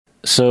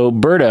So,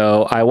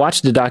 Berto, I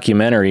watched a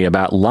documentary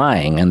about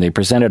lying, and they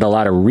presented a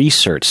lot of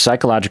research,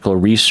 psychological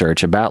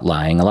research about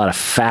lying, a lot of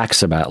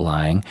facts about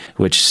lying,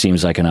 which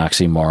seems like an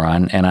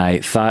oxymoron. And I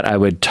thought I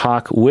would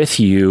talk with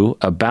you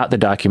about the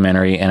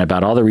documentary and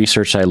about all the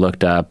research I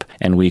looked up,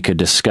 and we could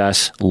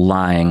discuss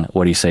lying.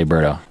 What do you say,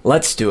 Berto?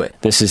 Let's do it.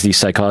 This is the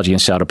Psychology in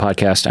Seattle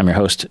podcast. I'm your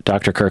host,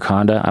 Dr. Kirk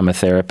Honda. I'm a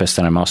therapist,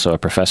 and I'm also a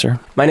professor.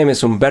 My name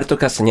is Humberto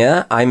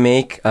Castañeda. I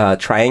make a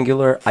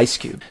triangular ice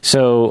cube.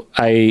 So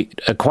I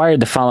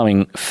acquired the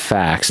following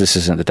facts. This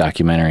isn't the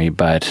documentary,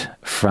 but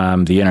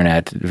from the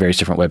internet, various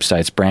different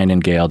websites,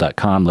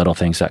 brandongale.com,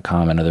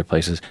 littlethings.com, and other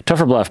places.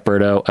 Tough or bluff,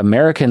 Berto?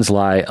 Americans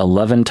lie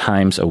 11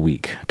 times a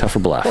week. Tough or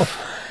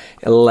bluff?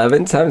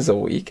 11 times a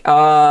week?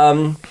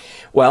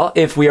 Well,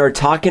 if we are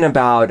talking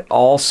about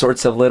all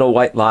sorts of little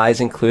white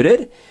lies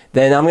included,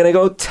 then I'm going to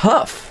go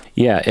tough.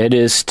 Yeah, it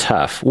is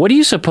tough. What do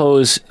you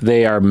suppose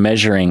they are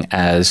measuring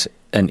as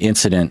an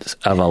incident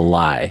of a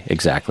lie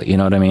exactly? You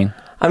know what I mean?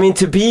 I mean,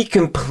 to be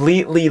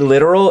completely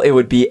literal, it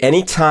would be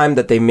any time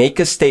that they make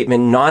a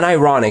statement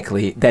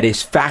non-ironically that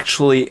is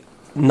factually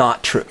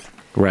not true.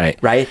 Right.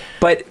 Right?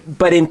 But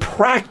in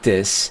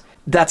practice,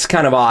 that's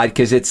kind of odd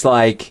because it's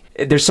like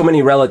there's so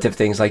many relative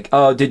things like,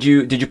 oh, did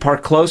you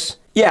park close?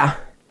 Yeah.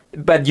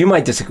 But you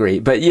might disagree.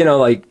 But, you know,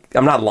 like,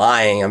 I'm not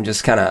lying. I'm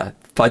just kind of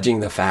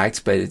fudging the facts,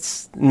 but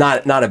it's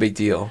not a big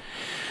deal.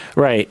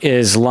 Right.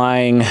 Is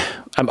lying,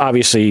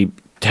 obviously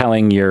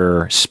telling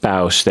your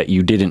spouse that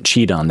you didn't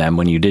cheat on them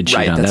when you did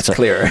cheat on them. That's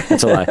clear.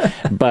 That's a lie.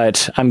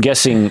 But I'm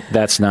guessing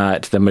that's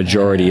not the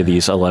majority of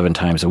these 11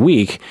 times a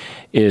week.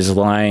 Is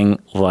lying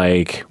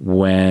like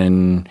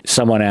when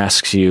someone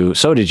asks you,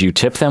 so did you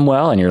tip them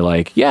well? And you're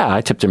like, yeah, I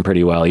tipped them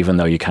pretty well, even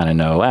though you kind of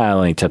know, I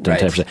only tipped them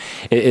 10%.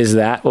 Is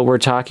that what we're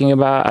talking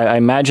about? I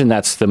imagine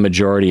that's the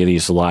majority of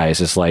these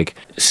lies. It's like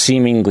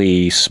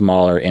seemingly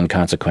smaller,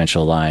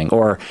 inconsequential lying,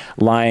 or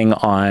lying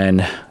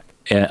on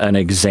an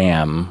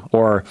exam,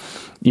 or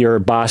your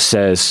boss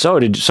says, so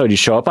did you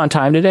show up on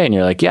time today? And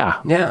you're like,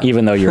 yeah.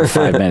 Even though you're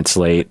 5 minutes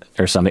late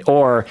or something.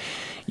 Or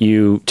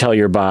you tell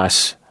your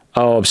boss,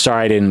 oh, I'm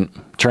sorry I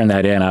didn't turn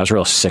that in. I was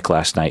real sick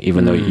last night,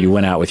 even though you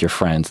went out with your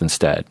friends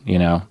instead. You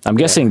know, I'm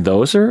guessing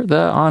those are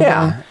the ongoing.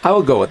 Yeah, I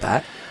will go with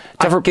that.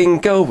 Tougher, can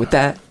go with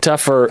that.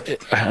 Tougher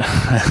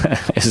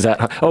is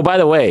that? Oh, by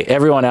the way,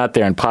 everyone out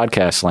there in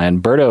podcast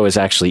land, Berto is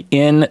actually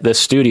in the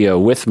studio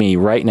with me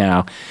right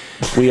now.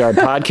 We are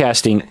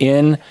podcasting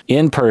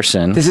in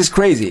person. This is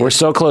crazy. We're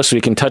so close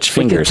we can touch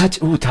fingers.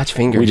 Touch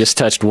fingers. We just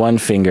touched one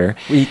finger.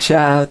 Reach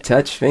out,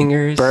 touch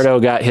fingers.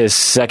 Berto got his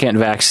second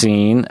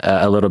vaccine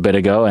a little bit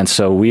ago, and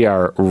so we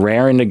are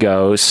raring to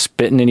go,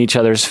 spitting in each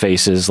other's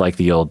faces like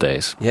the old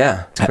days.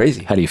 Yeah, it's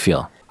crazy. How do you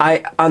feel?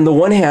 On the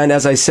one hand,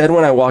 as I said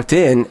when I walked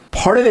in,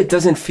 part of it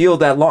doesn't feel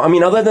that long. I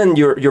mean, other than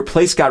your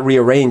place got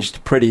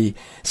rearranged pretty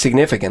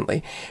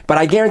significantly. But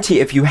I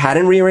guarantee if you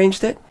hadn't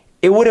rearranged it,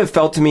 it would have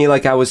felt to me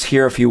like I was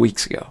here a few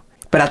weeks ago.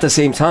 But at the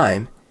same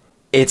time,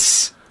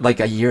 it's like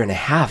a year and a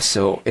half,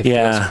 so it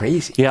feels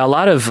crazy. Yeah, a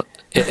lot of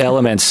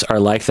elements are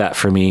like that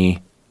for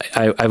me.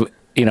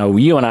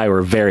 You and I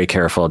were very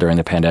careful during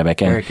the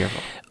pandemic. And very careful.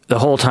 The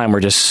whole time we're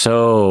just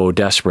so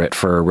desperate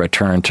for a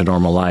return to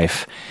normal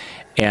life.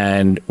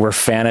 And we're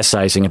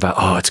fantasizing about,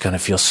 oh, it's going to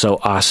feel so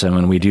awesome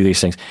when we do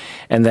these things.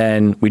 And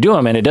then we do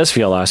them, and it does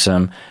feel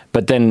awesome.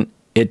 But then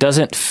it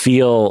doesn't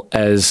feel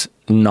as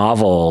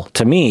novel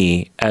to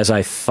me as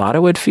I thought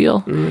it would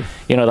feel.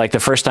 You know, like the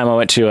first time I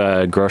went to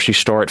a grocery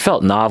store, it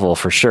felt novel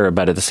for sure.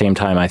 But at the same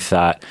time, I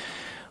thought,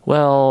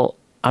 well,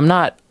 I'm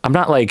not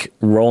like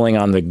rolling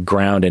on the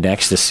ground in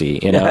ecstasy,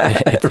 you know.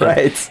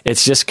 Right.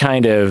 It's just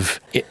kind of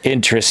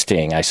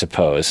interesting, I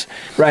suppose.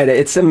 Right.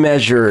 It's a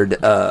measured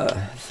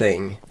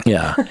thing.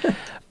 Yeah.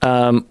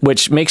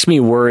 Which makes me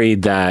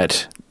worried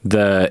that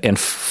in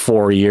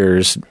 4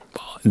 years,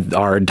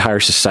 our entire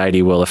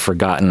society will have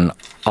forgotten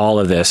all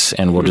of this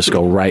and we'll just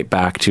go right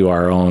back to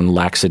our own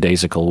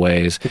lackadaisical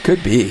ways. It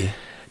could be.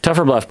 Tough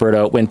or bluff,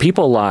 Berto? When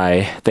people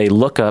lie, they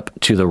look up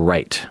to the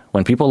right.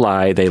 When people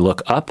lie, they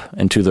look up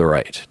and to the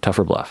right. Tough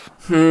or bluff?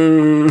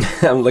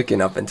 I'm looking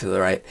up and to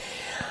the right.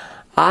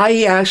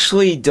 I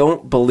actually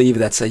don't believe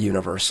that's a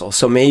universal.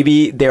 So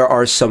maybe there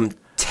are some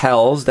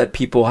tells that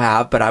people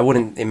have, but I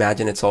wouldn't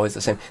imagine it's always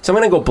the same. So I'm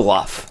going to go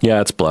bluff.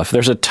 Yeah, it's bluff.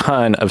 There's a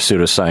ton of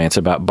pseudoscience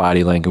about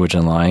body language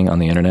and lying on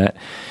the internet.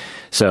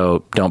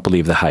 So don't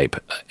believe the hype.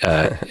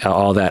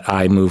 All that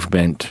eye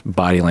movement,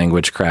 body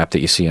language crap that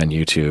you see on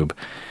YouTube.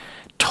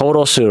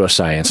 Total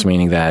pseudoscience,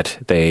 meaning that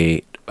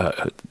they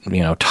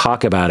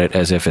talk about it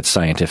as if it's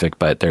scientific,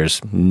 but there's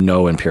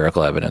no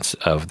empirical evidence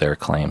of their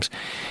claims.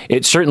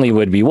 It certainly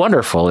would be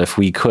wonderful if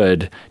we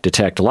could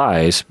detect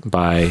lies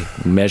by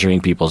measuring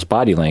people's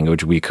body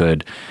language. We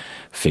could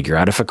figure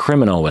out if a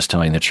criminal was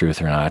telling the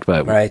truth or not,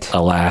 but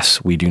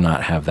alas, we do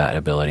not have that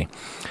ability.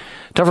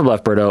 Tough or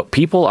bluff, Berto?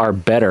 People are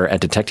better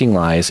at detecting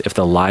lies if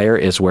the liar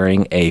is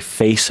wearing a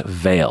face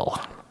veil.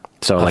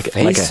 So like a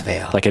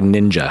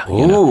ninja.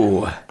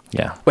 Ooh.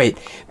 Yeah. Wait,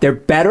 they're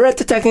better at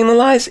detecting the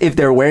lies if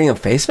they're wearing a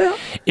face veil?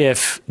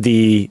 If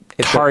the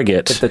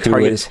target,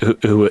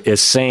 who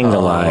is saying the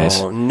lies.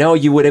 Oh, no,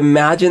 you would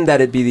imagine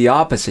that it'd be the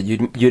opposite.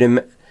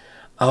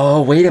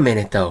 Oh, wait a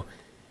minute, though.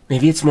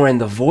 Maybe it's more in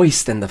the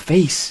voice than the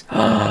face.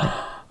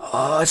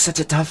 Oh, it's such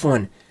a tough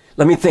one.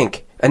 Let me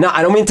think. And no,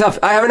 I don't mean tough.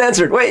 I haven't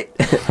answered. Wait.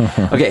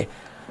 Okay.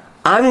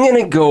 I'm going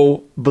to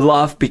go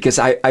bluff because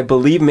I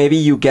believe maybe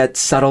you get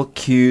subtle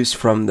cues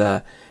from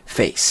the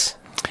face.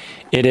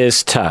 It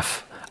is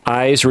tough.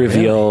 Eyes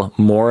reveal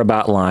more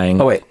about lying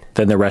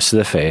than the rest of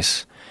the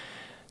face.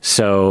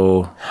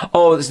 So...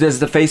 Oh, does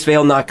the face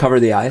veil not cover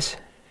the eyes?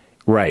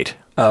 Right.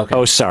 Oh, okay.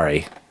 Oh,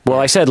 sorry. Well,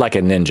 I said like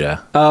a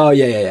ninja. Oh,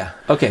 yeah.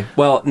 Okay,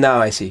 well, now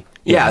I see.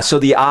 Yeah, so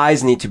the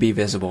eyes need to be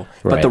visible,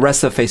 but the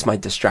rest of the face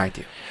might distract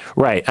you.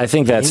 Right. I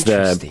think that's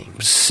the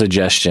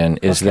suggestion,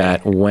 is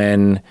that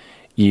when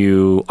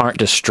you aren't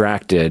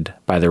distracted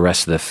by the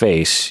rest of the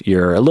face,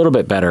 you're a little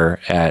bit better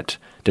at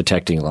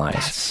detecting lies.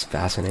 That's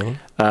fascinating.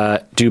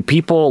 Do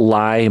people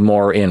lie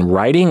more in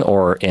writing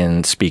or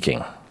in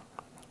speaking?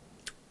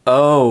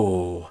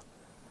 Oh,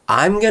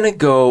 I'm going to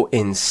go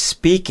in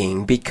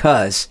speaking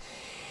because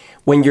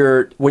when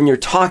you're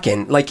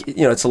talking, like,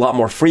 you know, it's a lot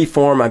more free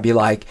form. I'd be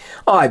like,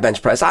 oh, I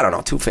bench press, I don't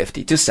know,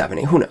 250,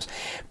 270, who knows?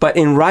 But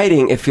in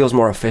writing, it feels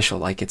more official,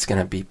 like it's going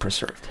to be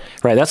preserved.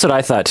 Right, that's what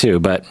I thought too,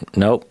 but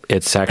nope,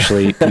 it's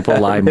actually people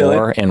lie really?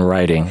 More in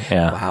writing.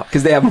 Yeah. Wow,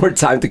 because they have more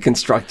time to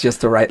construct just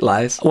the right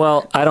lies?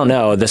 Well, I don't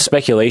know. The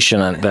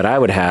speculation that I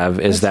would have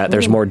is that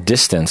there's more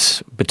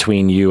distance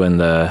between you and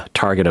the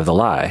target of the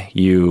lie.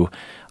 You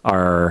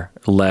are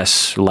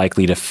less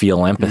likely to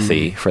feel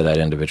empathy for that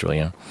individual,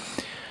 you know?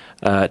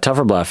 Tough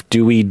or bluff,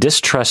 do we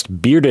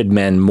distrust bearded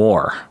men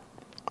more?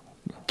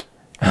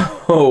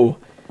 Oh,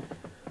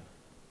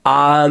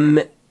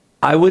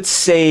 I would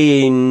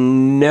say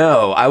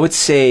no. I would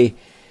say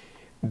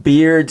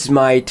beards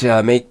might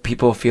make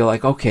people feel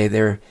like, okay,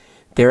 they're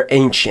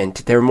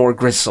ancient, they're more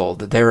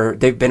grizzled,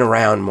 they've been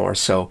around more,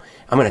 so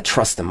I'm going to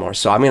trust them more.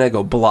 So I'm going to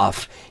go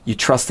bluff. You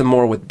trust them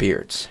more with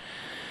beards.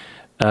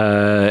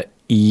 No,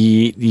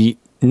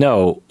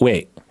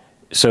 wait.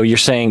 So you're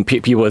saying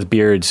people with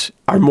beards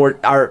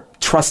are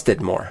trusted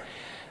more?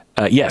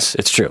 Yes,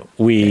 it's true.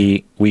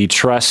 We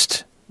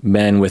trust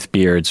men with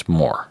beards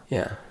more.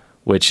 Yeah.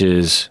 Which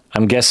is,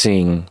 I'm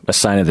guessing, a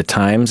sign of the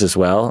times as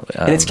well.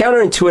 And it's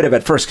counterintuitive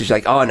at first because you're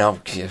like, oh no,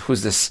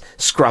 who's this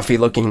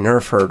scruffy-looking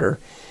nerf herder?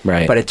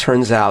 Right. But it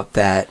turns out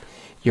that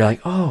you're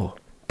like, oh,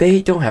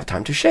 they don't have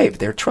time to shave.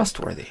 They're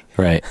trustworthy.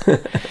 Right.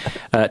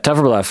 Tough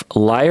or bluff,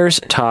 liars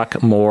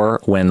talk more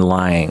when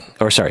lying.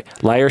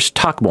 Liars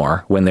talk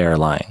more when they are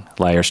lying.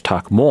 Liars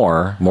talk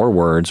more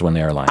words when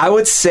they are lying. I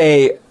would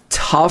say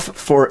tough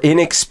for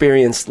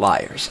inexperienced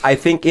liars. I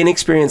think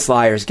inexperienced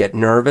liars get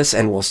nervous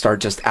and will start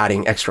just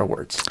adding extra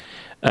words.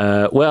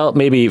 Well,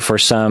 maybe for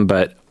some,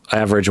 but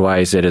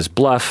average-wise, it is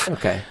bluff.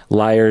 Okay.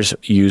 Liars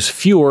use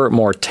fewer,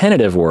 more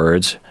tentative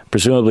words,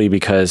 presumably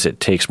because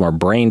it takes more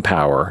brain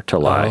power to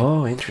lie.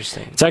 Oh,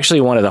 interesting. It's actually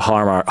one of the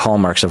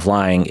hallmarks of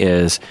lying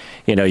is,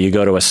 you know, you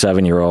go to a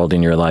 7-year-old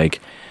and you're like,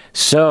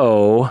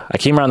 so I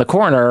came around the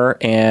corner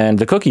and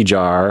the cookie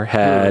jar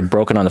had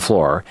broken on the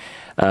floor.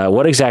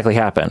 What exactly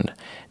happened?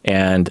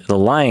 And the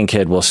lying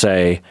kid will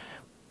say,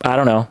 I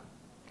don't know.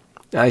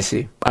 I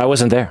see. I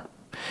wasn't there.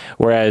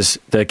 Whereas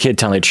the kid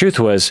telling the truth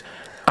was,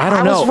 I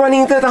don't know. I was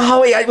running through the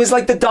hallway. I was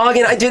like the dog,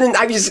 and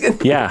I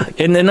just... Yeah,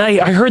 and then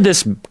I heard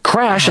this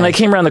crash, and I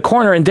came around the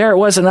corner, and there it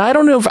was, and I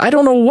don't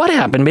know what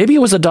happened. Maybe it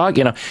was a dog,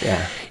 you know.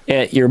 Yeah.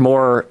 You're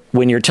more,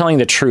 when you're telling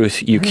the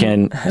truth, you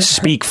can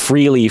speak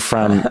freely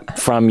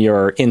from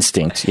your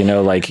instinct, you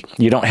know, like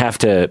you don't have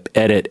to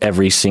edit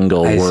every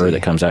single word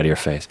that comes out of your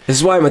face. This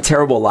is why I'm a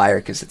terrible liar,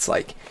 because it's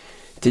like,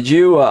 did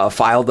you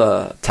file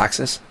the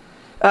taxes?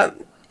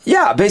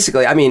 Yeah,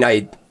 basically. I mean,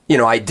 I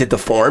did the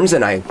forms,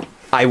 and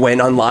I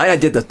went online. I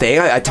did the thing.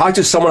 I talked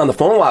to someone on the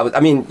phone while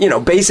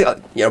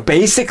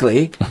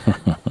basically.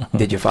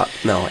 Did you file?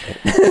 No.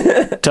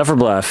 Tough or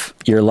bluff,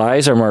 your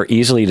lies are more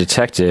easily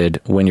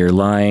detected when you're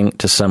lying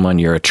to someone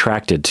you're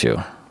attracted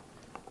to.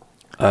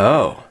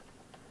 Oh.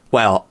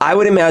 Well, I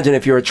would imagine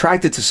if you're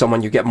attracted to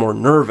someone, you get more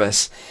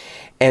nervous,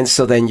 and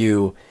so then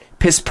you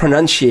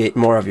pronunciate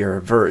more of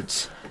your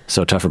words.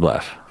 So tough or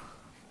bluff?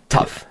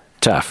 Tough.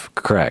 Tough,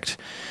 correct.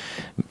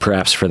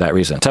 Perhaps for that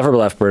reason. Tough or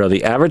bluff, Berto,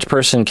 the average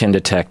person can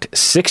detect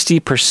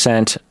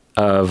 60%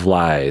 of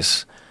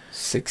lies.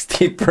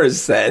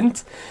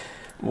 60%?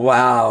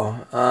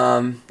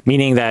 Wow.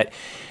 Meaning that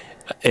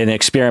in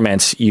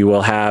experiments, you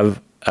will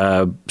have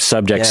a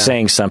subject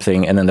saying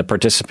something, and then the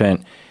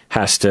participant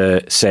has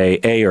to say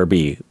A or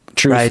B,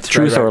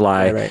 truth or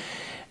lie. Right.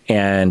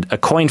 And a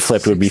coin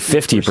flip would be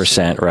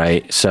 50%,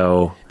 right?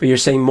 So, but you're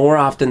saying more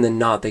often than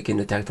not, they can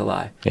detect a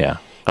lie. Yeah.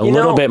 A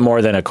little bit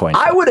more than a coin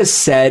flip. I would have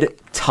said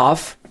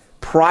tough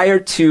prior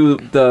to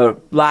the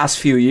last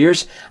few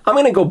years. I'm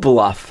going to go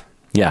bluff.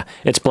 Yeah,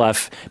 it's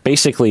bluff.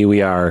 Basically,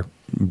 we are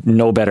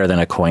no better than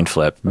a coin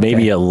flip.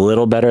 Maybe a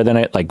little better than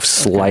it, like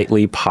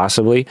slightly,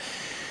 possibly.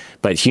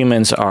 But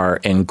humans are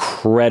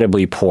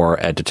incredibly poor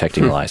at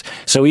detecting lies.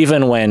 So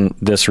even when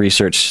this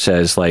research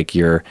says like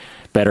you're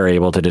better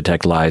able to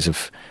detect lies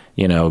of,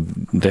 you know,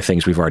 the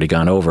things we've already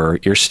gone over,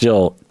 you're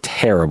still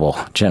terrible,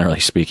 generally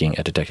speaking,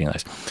 at detecting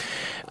lies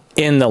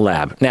in the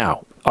lab.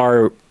 Now,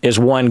 is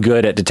one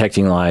good at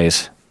detecting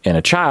lies in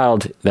a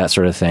child? That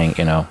sort of thing,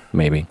 you know,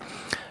 maybe.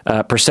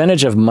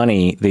 Percentage of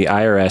money the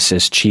IRS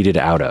is cheated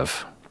out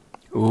of.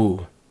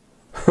 Ooh.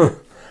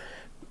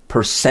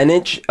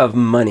 Percentage of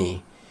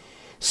money.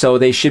 So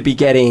they should be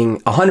getting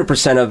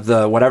 100% of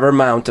the whatever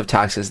amount of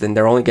taxes, then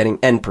they're only getting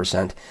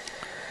N%.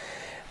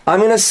 I'm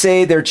going to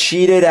say they're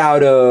cheated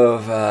out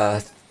of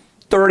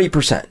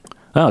 30%.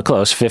 Oh,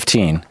 close,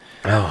 15.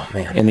 Oh,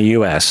 man. In the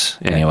U.S.,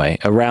 anyway.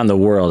 Around the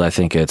world, I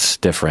think it's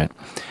different.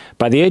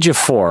 By the age of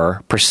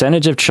 4,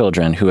 percentage of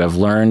children who have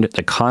learned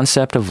the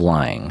concept of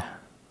lying,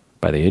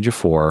 by the age of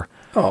 4.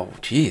 Oh,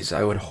 geez.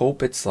 I would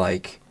hope it's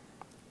like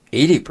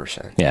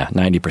 80%. Yeah,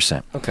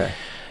 90%. Okay.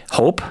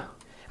 Hope?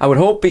 I would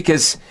hope,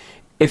 because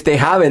if they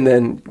haven't,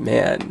 then,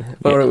 man,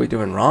 what are we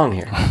doing wrong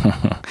here?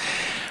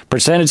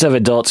 Percentage of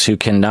adults who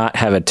cannot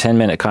have a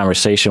 10-minute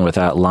conversation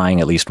without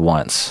lying at least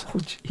once. Oh,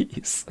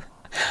 jeez.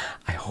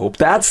 I hope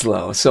that's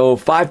low. So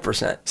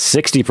 5%.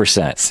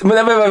 60%.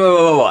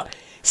 Wait.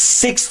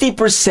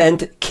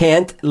 60%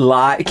 can't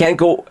lie, can't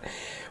go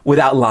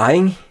without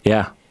lying?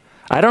 Yeah.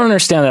 I don't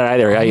understand that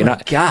either. Oh,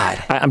 my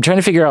God. I'm trying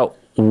to figure out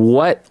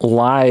what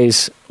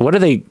lies, what are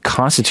they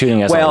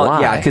constituting as a lie?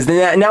 Well, yeah, because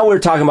now we're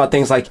talking about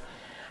things like,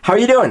 how are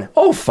you doing?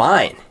 Oh,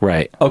 fine.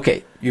 Right.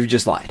 Okay, you've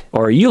just lied.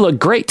 Or you look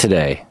great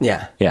today.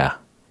 Yeah. Yeah.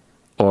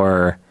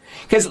 Or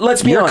because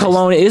let's be your honest.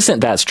 cologne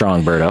isn't that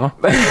strong, Berto.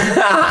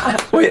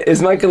 Wait,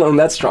 is my cologne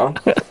that strong?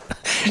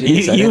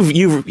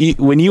 Jeez,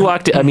 when you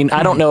walked in, I mean,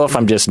 I don't know if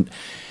I'm just,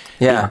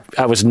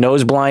 I was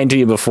nose blind to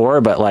you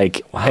before, but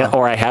like,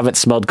 or I haven't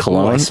smelled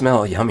cologne. I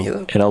smell yummy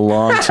though. In a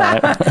long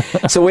time.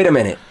 So wait a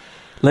minute.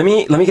 Let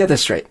me get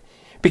this straight,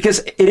 because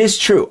it is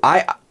true.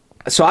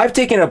 So I've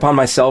taken it upon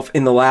myself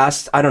in the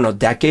last, I don't know,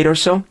 decade or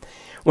so.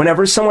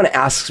 Whenever someone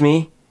asks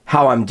me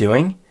how I'm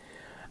doing,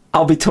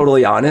 I'll be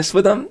totally honest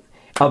with them.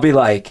 I'll be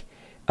like,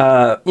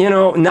 not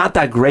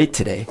that great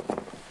today.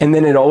 And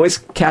then it always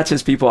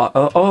catches people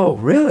out. Oh,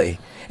 really?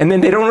 And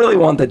then they don't really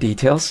want the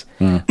details.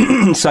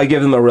 So I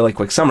give them a really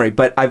quick summary.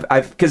 But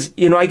because,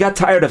 I got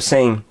tired of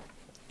saying,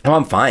 oh,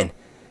 I'm fine.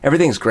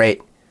 Everything's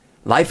great.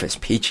 Life is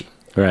peachy.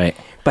 Right.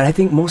 But I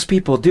think most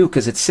people do,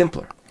 because it's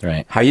simpler.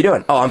 Right. How you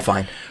doing? Oh, I'm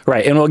fine.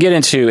 Right. And we'll get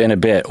into in a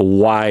bit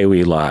why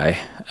we lie,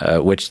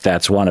 which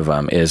that's one of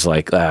them, is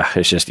like,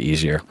 it's just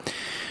easier.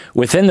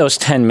 Within those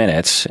 10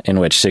 minutes in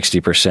which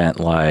 60%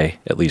 lie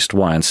at least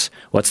once,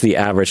 what's the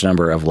average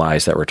number of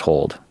lies that were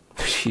told?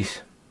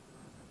 Jeez.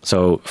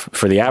 So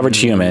for the average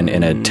human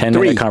in a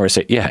 10-minute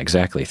conversation, yeah,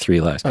 exactly, 3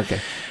 lies. Okay.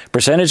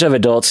 Percentage of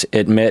adults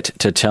admit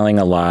to telling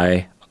a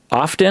lie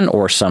often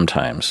or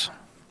sometimes?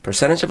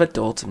 Percentage of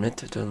adults admit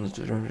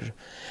to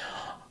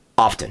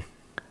often.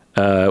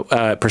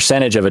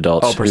 Percentage of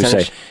adults who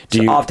say,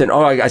 do you often?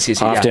 Oh, I see.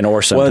 Often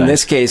or sometimes. Well, in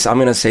this case, I'm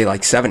going to say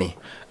like 70%.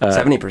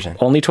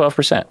 Only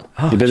 12%.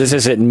 But this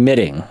is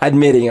admitting.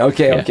 Admitting.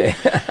 Okay. Yeah. Okay.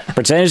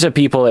 Percentage of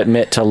people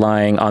admit to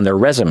lying on their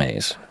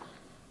resumes.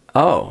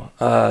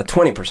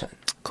 20%.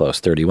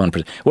 Close,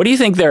 31%. What do you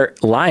think they're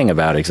lying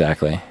about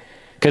exactly?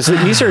 Because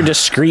these are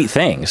discrete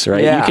things,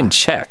 right? Yeah. You can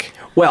check.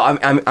 Well,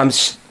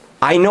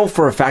 I know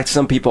for a fact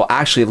some people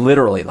actually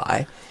literally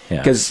lie.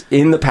 Because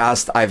in the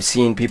past, I've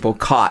seen people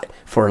caught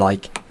for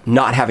like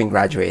not having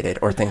graduated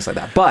or things like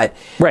that. But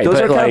those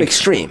are kind of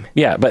extreme.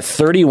 Yeah, but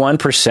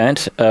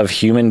 31% of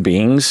human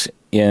beings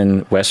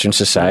in Western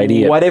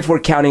society. What if we're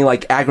counting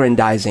like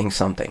aggrandizing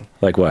something?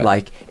 Like what?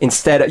 Like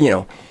instead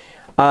of,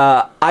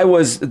 I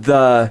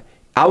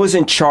was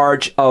in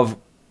charge of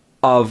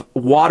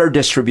water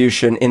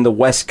distribution in the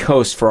West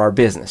Coast for our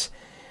business.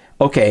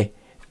 Okay,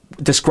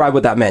 describe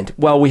what that meant.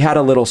 Well, we had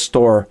a little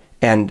store,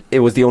 and it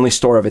was the only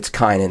store of its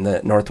kind in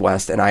the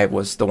Northwest, and I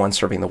was the one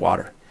serving the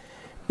water.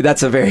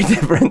 That's a very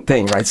different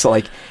thing, right? So,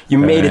 like, you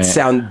made it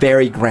sound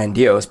very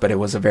grandiose, but it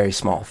was a very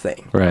small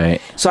thing. Right.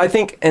 So I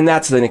think, and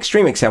that's an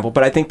extreme example,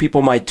 but I think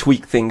people might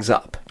tweak things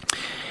up.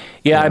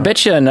 Yeah, I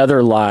bet you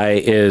another lie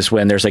is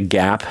when there's a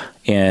gap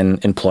in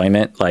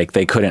employment, like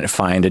they couldn't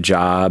find a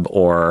job,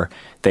 or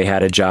they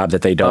had a job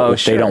that they don't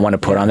want to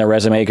put on their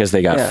resume because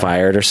they got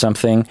fired or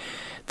something.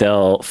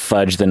 They'll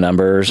fudge the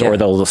numbers, or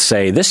they'll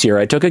say, this year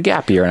I took a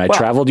gap year and I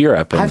traveled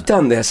Europe. And I've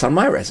done this on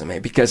my resume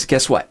because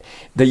guess what?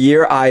 The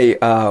year I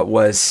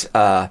was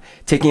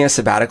taking a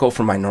sabbatical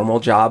from my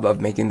normal job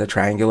of making the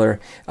triangular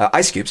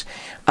ice cubes,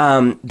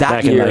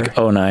 back year, in like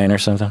 2009 or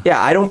something? Yeah,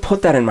 I don't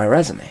put that in my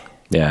resume.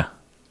 Yeah.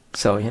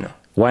 So,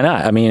 Why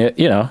not? I mean,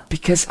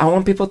 Because I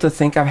want people to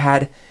think I've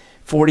had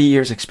 40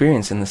 years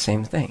experience in the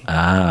same thing.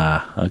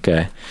 Ah,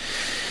 okay.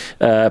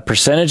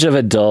 Percentage of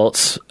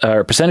adults,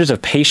 or percentage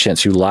of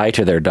patients who lie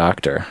to their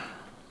doctor.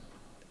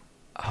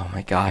 Oh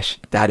my gosh,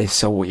 that is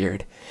so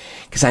weird.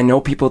 Because I know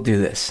people do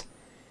this.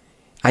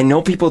 I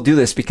know people do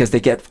this because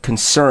they get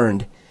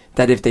concerned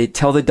that if they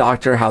tell the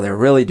doctor how they're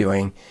really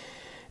doing,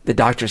 the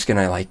doctor's going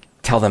to like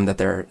tell them that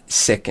they're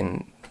sick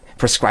and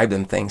prescribe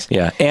them things.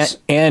 Yeah,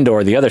 and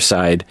or the other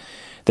side,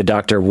 the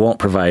doctor won't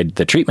provide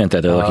the treatment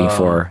that they're looking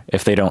for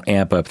if they don't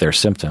amp up their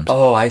symptoms.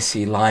 Oh, I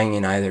see. Lying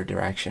in either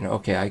direction.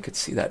 Okay, I could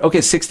see that. Okay,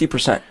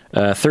 60%.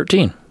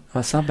 13.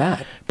 That's not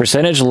bad.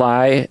 Percentage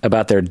lie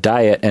about their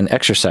diet and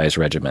exercise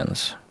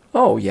regimens.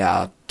 Oh,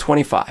 yeah,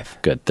 25.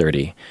 Good,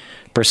 30.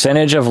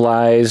 Percentage of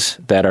lies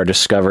that are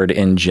discovered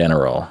in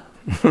general.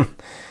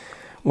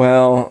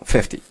 Well,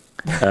 50.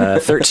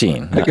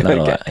 13. Not a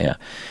lot, yeah.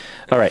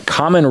 All right,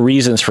 common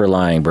reasons for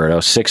lying,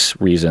 Berto.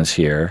 6 reasons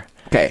here.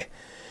 Okay.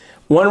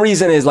 One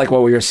reason is like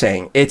what we were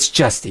saying. It's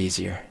just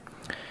easier.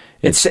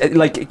 It's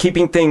like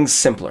keeping things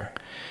simpler.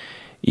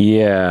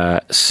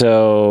 Yeah.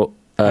 So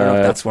I don't know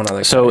if that's one of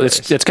the So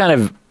categories. it's kind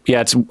of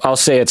I'll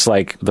say it's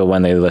like the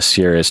one they list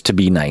here is to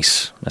be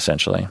nice,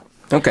 essentially.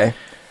 Okay.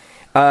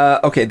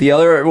 Okay. The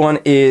other one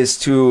is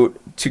to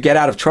get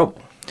out of trouble.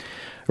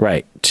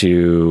 Right.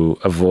 To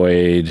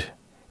avoid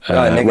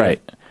Negative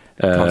right.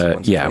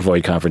 consequences. Yeah,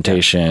 avoid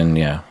confrontation,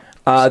 yeah.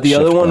 The Shift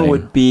other one blame.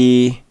 would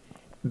be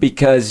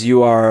because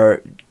you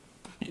are,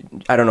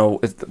 I don't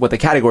know what the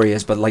category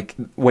is, but like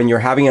when you're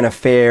having an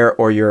affair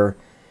or you're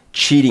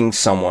cheating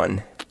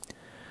someone,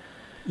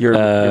 you're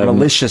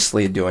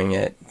maliciously doing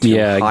it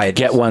to hide.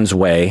 Get one's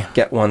way.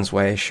 Get one's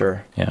way,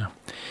 sure. Yeah.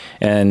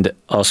 And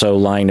also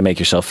lying to make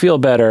yourself feel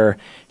better,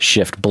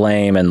 shift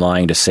blame, and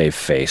lying to save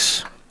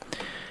face.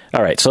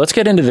 All right, so let's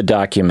get into the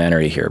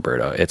documentary here,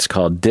 Berto. It's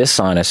called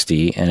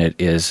Dishonesty, and it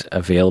is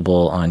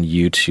available on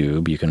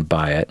YouTube. You can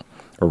buy it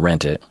or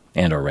rent it,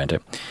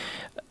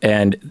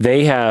 And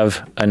they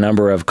have a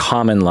number of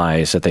common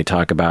lies that they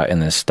talk about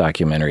in this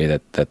documentary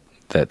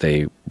that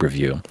they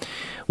review.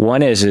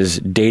 One is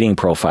dating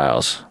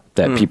profiles,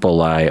 that people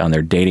lie on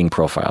their dating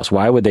profiles.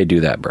 Why would they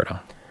do that, Berto?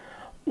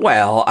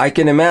 Well, I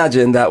can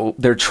imagine that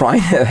they're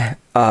trying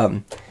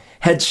to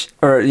hedge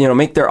or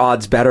make their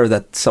odds better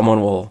that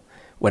someone will,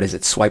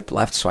 swipe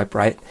left, swipe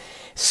right.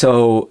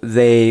 So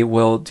they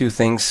will do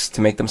things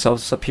to make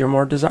themselves appear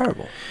more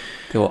desirable.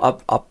 They will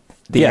up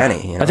the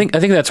ante. I think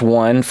that's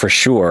one for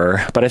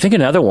sure. But I think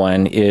another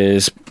one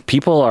is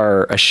people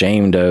are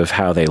ashamed of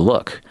how they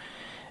look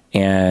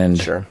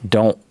and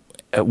don't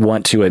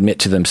want to admit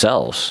to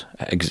themselves,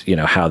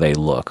 how they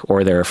look,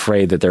 or they're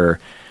afraid that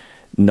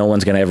no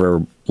one's going to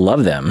ever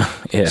love them.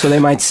 So they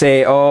might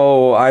say,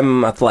 "Oh,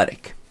 I'm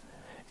athletic."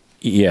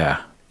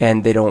 Yeah.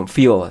 And they don't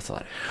feel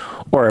athletic.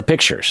 Or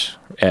pictures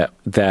that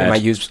they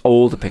might use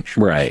old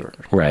pictures. Right.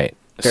 Right.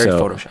 Very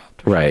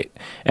photoshopped. Right.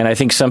 And I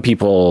think some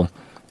people,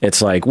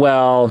 it's like,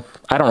 well,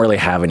 I don't really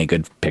have any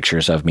good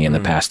pictures of me in the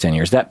past 10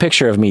 years. That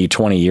picture of me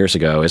 20 years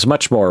ago is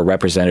much more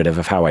representative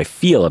of how I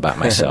feel about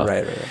myself.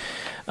 Right.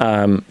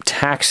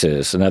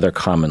 Taxes, another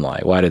common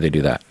lie. Why do they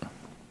do that?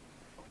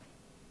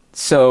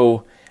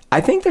 So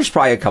I think there's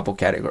probably a couple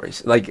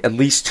categories, like at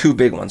least 2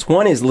 big ones.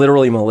 One is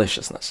literally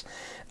maliciousness,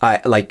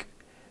 like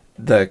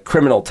the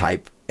criminal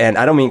type. And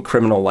I don't mean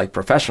criminal like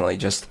professionally,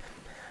 just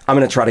I'm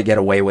going to try to get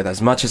away with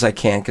as much as I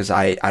can because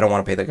I don't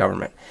want to pay the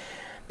government.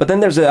 But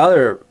then there's the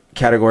other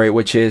category,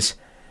 which is,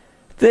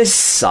 this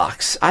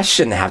sucks. I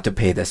shouldn't have to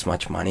pay this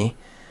much money.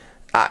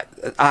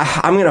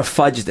 I'm going to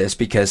fudge this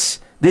because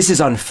this is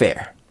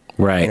unfair.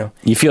 Right.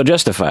 You feel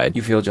justified.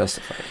 You feel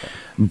justified. Yeah.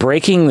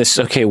 Breaking this.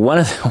 Okay. One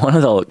of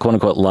the quote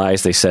unquote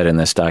lies they said in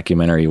this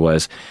documentary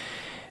was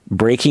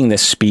breaking the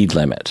speed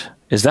limit.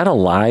 Is that a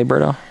lie,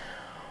 Berto?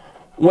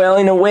 Well,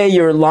 in a way,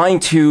 you're lying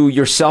to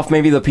yourself,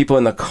 maybe the people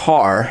in the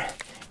car,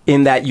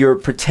 in that you're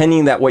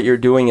pretending that what you're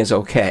doing is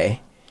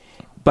okay,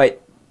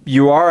 but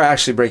you are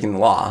actually breaking the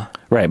law.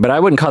 Right, but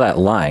I wouldn't call that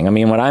lying. I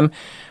mean, when I'm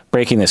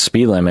breaking the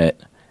speed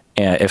limit,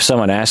 and if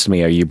someone asked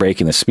me, are you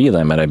breaking the speed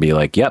limit, I'd be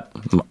like, yep,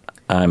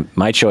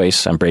 my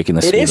choice, I'm breaking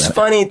the speed limit. It is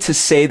funny to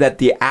say that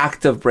the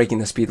act of breaking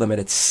the speed limit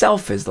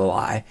itself is the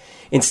lie,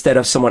 instead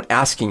of someone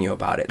asking you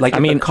about it. Like,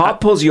 if a cop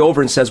pulls you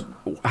over and says,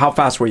 how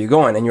fast were you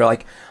going? And you're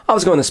like, I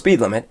was going the speed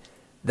limit.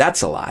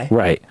 That's a lie.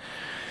 Right.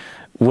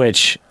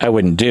 Which I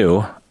wouldn't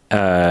do,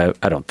 I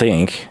don't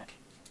think.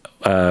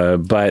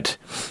 But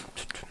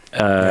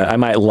I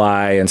might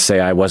lie and say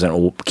I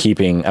wasn't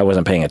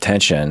paying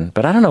attention.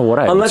 But I don't know what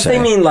I would say. Unless they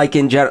mean like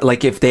in general,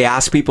 like if they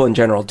ask people in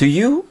general, do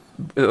you,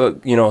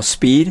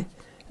 speed?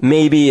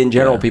 Maybe in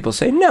general people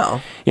say no.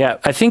 Yeah,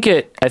 I think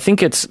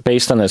it's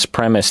based on this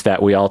premise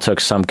that we all took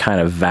some kind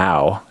of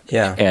vow.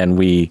 Yeah. And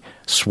we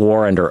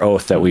swore under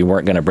oath that we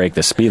weren't going to break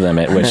the speed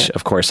limit, which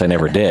of course I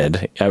never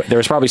did. There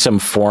was probably some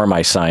form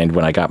I signed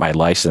when I got my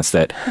license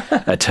that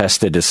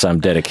attested to some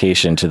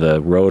dedication to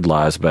the road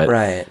laws, but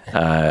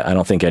I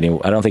don't think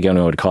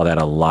anyone would call that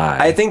a lie.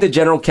 I think the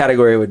general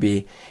category would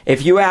be,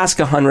 if you ask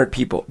 100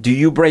 people, do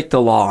you break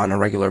the law on a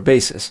regular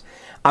basis?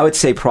 I would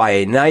say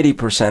probably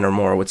 90% or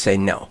more would say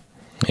no.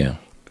 Yeah.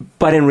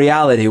 But in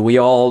reality, we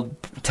all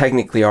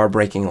technically are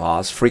breaking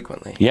laws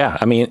frequently. Yeah.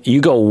 I mean, you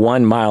go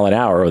 1 mile an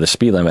hour over the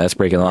speed limit, that's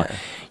breaking the law.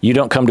 You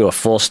don't come to a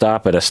full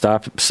stop at a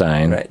stop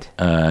sign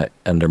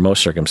under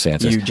most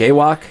circumstances. You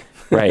jaywalk?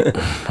 Right.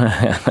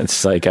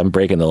 It's like I'm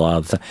breaking the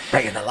law.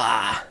 Breaking the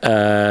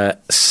law.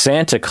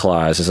 Santa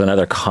Claus is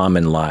another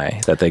common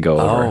lie that they go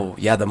over. Oh,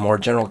 yeah. The more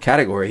general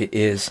category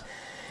is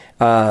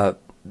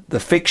the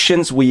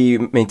fictions we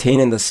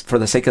maintain for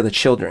the sake of the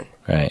children.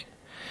 Right.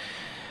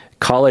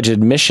 College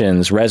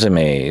admissions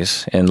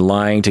resumes and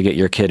lying to get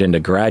your kid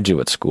into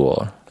graduate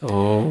school.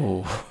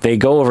 Oh. They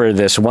go over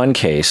this one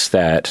case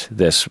that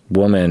this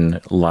woman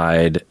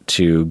lied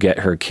to get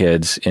her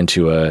kids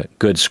into a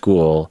good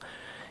school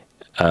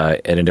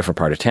in a different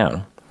part of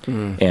town.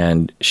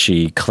 And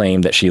she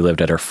claimed that she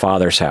lived at her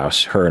father's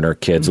house. Her and her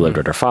kids lived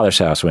at her father's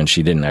house when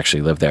she didn't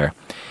actually live there.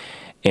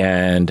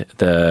 And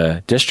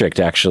the district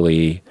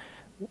actually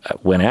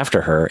went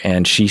after her,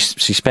 and she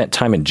spent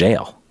time in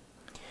jail.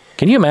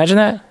 Can you imagine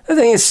that? I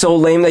think it's so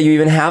lame that you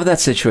even have that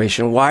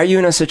situation. Why are you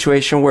in a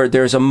situation where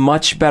there's a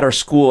much better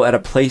school at a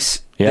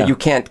place that you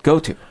can't go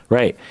to?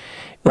 Right.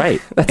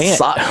 That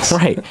sucks.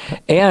 Right.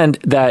 And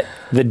that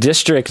the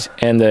district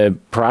and the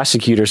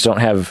prosecutors don't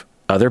have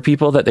other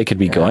people that they could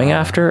be going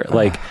after.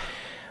 Like,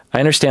 I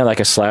understand like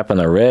a slap on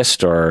the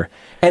wrist or...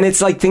 And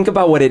it's like, think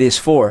about what it is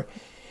for.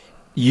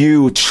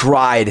 You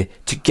tried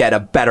to get a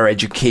better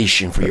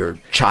education for your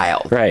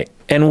child. Right.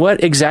 And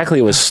what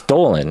exactly was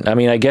stolen? I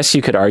mean, I guess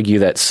you could argue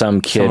that some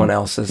kid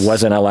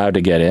wasn't allowed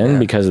to get in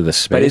because of the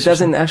space. But it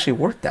doesn't actually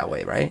work that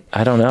way, right?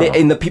 I don't know.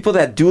 And the people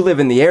that do live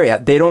in the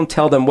area, they don't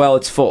tell them, well,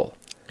 it's full.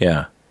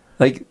 Yeah.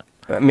 Like,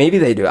 maybe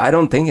they do. I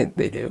don't think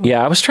they do.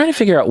 Yeah, I was trying to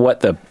figure out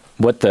what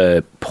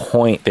the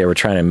point they were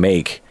trying to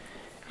make.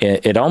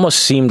 It almost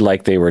seemed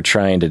like they were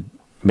trying to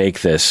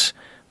make this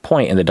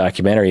point in the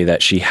documentary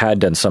that she had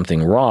done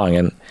something wrong.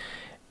 And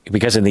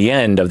because in the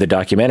end of the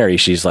documentary,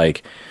 she's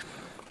like,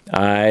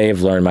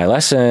 I've learned my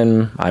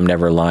lesson. I'm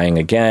never lying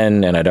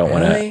again. And I don't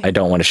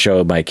want to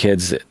show my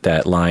kids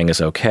that lying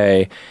is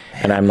okay.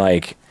 And I'm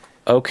like,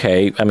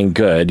 okay, I mean,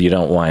 good. You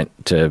don't want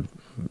to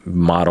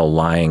model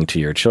lying to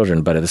your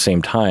children. But at the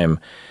same time,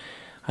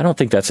 I don't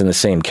think that's in the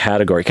same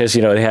category because,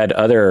 they had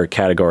other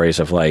categories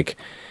of like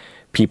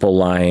people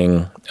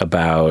lying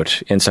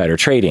about insider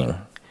trading.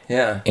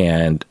 Yeah.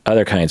 And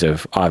other kinds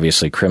of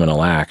obviously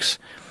criminal acts.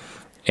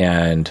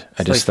 And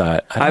I just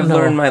thought, I've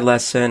learned my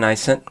lesson. I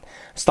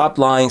stopped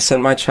lying,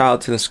 sent my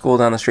child to the school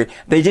down the street.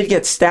 They did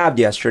get stabbed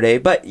yesterday,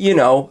 but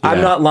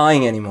I'm not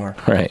lying anymore.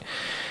 Right.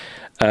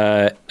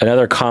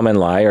 Another common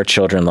lie are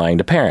children lying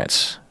to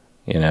parents.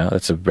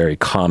 That's a very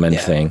common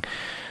thing.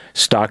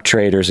 Stock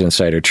traders,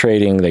 insider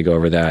trading, they go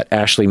over that.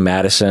 Ashley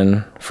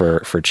Madison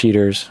for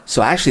cheaters.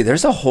 So actually,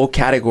 there's a whole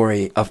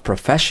category of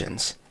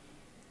professions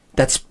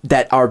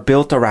that are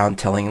built around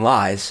telling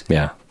lies.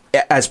 Yeah.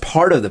 As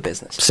part of the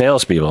business.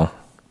 Salespeople.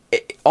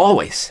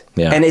 Always.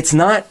 Yeah. And it's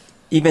not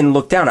even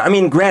looked down. I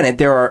mean, granted,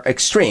 there are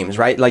extremes,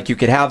 right? Like you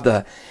could have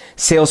the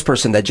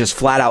salesperson that just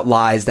flat out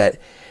lies that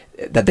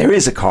there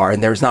is a car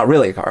and there's not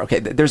really a car. Okay,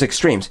 there's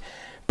extremes.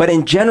 But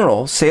in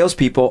general,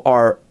 salespeople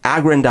are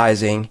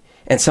aggrandizing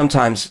and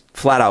sometimes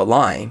flat out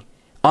lying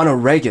on a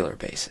regular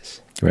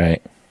basis.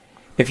 Right.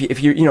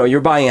 If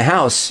you're buying a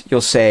house,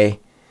 you'll say,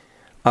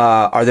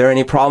 are there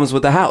any problems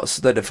with the house?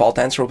 The default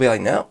answer will be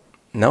like,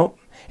 no.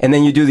 And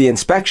then you do the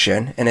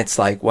inspection and it's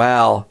like,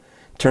 well,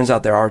 turns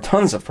out there are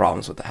tons of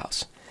problems with the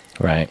house.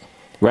 Right,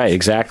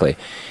 exactly.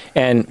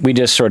 And we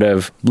just sort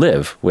of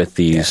live with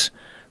these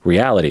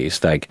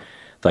realities, like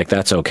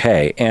that's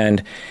okay.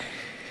 And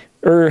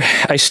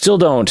I still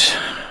don't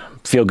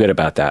feel good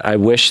about that. I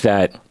wish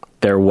that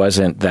there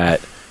wasn't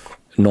that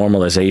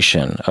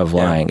normalization of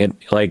lying.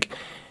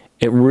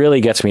 It really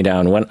gets me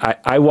down. When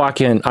I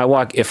walk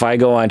if I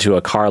go onto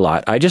a car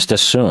lot, I just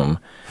assume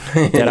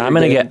that I'm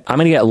going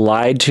to get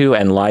lied to,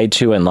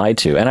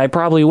 and I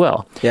probably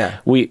will. Yeah.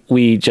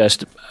 We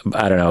just,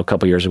 I don't know, a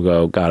couple years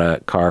ago got a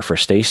car for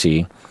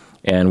Stacy,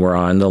 and we're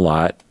on the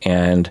lot,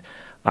 and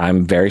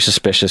I'm very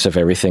suspicious of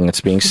everything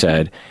that's being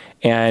said.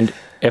 And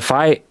if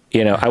I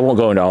won't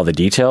go into all the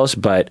details,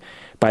 but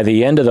by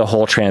the end of the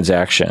whole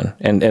transaction,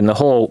 and the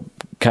whole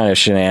kind of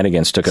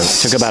shenanigans took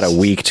about a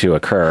week to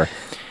occur.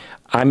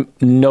 I'm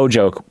no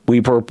joke.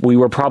 We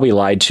were probably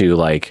lied to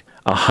like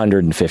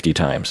 150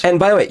 times. And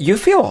by the way, you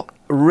feel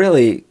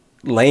really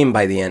lame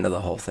by the end of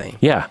the whole thing.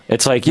 Yeah,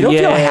 it's like you don't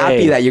feel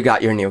happy that you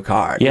got your new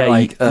car. Yeah, you're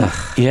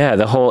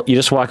like, you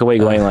just walk away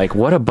going like,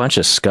 what a bunch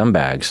of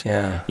scumbags.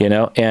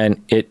 Yeah,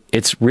 and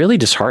it's really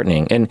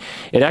disheartening, and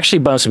it actually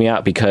bums me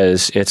out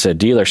because it's a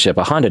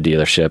Honda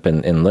dealership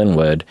in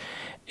Linwood.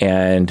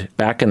 And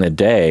back in the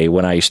day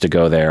when I used to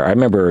go there, I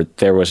remember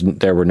there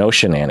were no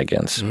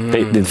shenanigans.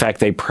 In fact,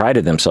 they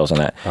prided themselves on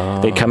that.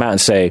 Oh. They'd come out and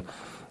say,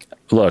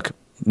 look,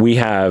 we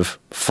have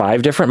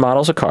 5 different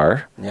models of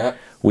car. Yeah.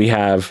 We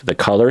have the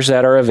colors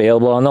that are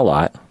available on the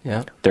lot.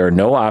 Yeah. There are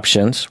no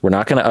options. We're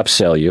not going to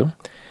upsell you.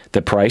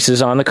 The price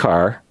is on the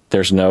car.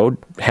 There's no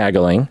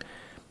haggling.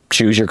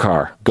 Choose your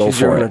car. Go Choose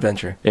for your it. Own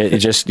adventure. It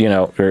just,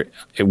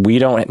 we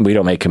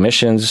don't make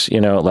commissions,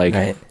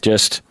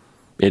 just...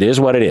 It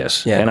is what it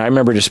is. Yeah. And I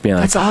remember just being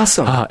like, that's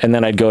awesome. And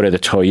then I'd go to the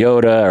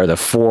Toyota or the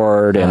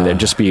Ford and there'd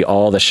just be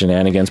all the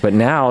shenanigans. But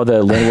now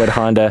the Linwood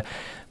Honda,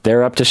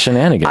 they're up to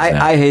shenanigans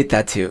now. I hate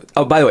that too.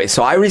 Oh, by the way,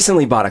 so I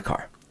recently bought a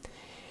car.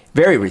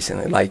 Very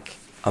recently, like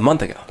a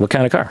month ago. What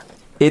kind of car?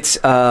 It's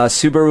a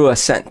Subaru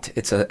Ascent.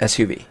 It's a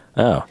SUV.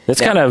 Oh, that's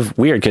kind of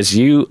weird because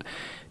you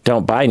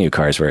don't buy new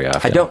cars very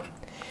often. I don't.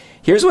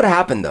 Here's what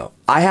happened though.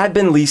 I had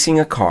been leasing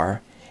a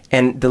car,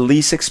 and the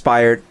lease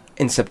expired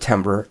in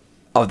September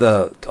of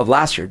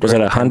last year. Was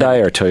it a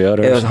Hyundai or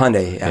Toyota? It was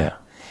Hyundai. Yeah.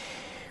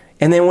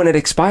 And then when it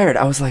expired,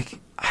 I was like,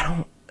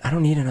 I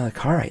don't need another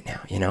car right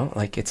now. You know,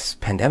 like it's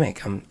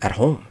pandemic. I'm at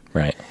home.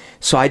 Right.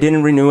 So I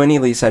didn't renew any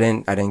lease. I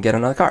didn't get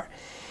another car.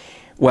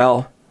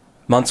 Well,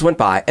 months went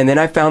by, and then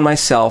I found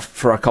myself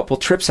for a couple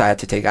trips I had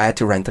to take. I had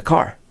to rent a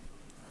car.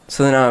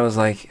 So then I was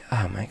like,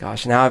 oh my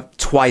gosh, now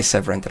twice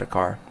I've rented a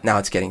car. Now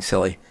it's getting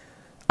silly.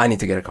 I need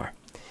to get a car.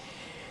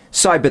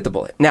 So I bit the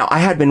bullet. Now I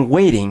had been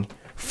waiting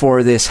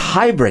for this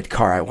hybrid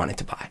car I wanted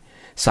to buy.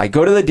 So I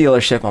go to the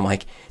dealership. I'm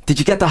like, did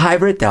you get the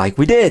hybrid? They're like,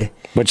 we did.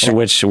 Which? It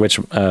was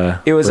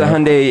a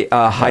Hyundai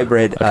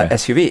hybrid okay.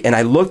 SUV. And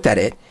I looked at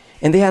it,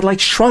 and they had like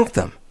shrunk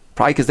them,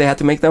 probably because they had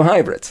to make them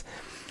hybrids.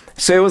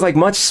 So it was like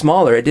much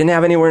smaller. It didn't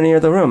have anywhere near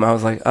the room. I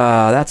was like,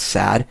 that's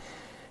sad.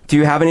 Do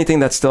you have anything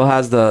that still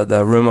has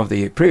the room of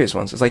the previous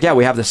ones? It's like, yeah,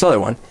 we have this other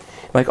one.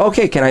 I'm like,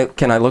 okay,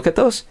 can I look at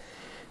those?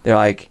 They're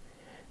like,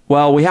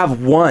 well, we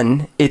have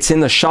one. It's in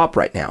the shop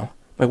right now.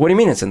 I'm like, what do you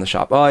mean it's in the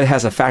shop? Oh, it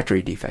has a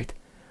factory defect.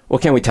 Well,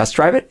 can we test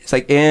drive it? It's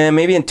like,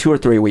 maybe in 2 or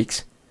 3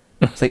 weeks.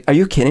 It's like, are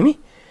you kidding me?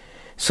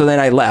 So then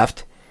I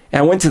left,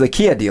 and I went to the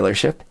Kia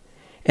dealership,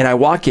 and I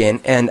walk in,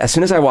 and as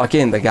soon as I walk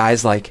in, the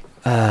guy's like,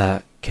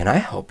 can I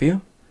help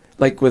you?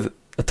 Like with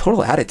a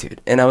total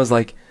attitude. And I was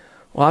like,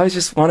 well, I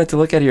just wanted to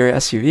look at your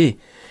SUV.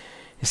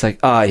 He's like,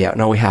 yeah,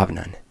 no, we have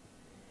none.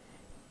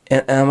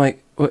 And I'm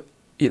like, what?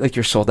 Like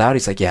you're sold out?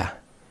 He's like, yeah.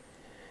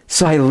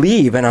 So I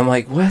leave, and I'm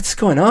like, what's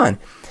going on?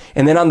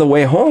 And then on the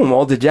way home,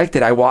 all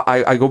dejected, I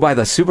go by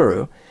the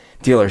Subaru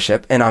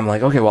dealership, and I'm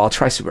like, okay, well, I'll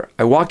try Subaru.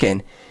 I walk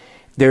in.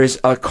 There's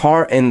a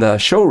car in the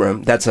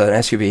showroom that's an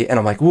SUV, and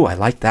I'm like, ooh, I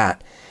like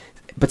that.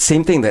 But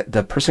same thing, that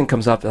the person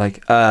comes up,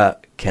 like,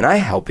 can I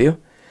help you?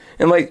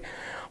 And I'm like,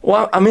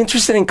 well, I'm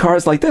interested in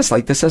cars like this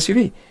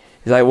SUV.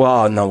 He's like,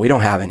 well, no, we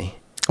don't have any.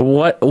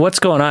 What's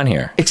going on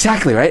here?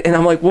 Exactly, right? And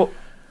I'm like, well,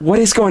 what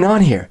is going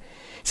on here?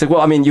 He's like,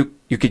 well, I mean,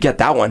 you could get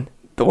that one,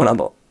 the one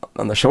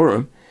on the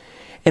showroom.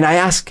 And I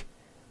ask,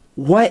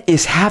 what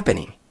is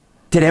happening?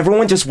 Did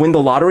everyone just win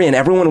the lottery and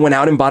everyone went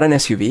out and bought an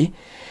SUV?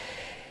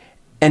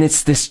 And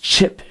it's this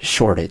chip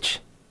shortage.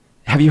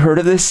 Have you heard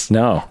of this?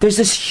 No. There's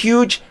this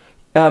huge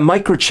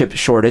microchip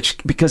shortage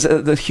because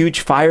of the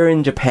huge fire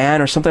in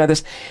Japan or something like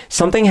this.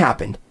 Something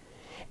happened,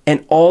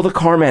 and all the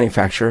car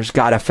manufacturers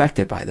got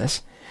affected by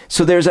this.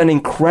 So there's an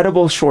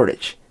incredible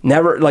shortage.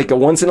 Never, like a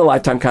once in a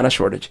lifetime kind of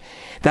shortage.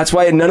 That's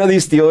why none of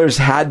these dealers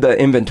had the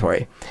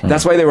inventory.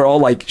 That's why they were all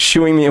like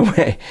shooing me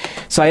away.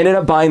 So I ended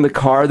up buying the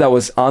car that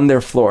was on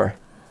their floor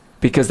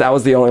because that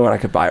was the only one I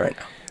could buy right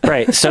now.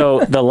 Right.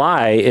 So the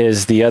lie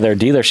is the other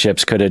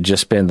dealerships could have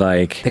just been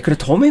like, they could have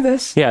told me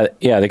this. Yeah.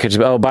 They could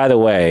just, oh, by the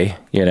way,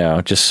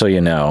 just so you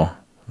know,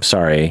 I'm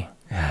sorry.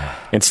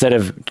 Instead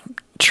of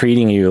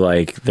treating you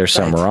like there's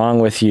something wrong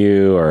with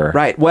you or.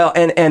 Right. Well,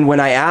 and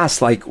when I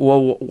asked like,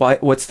 well,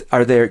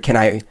 can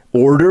I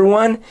order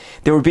one?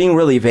 They were being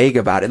really vague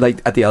about it. Like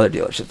at the other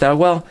dealerships. They're like,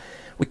 well,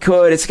 we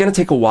could, it's going to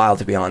take a while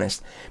to be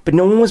honest, but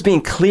no one was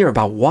being clear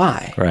about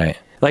why. Right.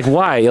 Like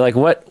why? Like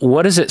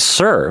what does it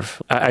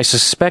serve? I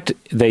suspect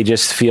they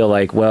just feel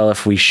like, well,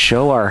 if we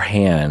show our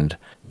hand,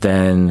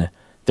 then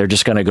they're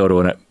just going to go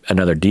to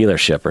another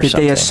dealership or something. Did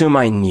they assume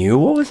I knew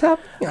what was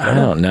happening? I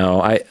don't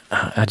know. I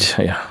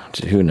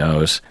who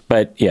knows?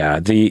 But yeah,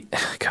 the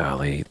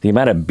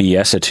amount of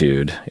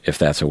BS-itude, if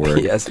that's a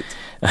word. Yes.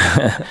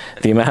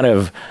 The amount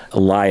of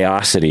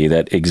liosity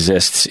that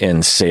exists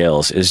in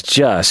sales is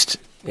just.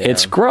 Yeah.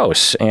 It's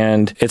gross.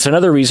 And it's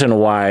another reason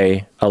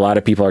why a lot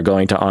of people are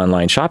going to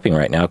online shopping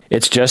right now.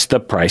 It's just the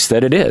price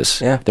that it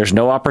is. Yeah. There's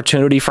no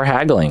opportunity for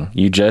haggling.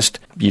 You just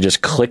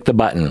click the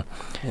button.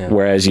 Yeah.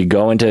 Whereas you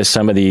go into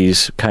some of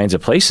these kinds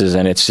of places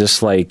and it's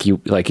just like you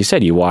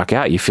said, you walk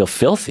out, you feel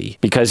filthy.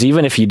 Because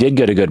even if you did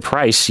get a good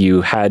price,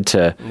 you had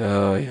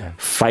to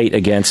fight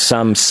against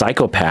some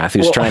psychopath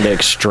who's trying to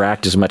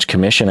extract as much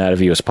commission out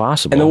of you as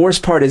possible. And the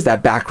worst part is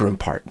that backroom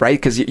part, right?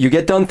 Because you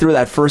get done through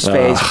that first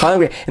phase,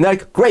 finally, and they're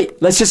like,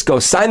 great, let's just go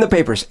sign the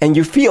papers. And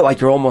you feel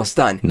like you're almost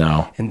done.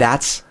 No. And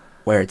that's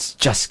where it's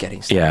just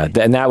getting started.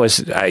 Yeah, and that was,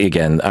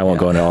 again, I won't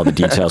go into all the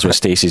details with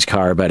Stacy's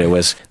car, but it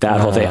was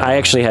that whole thing. I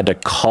actually had to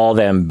call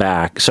them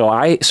back. So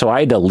I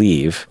had to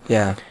leave.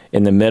 Yeah.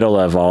 In the middle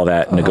of all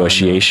that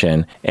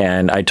negotiation. No.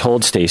 And I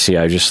told Stacy,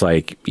 I was just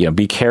like,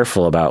 be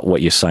careful about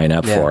what you sign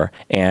up for.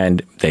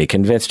 And they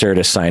convinced her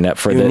to sign up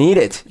for You need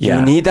it. Yeah.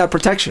 You need that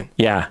protection.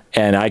 Yeah.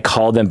 And I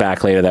called them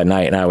back later that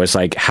night and I was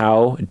like,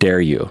 how dare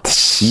you?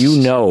 You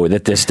know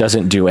that this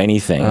doesn't do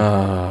anything.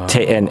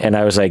 And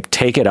I was like,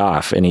 take it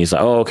off. And he's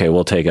like, oh, okay,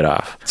 we'll take it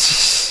off.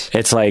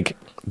 It's like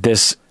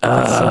this.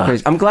 That's so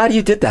crazy. I'm glad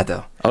you did that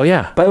though. Oh,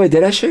 yeah. By the way,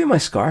 did I show you my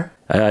scar?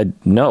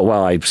 No.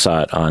 Well, I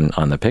saw it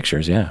on the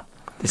pictures. Yeah.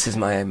 This is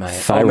my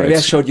maybe I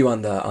showed you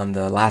on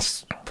the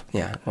last Do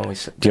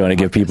you want to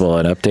give people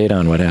an update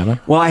on what happened?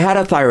 Well, I had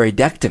a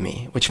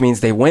thyroidectomy, which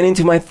means they went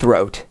into my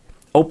throat,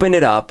 opened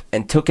it up,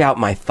 and took out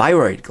my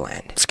thyroid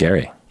gland.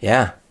 Scary.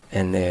 Yeah,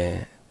 and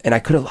I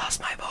could have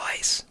lost my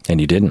voice. And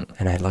you didn't.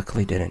 And I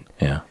luckily didn't.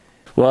 Yeah.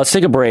 Well, let's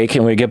take a break,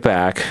 and when we get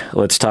back,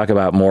 let's talk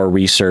about more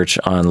research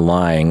on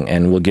lying,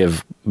 and we'll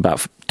give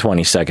about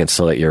 20 seconds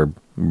to let your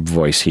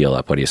voice heal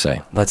up. What do you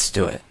say? Let's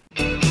do it.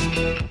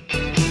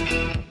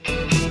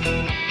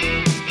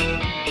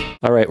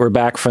 All right, we're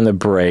back from the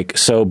break.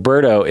 So,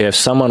 Berto, if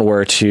someone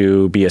were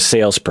to be a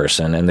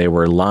salesperson and they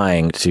were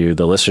lying to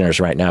the listeners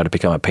right now to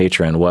become a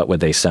patron, what would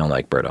they sound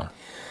like, Berto?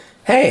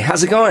 Hey,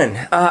 how's it going?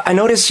 I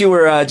noticed you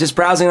were just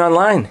browsing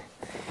online.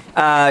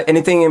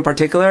 Anything in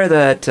particular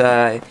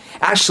that...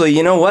 actually,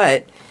 you know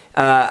what?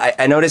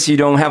 I noticed you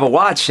don't have a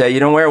watch.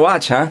 You don't wear a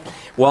watch, huh?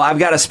 Well, I've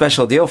got a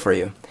special deal for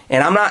you.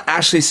 And I'm not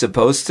actually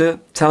supposed to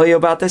tell you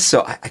about this,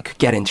 so I could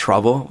get in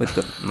trouble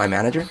with my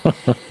manager.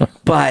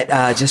 But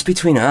just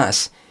between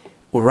us,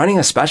 we're running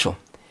a special.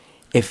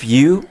 If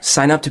you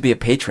sign up to be a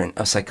patron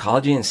of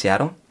Psychology in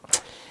Seattle,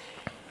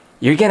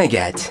 you're going to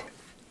get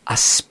a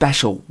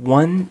special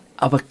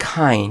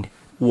one-of-a-kind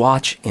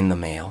watch in the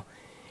mail.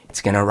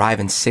 It's going to arrive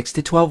in 6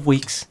 to 12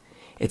 weeks.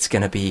 It's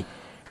going to be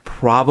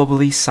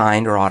probably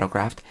signed or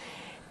autographed.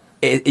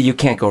 You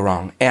can't go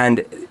wrong.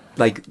 And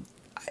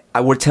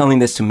we're telling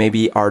this to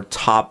maybe our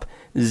top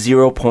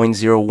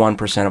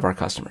 0.01% of our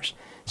customers.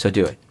 So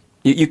do it.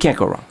 You can't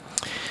go wrong.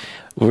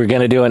 We're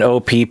going to do an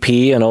OPP,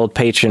 an Old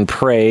Patron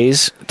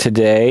Praise,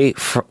 today.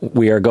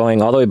 We are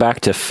going all the way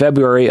back to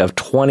February of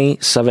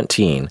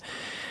 2017.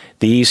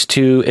 These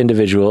two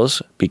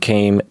individuals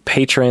became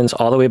patrons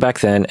all the way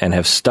back then and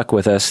have stuck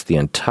with us the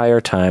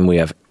entire time. We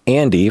have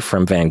Andy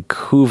from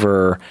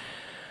Vancouver,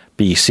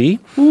 BC.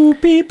 Ooh,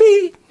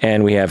 BB.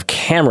 And we have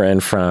Cameron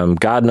from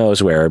God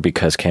knows where,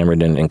 because Cameron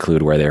didn't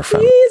include where they're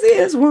from. Easy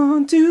as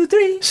 1, 2,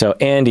 3. So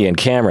Andy and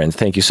Cameron,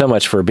 thank you so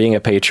much for being a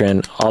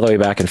patron all the way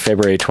back in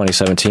February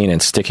 2017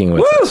 and sticking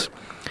with us.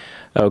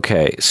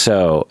 Okay,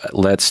 so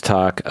let's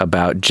talk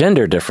about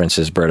gender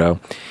differences, Berto.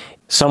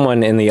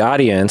 Someone in the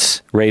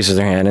audience raises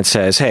their hand and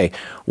says, hey,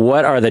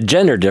 what are the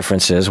gender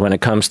differences when it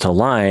comes to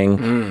lying?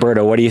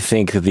 Berto, what do you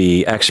think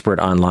the expert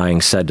on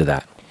lying said to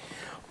that?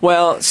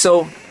 Well,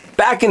 so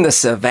back in the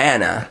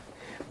savannah,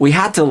 we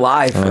had to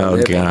lie for a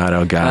living.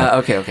 Oh,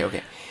 God.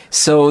 Okay.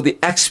 So the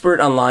expert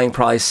on lying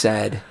probably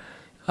said,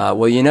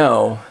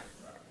 men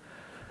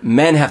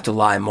have to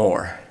lie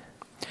more.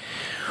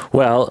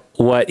 Well,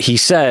 what he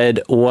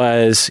said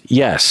was,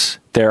 yes,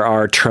 there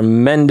are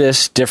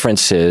tremendous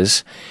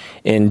differences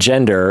in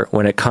gender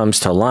when it comes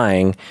to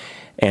lying,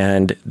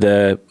 and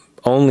the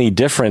only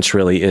difference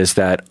really is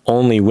that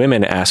only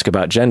women ask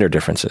about gender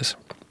differences.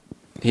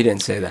 He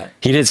didn't say that.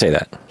 He did say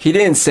that. He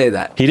didn't say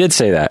that. He did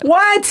say that.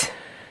 What?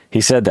 He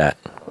said that.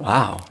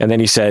 Wow. And then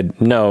he said,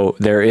 no,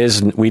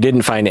 we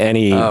didn't find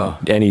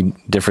any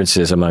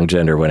differences among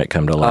gender when it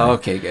come to lying. Oh,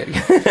 okay,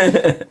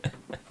 good.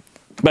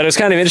 But it's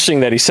kind of interesting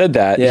that he said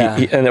that,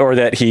 or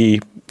that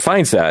he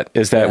finds that,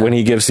 is that when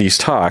he gives these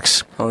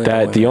talks,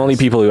 that the only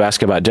people who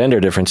ask about gender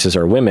differences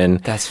are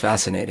women. That's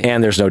fascinating.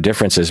 And there's no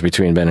differences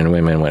between men and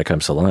women when it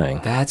comes to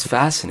lying. That's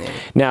fascinating.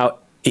 Now,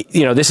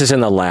 this is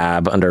in the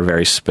lab under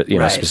very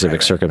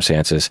specific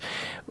circumstances.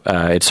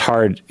 It's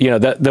hard.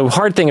 The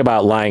hard thing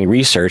about lying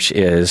research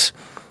is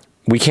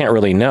we can't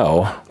really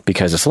know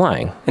because it's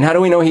lying. And how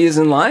do we know he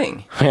isn't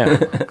lying? Yeah.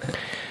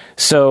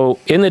 So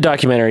in the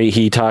documentary,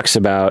 he talks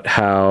about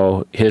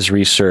how his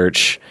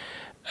research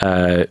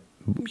found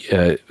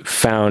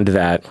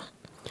that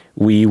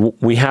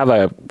we have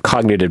a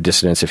cognitive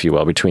dissonance, if you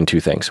will, between two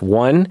things.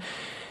 One,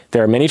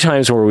 there are many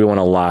times where we want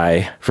to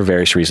lie for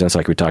various reasons,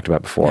 like we talked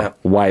about before. Yeah.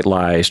 White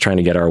lies, trying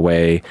to get our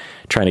way,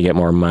 trying to get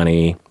more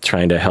money,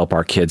 trying to help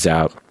our kids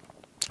out,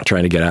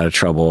 trying to get out of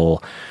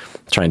trouble,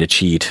 trying to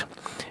cheat.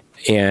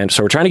 And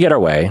so we're trying to get our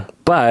way,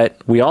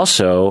 but we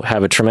also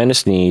have a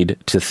tremendous need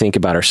to think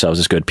about ourselves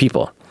as good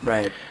people.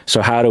 Right.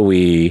 So how do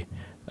we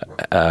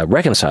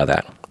reconcile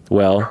that?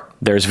 Well,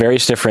 there's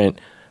various different,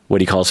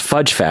 what he calls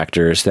fudge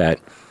factors that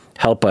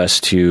help us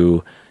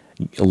to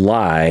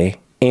lie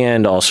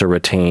and also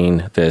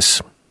retain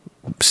this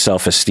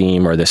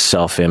self-esteem or this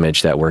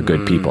self-image that we're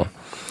good people.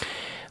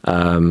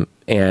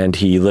 And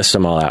he lists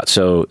them all out.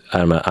 So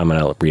I'm going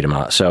to read them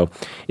out. So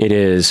it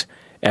is,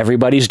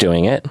 everybody's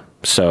doing it.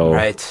 So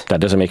that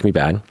doesn't make me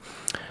bad.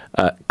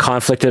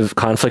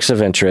 Conflicts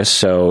of interest.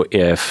 So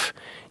if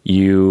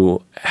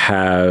you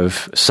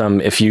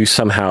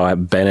somehow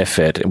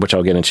benefit, which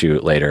I'll get into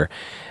later,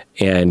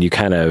 and you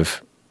kind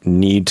of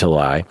need to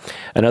lie.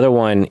 Another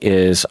one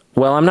is,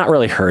 well, I'm not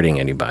really hurting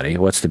anybody.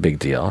 What's the big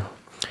deal?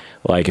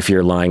 Like if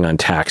you're lying on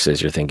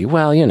taxes, you're thinking,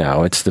 well,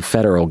 it's the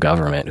federal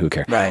government. Who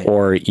cares? Right.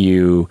 Or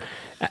you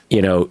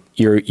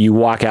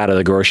walk out of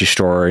the grocery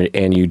store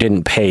and you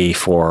didn't pay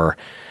for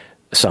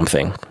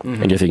something,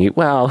 and you're thinking,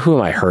 well, who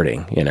am I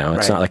hurting?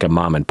 It's not like a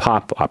mom and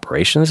pop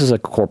operation. This is a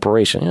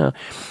corporation.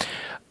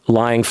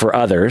 Lying for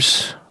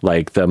others,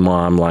 like the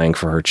mom lying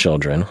for her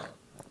children.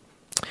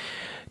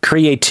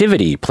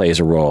 Creativity plays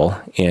a role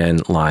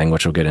in lying,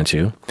 which we'll get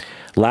into.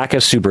 Lack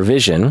of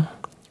supervision,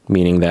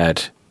 meaning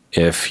that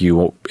if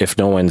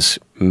no one's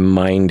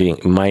minding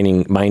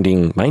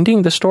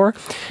the store,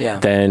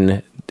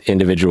 then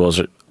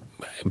individuals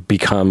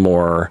become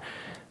more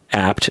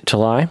apt to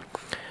lie.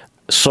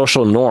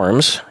 Social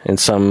norms, in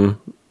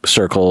some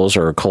circles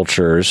or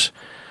cultures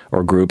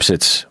or groups,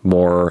 it's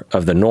more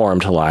of the norm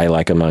to lie,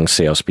 like among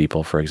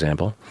salespeople, for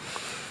example.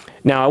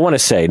 Now, I want to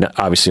say,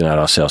 obviously not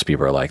all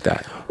salespeople are like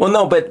that. Well,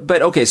 no, but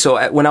okay,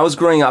 so when I was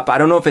growing up, I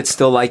don't know if it's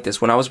still like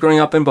this. When I was growing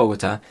up in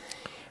Bogota,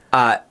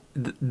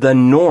 the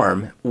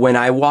norm when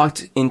I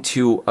walked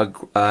into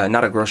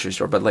not a grocery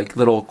store, but like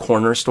little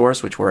corner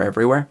stores, which were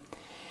everywhere,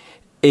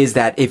 is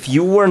that if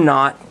you were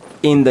not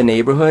in the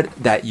neighborhood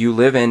that you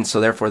live in,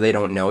 so therefore they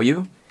don't know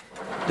you,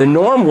 the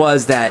norm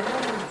was that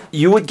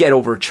you would get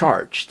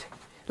overcharged.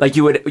 Like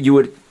you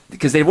would,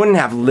 because they wouldn't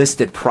have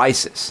listed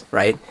prices,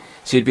 right?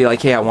 So you'd be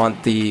like, hey, I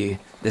want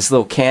this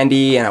little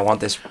candy and I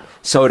want this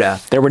soda.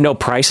 There were no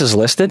prices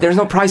listed? There's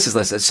no prices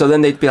listed. So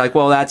then they'd be like,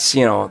 well, that's,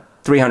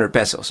 300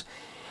 pesos.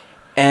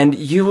 And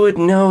you would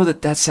know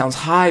that sounds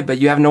high, but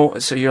you have no,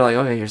 so you're like,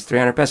 okay, here's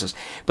 300 pesos.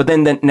 But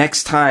then the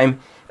next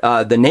time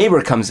the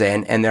neighbor comes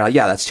in and they're like,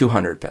 yeah, that's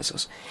 200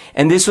 pesos.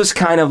 And this was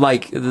kind of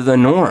like the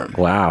norm.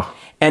 Wow.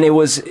 And it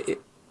was,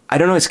 I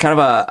don't know, it's kind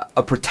of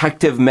a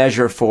protective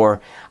measure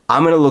for,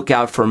 I'm going to look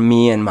out for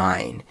me and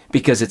mine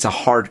because it's a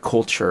hard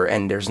culture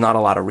and there's not a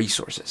lot of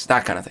resources,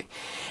 that kind of thing.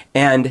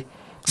 And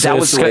that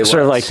was the way it was.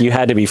 Sort of like you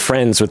had to be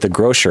friends with the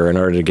grocer in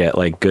order to get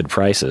like good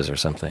prices or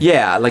something.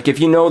 Yeah, like if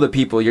you know the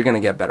people, you're going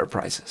to get better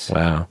prices.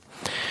 Wow.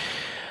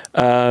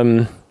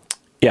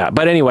 Yeah,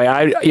 but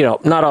anyway,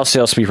 not all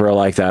salespeople are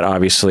like that,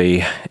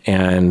 obviously,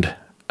 and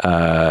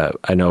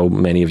I know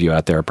many of you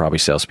out there are probably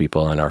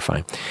salespeople and are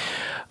fine.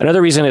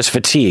 Another reason is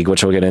fatigue,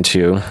 which we'll get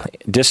into,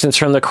 distance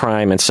from the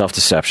crime, and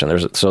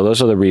self-deception. So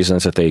those are the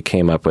reasons that they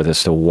came up with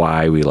as to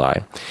why we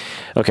lie.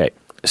 Okay,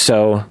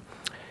 so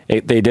they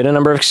did a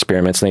number of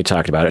experiments, and they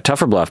talked about it.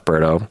 Tough or bluff,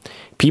 Berto.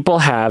 People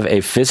have a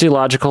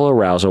physiological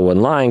arousal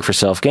when lying for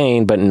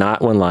self-gain, but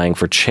not when lying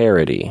for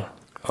charity.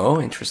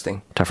 Oh,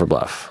 interesting. Tough or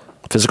bluff.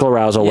 Physical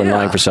arousal when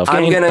lying for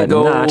self-gain, but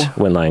not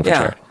when lying for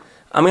charity.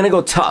 I'm going to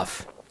go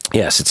tough.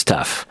 Yes, it's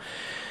tough.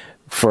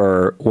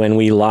 For when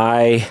we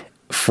lie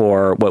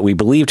for what we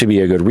believe to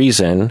be a good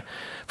reason,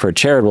 for a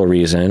charitable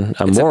reason,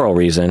 a moral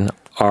reason,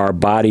 our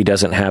body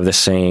doesn't have the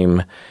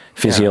same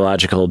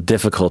physiological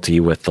difficulty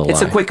with the lie.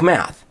 It's a quick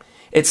math.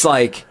 It's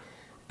like,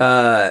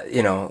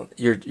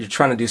 you're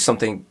trying to do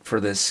something for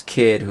this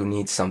kid who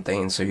needs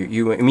something, and so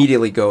you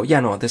immediately go, yeah,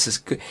 no, this is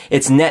good.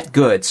 It's net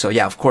good, so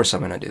yeah, of course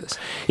I'm going to do this.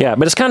 Yeah,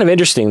 but it's kind of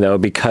interesting though,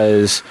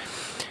 because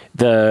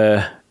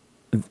the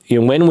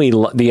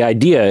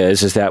idea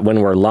is that when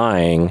we're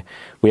lying,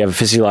 we have a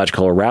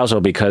physiological arousal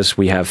because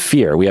we have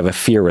fear. We have a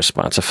fear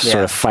response, a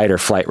sort of fight or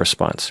flight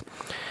response.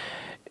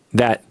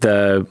 That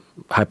the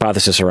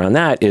hypothesis around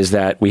that is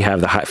that we have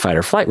the fight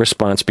or flight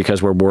response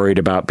because we're worried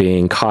about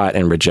being caught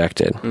and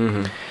rejected.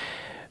 Mm-hmm.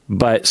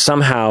 But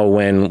somehow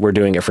when we're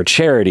doing it for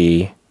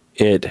charity,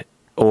 it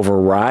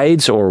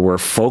overrides, or we're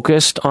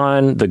focused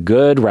on the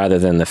good rather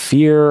than the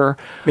fear.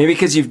 Maybe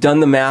because you've done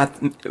the math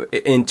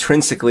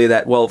intrinsically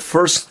that, well,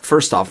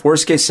 first off,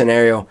 worst case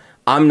scenario,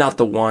 I'm not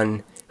the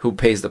one who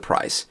pays the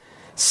price.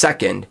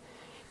 Second,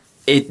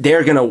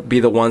 they're going to be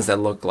the ones that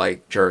look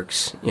like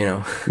jerks,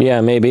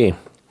 Yeah, maybe.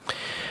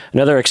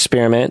 Another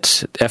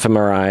experiment,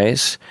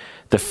 fMRIs.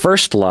 The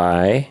first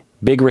lie,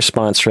 big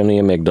response from the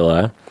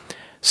amygdala.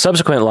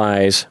 Subsequent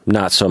lies,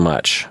 not so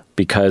much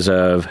because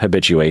of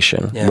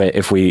habituation. Yeah.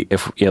 If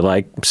you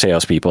like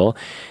salespeople,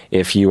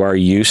 if you are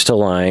used to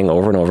lying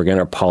over and over again,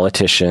 or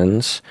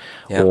politicians,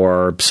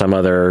 or some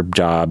other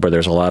job where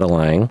there's a lot of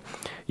lying,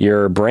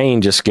 your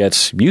brain just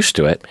gets used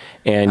to it,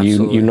 and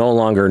you no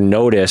longer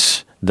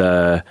notice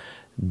the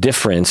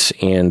difference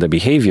in the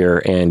behavior,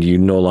 and you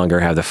no longer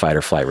have the fight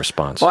or flight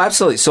response. Oh,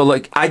 absolutely. So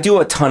like I do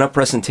a ton of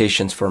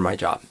presentations for my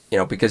job,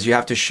 because you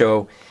have to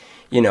show,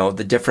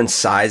 the different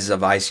sizes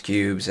of ice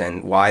cubes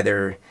and why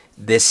they're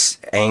this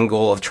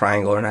angle of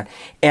triangle or not.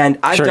 And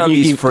I've done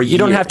these for years. You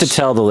don't have to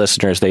tell the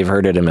listeners. They've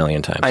heard it a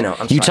million times. I know.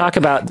 Talk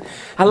about...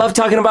 I love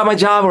talking about my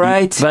job,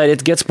 right? But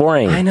it gets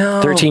boring. I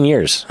know. 13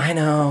 years. I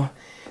know.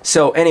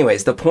 So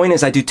anyways, the point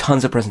is I do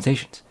tons of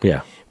presentations.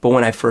 Yeah. But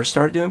when I first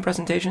started doing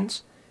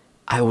presentations,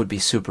 I would be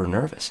super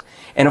nervous.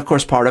 And of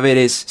course, part of it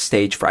is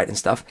stage fright and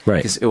stuff. Right.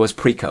 Because it was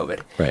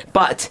pre-COVID. Right.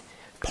 But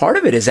part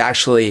of it is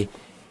actually...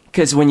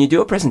 Because when you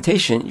do a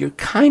presentation, you're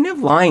kind of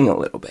lying a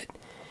little bit.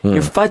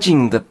 You're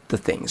fudging the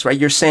things, right?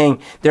 You're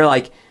saying, they're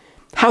like,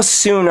 how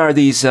soon are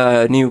these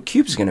new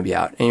cubes going to be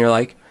out? And you're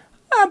like,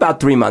 about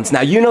 3 months. Now,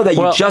 you know that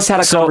you just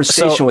had a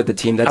conversation with the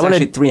team. That's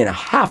actually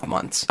 3.5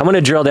 months. I'm going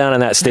to drill down on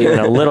that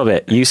statement a little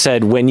bit. You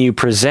said when you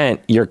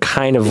present, you're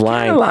kind of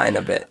lying. Kind of lying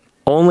a bit.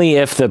 Only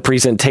if the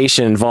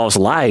presentation involves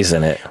lies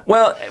in it.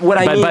 Well, what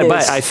I mean is...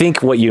 But I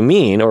think what you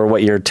mean, or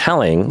what you're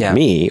telling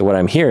me, what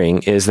I'm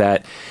hearing, is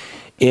that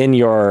in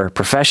your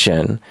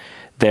profession...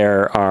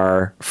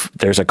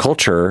 There's a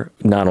culture,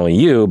 not only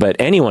you, but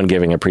anyone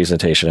giving a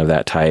presentation of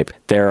that type,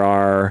 there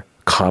are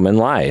common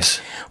lies.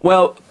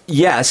 Well,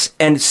 yes.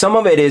 And some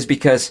of it is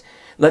because,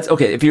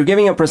 if you're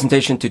giving a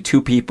presentation to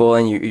two people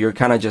and you're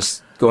kind of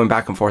just going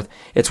back and forth,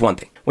 it's one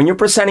thing. When you're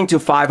presenting to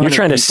 500 people...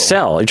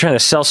 You're trying to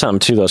sell something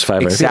to those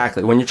 500 Exactly.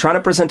 people. When you're trying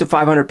to present to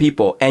 500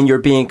 people and you're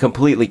being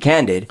completely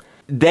candid,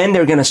 then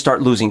they're going to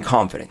start losing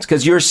confidence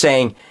because you're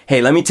saying,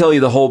 hey, let me tell you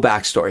the whole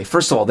backstory.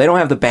 First of all, they don't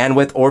have the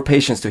bandwidth or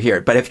patience to hear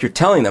it. But if you're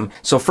telling them,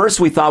 so first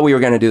we thought we were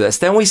going to do this,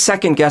 then we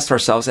second guessed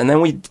ourselves, and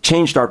then we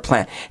changed our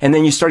plan. And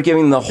then you start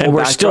giving them the whole And we're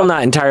backdrop. still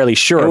not entirely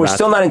sure And we're about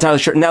still not entirely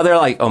sure. Now they're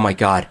like, oh my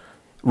God,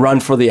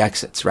 run for the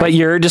exits, right? But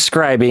you're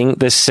describing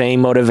the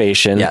same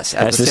motivation Yes,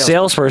 as the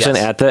salesperson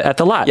Yes. at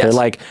the lot. Yes. They're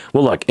like,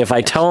 well, look, if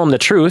I tell him the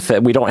truth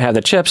that we don't have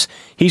the chips,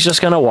 he's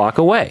just going to walk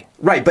away.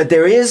 Right, but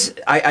there is,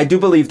 I do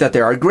believe that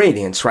there are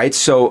gradients, right?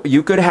 So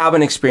you could have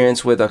an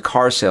experience with a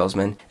car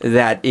salesman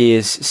that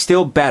is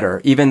still better,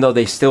 even though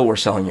they still were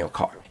selling you a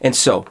car. And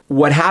so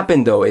what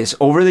happened though is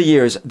over the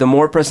years, the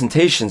more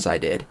presentations I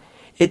did,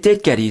 it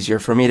did get easier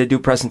for me to do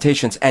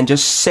presentations and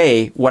just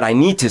say what I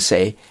need to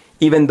say,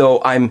 even though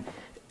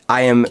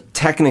I am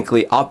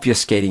technically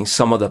obfuscating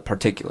some of the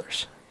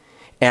particulars.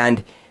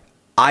 And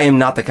I am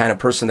not the kind of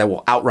person that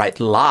will outright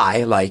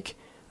lie, like,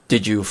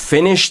 did you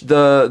finish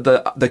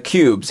the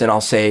cubes? And I'll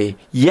say,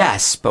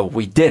 yes, but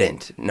we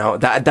didn't. No,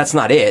 that's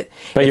not it.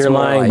 But It's you're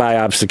more lying like, by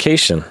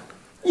obfuscation.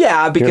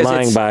 yeah, because You're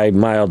lying by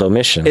mild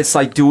omission. it's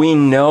like, do we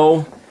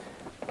know,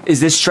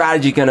 is this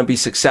strategy going to be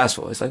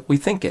successful? It's like, we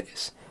think it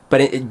is.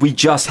 But we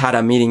just had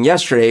a meeting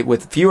yesterday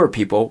with fewer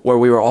people where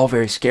we were all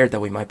very scared that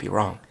we might be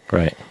wrong.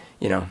 Right.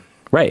 You know?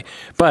 Right.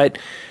 But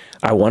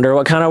I wonder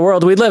what kind of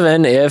world we'd live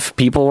in if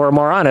people were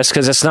more honest,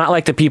 because it's not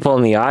like the people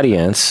in the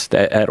audience,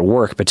 at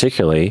work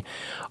particularly,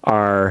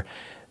 are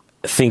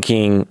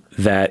thinking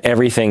that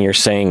everything you're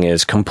saying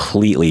is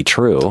completely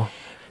true.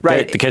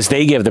 Right. Because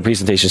they give the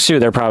presentations too.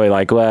 They're probably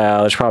like,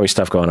 well, there's probably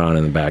stuff going on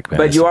in the back.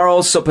 But you are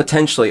also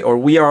potentially, or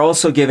we are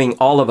also giving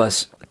all of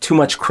us too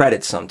much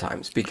credit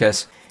sometimes,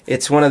 because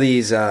it's one of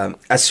these,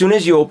 as soon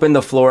as you open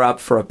the floor up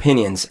for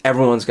opinions,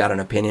 everyone's got an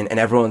opinion and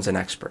everyone's an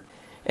expert.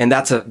 And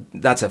that's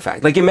a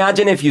fact. Like,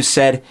 imagine if you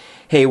said,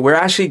 hey, we're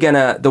actually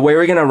the way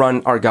we're gonna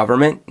run our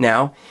government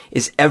now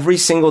is every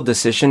single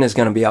decision is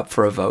gonna be up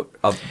for a vote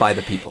by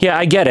the people. Yeah,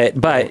 I get it.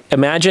 But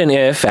imagine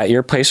if at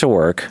your place of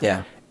work,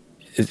 Yeah.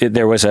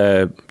 there was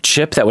a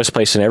chip that was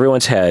placed in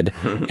everyone's head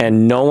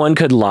and no one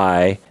could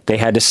lie. They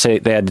had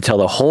to tell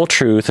the whole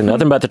truth and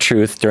nothing but the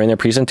truth during their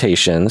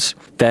presentations.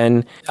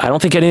 Then I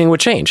don't think anything would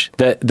change.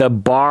 The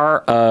bar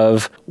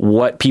of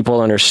what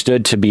people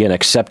understood to be an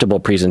acceptable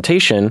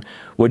presentation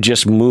would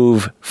just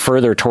move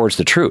further towards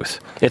the truth.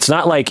 It's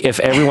not like if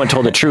everyone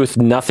told the truth,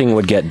 nothing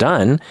would get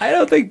done. I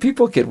don't think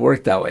people could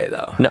work that way,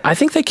 though. No, I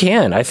think they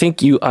can. I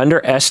think you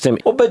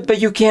underestimate. Well,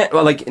 but you can't,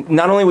 well, like,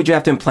 not only would you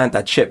have to implant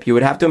that chip, you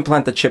would have to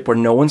implant the chip where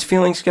no one's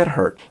feelings get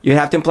hurt. You'd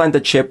have to implant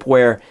the chip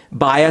where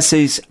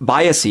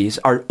biases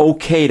are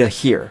okay to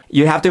hear.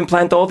 You'd have to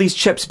implant all these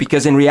chips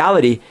because in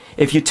reality,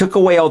 if you took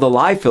away all the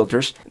lie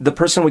filters, the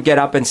person would get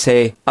up and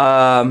say,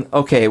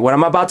 okay, what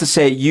I'm about to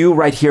say, you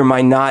right here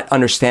might not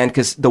understand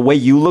because the way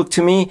you look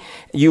to me,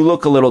 you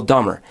look a little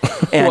dumber.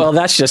 And Well,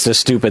 that's just a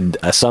stupid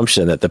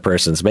assumption that the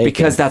person's making.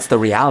 because that's the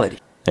reality.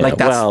 Yeah, Like,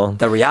 that's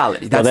the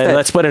reality. That's then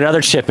let's put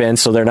another chip in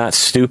so they're not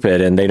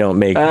stupid and they don't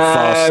make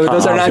false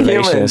those are not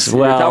observations. humans.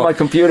 We're talking about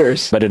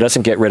computers. But it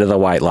doesn't get rid of the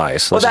white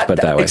lies. Let's just put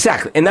it that way.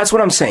 Exactly. And that's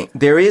what I'm saying.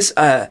 There is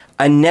a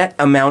net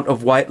amount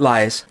of white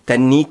lies that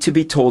need to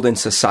be told in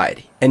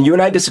society. And you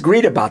and I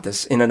disagreed about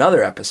this in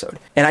another episode.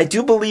 And I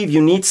do believe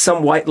you need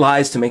some white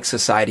lies to make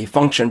society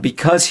function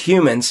because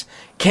humans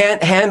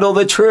can't handle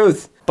the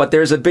truth. But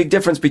there's a big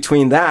difference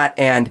between that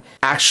and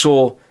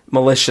actual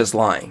malicious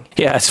lying.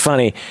 Yeah, it's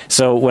funny.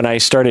 So when I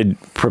started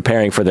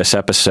preparing for this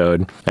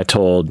episode, I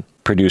told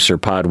producer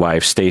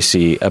Podwife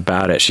Stacy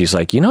about it. She's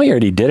like, you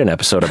already did an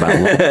episode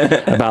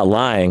about about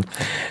lying.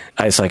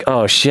 I was like,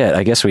 oh shit,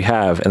 I guess we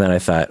have. And then I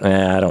thought,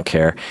 I don't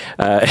care.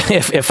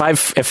 If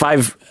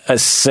I've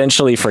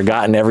essentially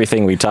forgotten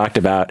everything we talked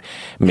about,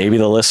 maybe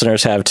the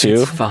listeners have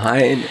too. It's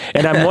fine.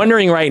 And I'm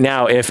wondering right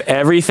now if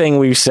everything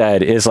we've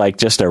said is like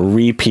just a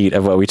repeat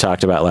of what we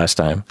talked about last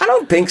time. I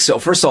don't think so.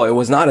 First of all, it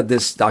was not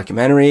this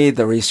documentary.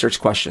 The research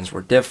questions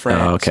were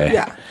different. Oh, okay.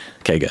 Yeah.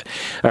 Okay, good.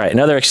 All right,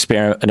 another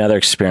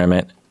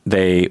experiment.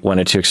 They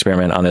wanted to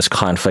experiment on this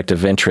conflict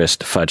of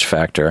interest fudge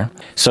factor.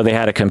 So they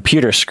had a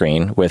computer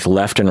screen with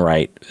left and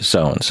right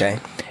zones. Okay.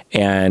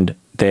 And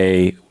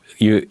they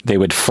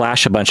would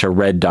flash a bunch of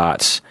red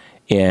dots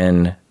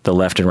in the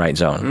left and right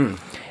zone.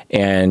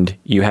 And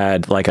you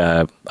had like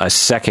a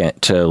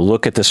second to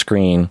look at the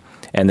screen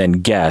and then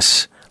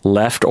guess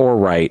left or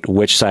right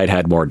which side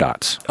had more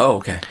dots. Oh,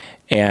 okay.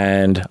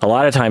 And a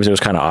lot of times it was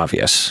kind of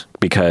obvious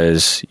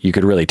because you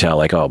could really tell,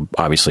 like, oh,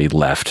 obviously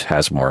left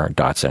has more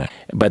dots in it.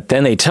 But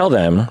then they tell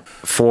them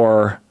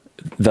for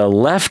the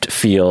left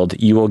field,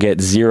 you will get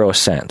 0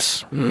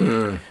 cents.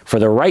 For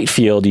the right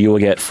field, you will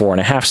get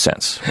 4.5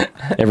 cents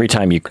every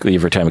time you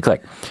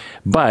click.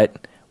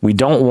 But we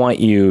don't want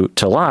you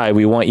to lie.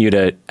 We want you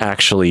to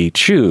actually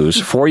choose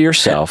for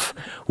yourself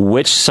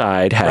which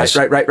side has...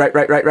 Right.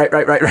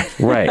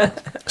 Right.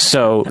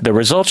 So the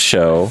results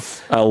show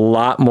a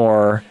lot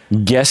more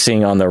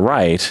guessing on the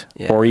right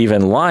or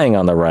even lying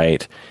on the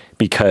right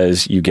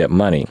because you get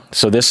money.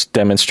 So this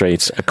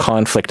demonstrates a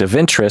conflict of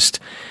interest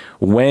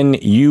when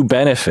you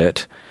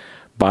benefit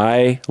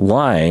by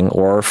lying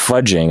or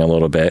fudging a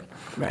little bit.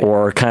 Right.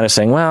 or kind of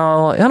saying,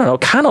 well, I don't know,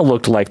 kind of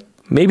looked like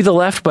maybe the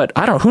left, but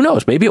I don't know, who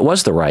knows? Maybe it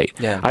was the right.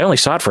 Yeah. I only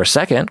saw it for a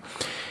second.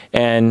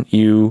 And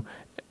you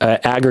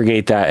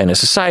aggregate that in a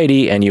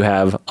society, and you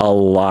have a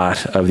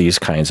lot of these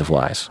kinds of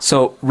lies.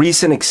 So,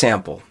 recent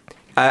example.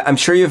 I'm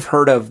sure you've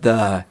heard of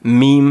the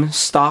meme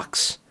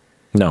stocks.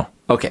 No.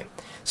 Okay.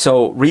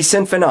 So,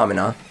 recent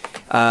phenomena.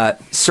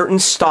 Certain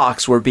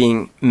stocks were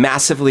being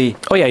massively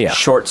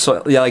short.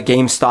 So, like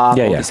GameStop,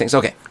 all these things.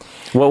 Okay.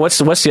 Well,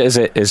 what's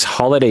is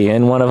Holiday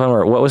Inn one of them,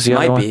 or what was the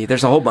other one? Might be.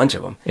 There's a whole bunch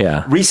of them.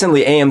 Yeah.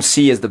 Recently,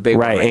 AMC is the big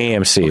one. Right,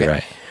 AMC, okay.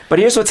 right. But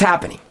here's what's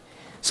happening.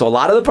 So a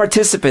lot of the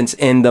participants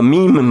in the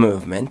meme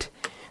movement,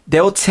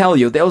 they'll tell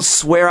you, they'll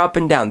swear up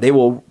and down, they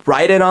will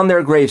write it on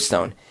their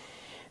gravestone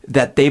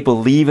that they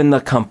believe in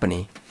the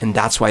company, and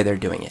that's why they're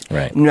doing it.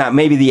 Right. Now,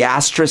 maybe the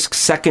asterisk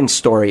second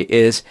story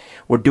is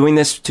we're doing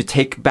this to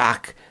take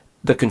back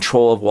the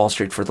control of Wall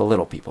Street for the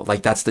little people.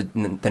 Like, that's the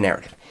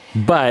narrative.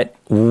 But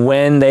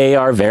when they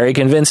are very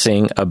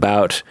convincing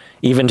about,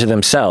 even to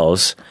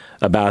themselves,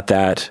 about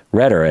that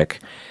rhetoric,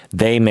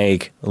 they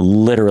make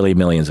literally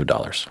millions of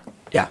dollars.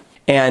 Yeah.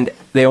 And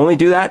they only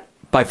do that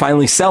by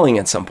finally selling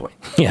at some point.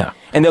 Yeah.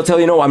 And they'll tell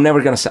you, no, I'm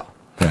never going to sell.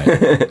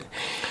 Right.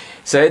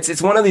 So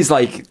it's one of these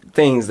like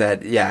things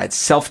that, it's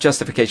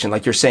self-justification.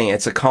 Like you're saying,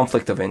 it's a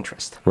conflict of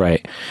interest.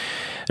 Right.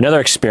 Another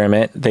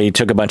experiment, they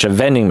took a bunch of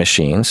vending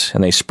machines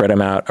and they spread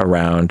them out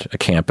around a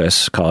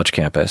campus, college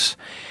campus.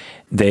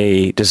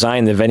 They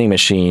designed the vending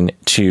machine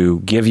to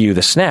give you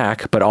the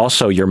snack, but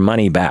also your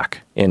money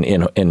back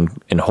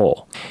in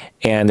whole.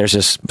 And there's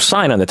this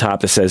sign on the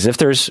top that says, if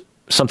there's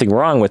something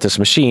wrong with this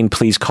machine,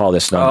 please call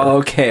this number. Oh,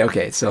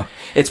 okay. So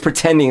it's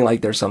pretending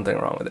like there's something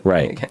wrong with it.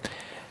 Right. Okay.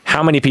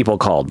 How many people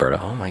called, Berto?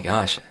 Oh my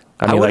gosh.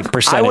 I mean, like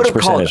percentage.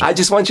 Called. I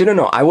just want you to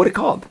know, I would have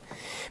called.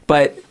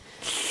 But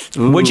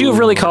would you have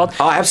really called?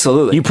 Oh,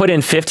 absolutely. You put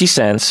in 50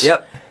 cents.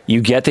 Yep.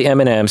 You get the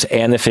M&Ms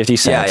and the 50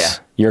 cents.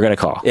 Yeah. You're going to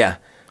call. Yeah.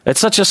 It's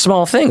such a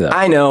small thing, though.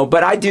 I know,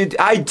 but I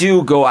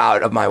do go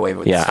out of my way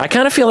with this. Yeah, I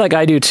kind of feel like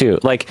I do, too.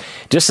 Like,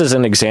 just as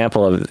an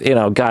example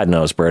of, God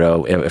knows,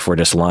 Berto, if we're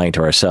just lying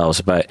to ourselves,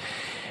 but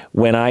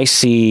when I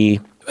see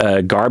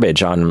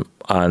garbage on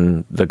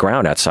the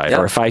ground outside,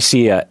 or if I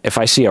see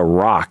a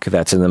rock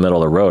that's in the middle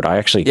of the road, I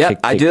actually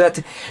I do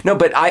that. No,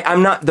 but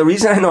I'm not. The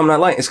reason I know I'm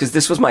not lying is because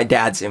this was my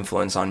dad's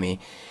influence on me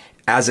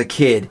as a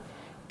kid.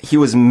 He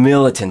was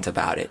militant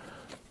about it,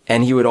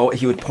 and he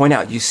would point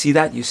out, you see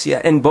that,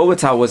 and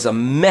Bogota was a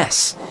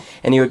mess,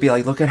 and he would be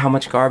like, look at how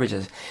much garbage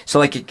is. So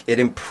like it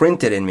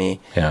imprinted in me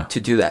to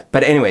do that.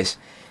 But anyways,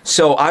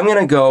 so I'm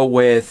gonna go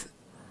with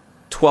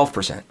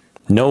 12%.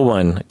 No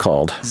one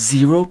called.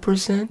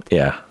 0%?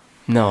 Yeah.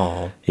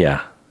 No.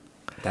 Yeah.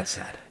 That's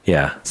sad.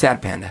 Yeah.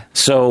 Sad panda.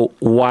 So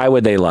why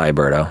would they lie,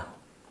 Berto?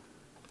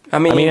 I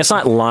mean, it's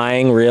not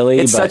lying, really.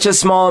 It's such a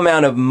small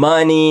amount of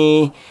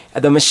money.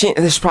 The machine,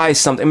 there's probably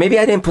something. Maybe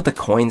I didn't put the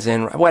coins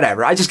in.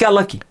 Whatever. I just got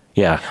lucky.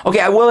 Yeah.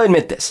 Okay, I will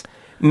admit this.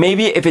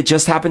 Maybe if it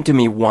just happened to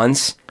me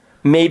once,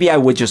 maybe I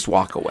would just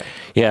walk away.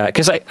 Yeah,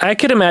 because I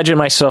could imagine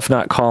myself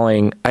not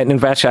calling. In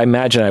fact, I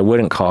imagine I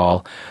wouldn't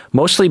call,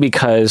 mostly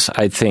because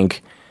I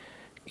think,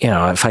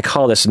 if I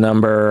call this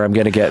number, I'm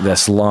going to get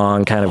this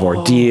long kind of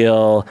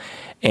ordeal.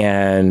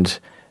 And,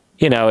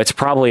 it's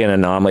probably an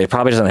anomaly. It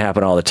probably doesn't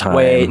happen all the time.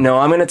 Wait, no,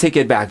 I'm going to take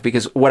it back,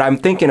 because what I'm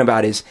thinking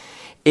about is,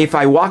 if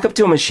I walk up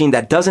to a machine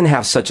that doesn't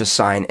have such a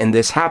sign and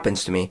this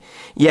happens to me,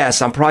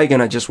 yes, I'm probably going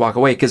to just walk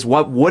away, because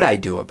what would I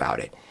do about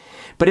it?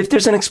 But if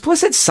there's an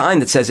explicit sign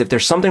that says, if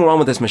there's something wrong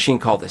with this machine,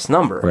 call this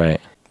number. Right.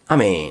 I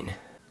mean,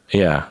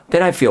 yeah.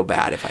 Then I feel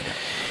bad if I don't.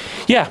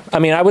 Yeah, I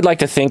mean, I would like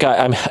to think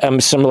I'm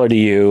similar to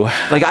you.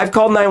 Like, I've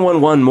called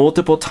 911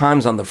 multiple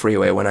times on the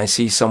freeway when I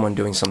see someone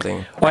doing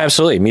something. Oh,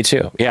 absolutely. Me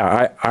too.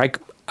 Yeah,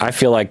 I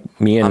feel like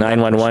me and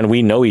 911,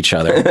 we know each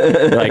other.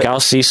 Like, I'll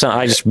see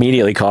I just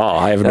immediately call.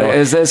 I have no.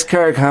 Is this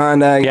Kirk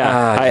Honda?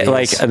 Yeah,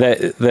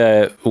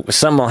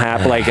 something will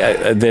happen. Like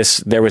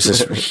there was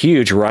this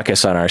huge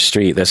ruckus on our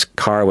street. This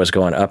car was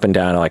going up and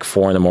down at like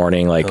 4 a.m,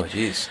 like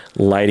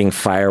lighting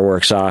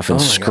fireworks off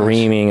and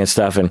screaming and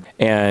stuff.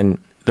 And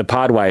the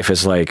pod wife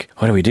is like,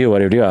 what do we do?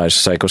 I was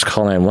just like, let's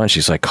call 911.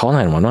 She's like, call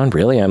 911?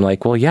 Really? I'm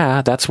like, well,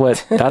 yeah, that's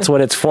what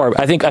it's for.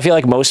 I feel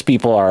like most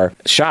people are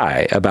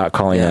shy about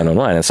calling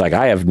 911. It's like,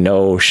 I have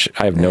no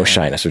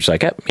shyness, which is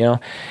like,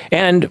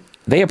 and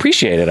they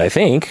appreciate it, I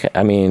think.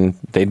 I mean,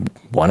 they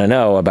want to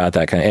know about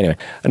that kind of, anyway.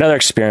 Another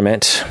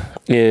experiment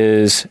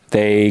is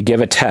they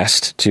give a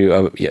test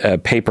to a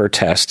paper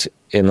test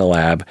in the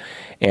lab,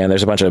 and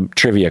there's a bunch of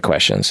trivia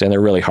questions, and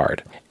they're really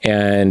hard.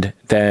 And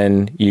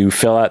then you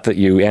fill out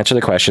you answer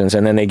the questions,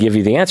 and then they give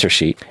you the answer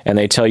sheet, and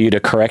they tell you to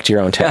correct your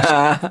own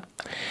test.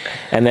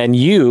 And then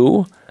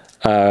you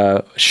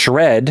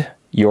shred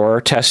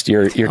your test,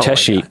 your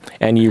test sheet,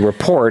 and you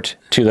report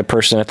to the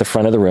person at the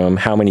front of the room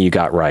how many you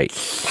got right.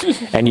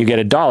 And you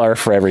get $1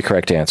 for every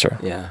correct answer.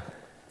 Yeah.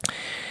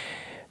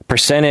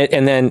 Percentage,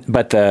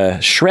 but the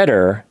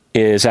shredder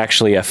is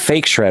actually a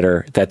fake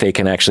shredder that they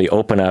can actually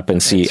open up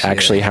and see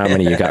actually how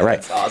many you got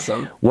right. That's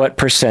awesome. What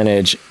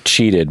percentage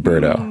cheated,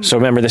 Berto? So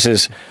remember,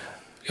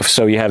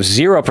 so you have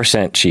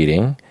 0%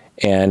 cheating,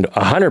 And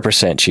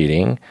 100%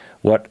 cheating,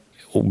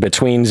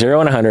 between 0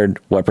 and 100,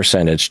 what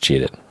percentage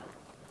cheated?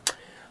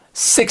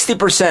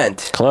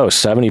 60%. Close,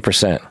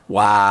 70%.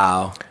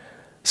 Wow.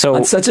 So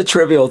on such a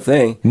trivial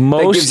thing.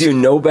 That gives you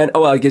no benefit.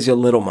 Oh, well, it gives you a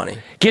little money.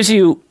 Gives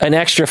you an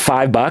extra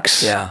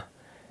 $5. Yeah.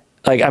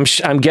 Like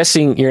I'm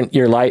guessing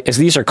your life, as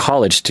these are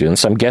college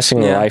students, I'm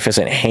guessing your life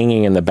isn't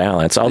hanging in the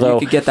balance. Although you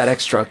could get that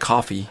extra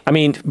coffee. I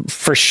mean,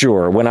 for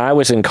sure. When I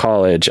was in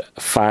college,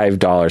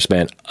 $5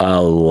 meant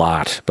a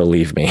lot,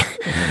 believe me.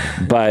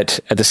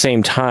 But at the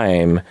same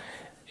time,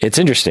 it's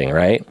interesting,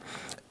 right?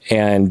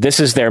 And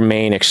this is their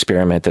main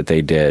experiment that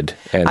they did.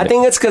 And I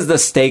think it's because the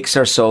stakes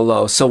are so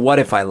low. So what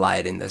if I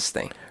lied in this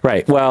thing?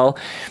 Right. Well,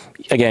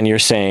 again, you're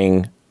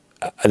saying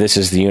this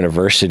is the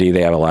university.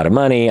 They have a lot of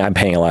money. I'm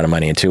paying a lot of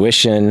money in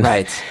tuition.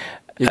 Right.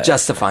 You're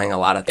justifying a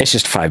lot of things.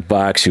 It's just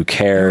 $5. Who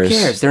cares? Who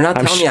cares? They're not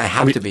telling me I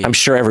have to be. I'm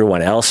sure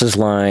everyone else is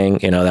lying,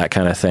 that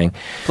kind of thing.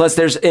 Plus,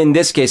 in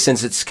this case,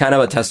 since it's kind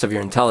of a test of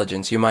your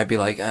intelligence, you might be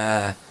like,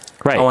 right.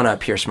 I want to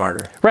appear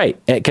smarter.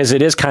 Right. Because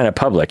it is kind of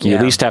public. You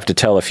at least have to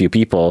tell a few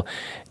people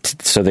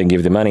so they can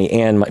give you the money,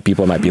 and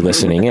people might be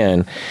listening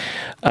in.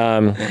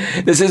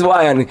 This is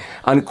why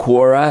on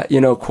Quora,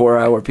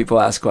 Quora, where people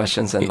ask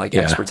questions and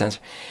experts answer.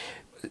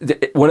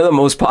 One of the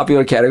most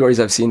popular categories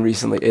I've seen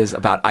recently is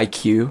about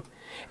IQ.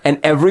 And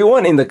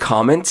everyone in the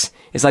comments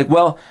is like,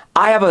 well,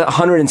 I have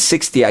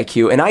 160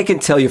 IQ, and I can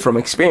tell you from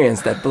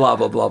experience that blah,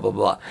 blah, blah, blah,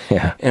 blah.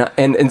 Yeah.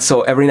 And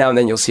so every now and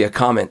then you'll see a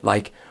comment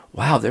like,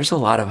 wow, there's a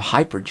lot of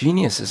hyper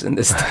geniuses in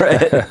this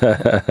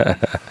thread.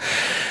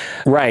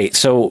 Right.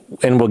 So,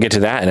 and we'll get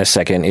to that in a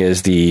second,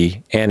 is the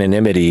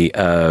anonymity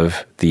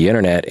of the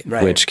internet,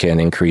 which can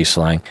increase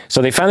lying.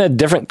 So they found that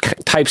different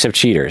types of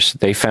cheaters.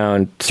 They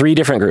found 3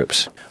 different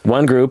groups.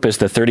 One group is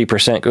the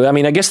 30% group. I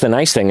mean, I guess the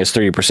nice thing is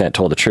 30%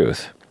 told the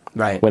truth.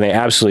 Right. When they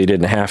absolutely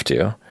didn't have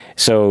to.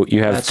 So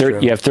you have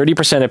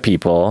 30% of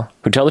people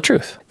who tell the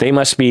truth. They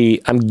must be,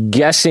 I'm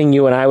guessing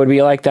you and I would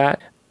be like that,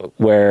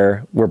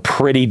 where we're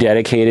pretty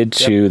dedicated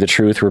to the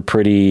truth. We're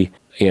pretty,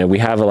 we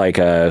have like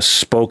a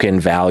spoken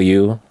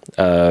value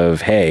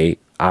of, hey,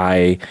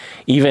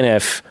 even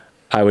if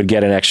I would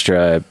get an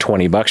extra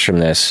 $20 from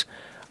this,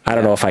 I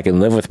don't know if I can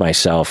live with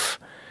myself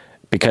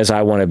because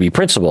I want to be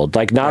principled.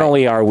 Like not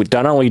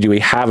only do we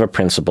have a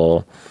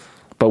principle,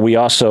 but we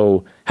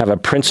also have a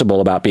principle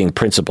about being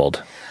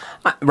principled.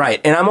 Right.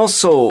 And I'm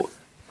also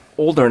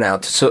older now.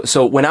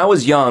 So when I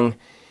was young,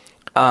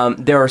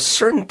 there are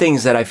certain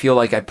things that I feel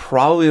like I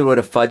probably would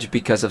have fudged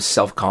because of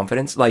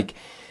self-confidence. Like,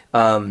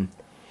 when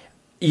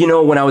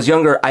I was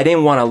younger, I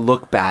didn't want to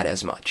look bad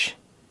as much.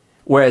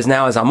 Whereas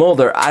now, as I'm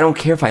older, I don't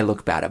care if I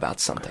look bad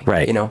about something.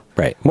 Right.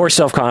 Right. More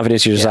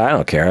self-confidence. You're just, I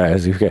don't care.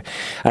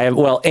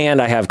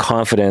 I have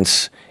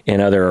confidence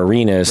in other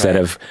arenas that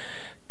have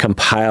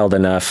compiled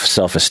enough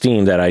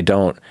self-esteem that I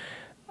don't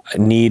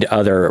need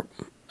other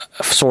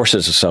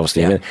sources of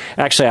self-esteem. Yeah. And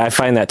actually, I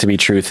find that to be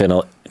true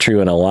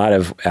in a lot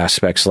of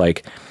aspects.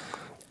 Like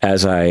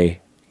as I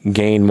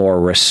gain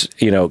more,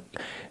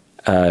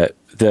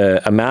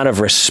 the amount of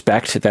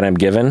respect that I'm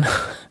given,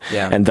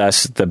 and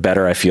thus the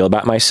better I feel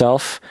about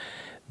myself,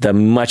 the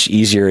much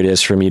easier it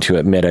is for me to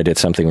admit I did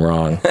something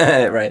wrong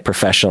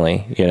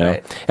professionally,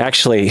 Right.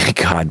 Actually,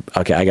 God,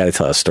 okay, I got to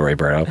tell a story,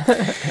 Berto.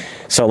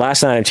 So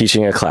last night I'm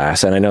teaching a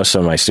class, and I know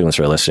some of my students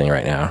are listening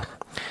right now.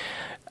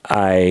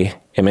 I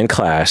am in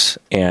class,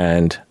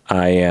 and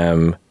I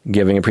am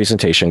giving a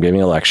presentation,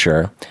 giving a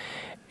lecture,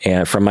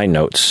 and from my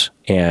notes,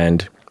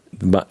 and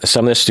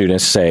some of the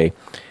students say,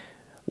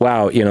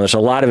 wow, there's a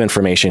lot of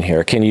information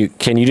here. Can you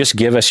just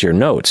give us your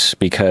notes?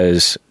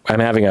 Because I'm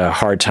having a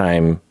hard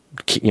time,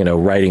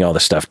 writing all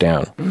this stuff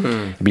down.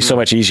 Mm-hmm. It'd be so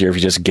much easier if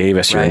you just gave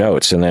us your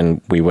notes, and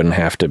then we wouldn't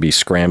have to be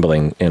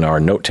scrambling in our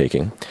note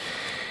taking.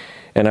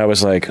 And I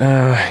was like,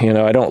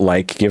 I don't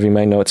like giving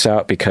my notes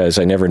out because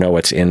I never know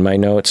what's in my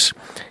notes.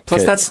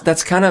 Plus,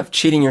 that's kind of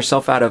cheating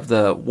yourself out of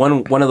the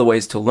one of the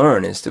ways to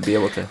learn is to be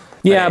able to.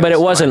 Yeah, but it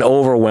was an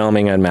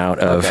overwhelming amount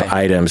of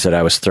items that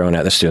I was throwing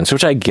at the students,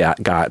 which I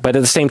got. But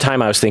at the same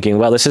time, I was thinking,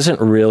 well, this isn't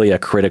really a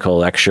critical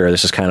lecture.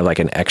 This is kind of like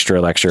an extra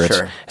lecture.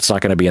 Sure. It's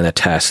not going to be in the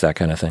test, that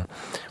kind of thing.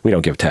 We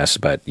don't give tests,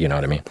 but you know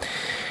what I mean.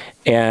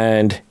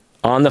 And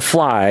on the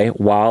fly,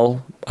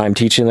 while I'm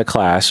teaching the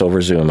class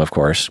over Zoom, of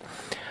course,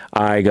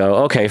 I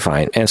go, okay,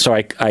 fine. And so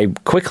I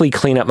quickly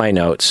clean up my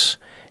notes,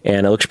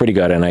 and it looks pretty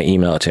good, and I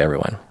email it to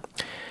everyone.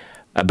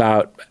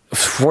 About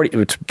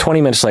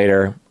 20 minutes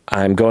later,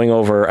 I'm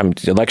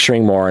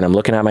lecturing more, and I'm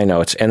looking at my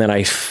notes, and then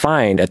I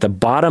find at the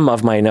bottom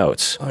of my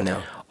notes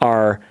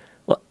are,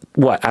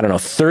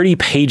 30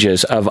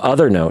 pages of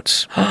other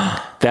notes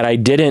that I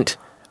didn't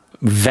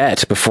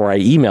vet before I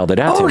emailed it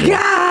out to everyone.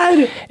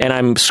 Oh, God! And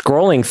I'm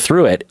scrolling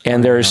through it,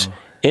 and there's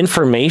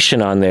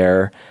information on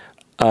there,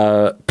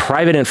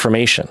 private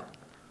information.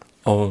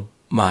 Oh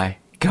my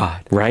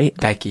God. Right?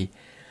 Becky.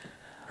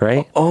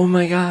 Right? Oh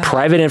my God.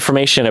 Private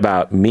information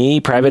about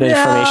me, private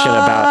information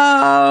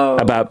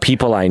about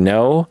people I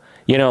know,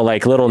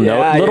 like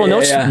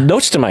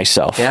notes to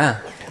myself. Yeah.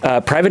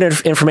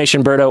 Private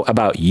information, Berto,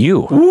 about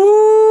you.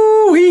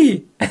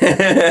 Woo-wee.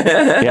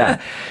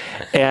 Yeah.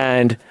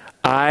 And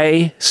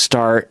I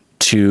start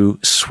to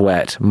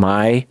sweat.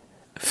 My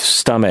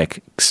stomach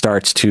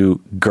starts to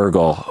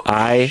gurgle.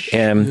 I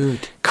am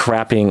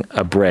crapping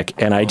a brick.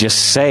 And I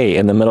just say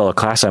in the middle of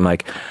class, I'm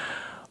like,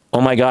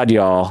 oh my God,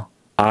 y'all,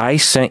 I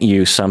sent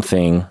you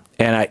something.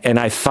 And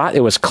I thought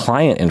it was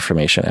client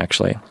information,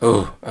 actually.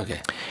 Oh,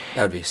 okay.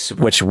 That would be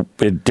super. Which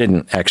it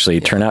didn't actually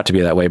turn out to be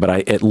that way,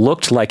 but it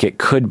looked like it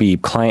could be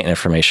client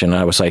information. And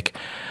I was like,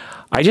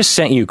 I just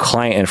sent you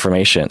client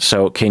information.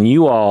 So can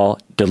you all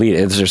delete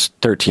it? There's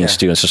 13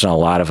 students. There's not a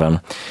lot of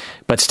them.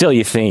 But still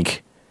you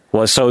think,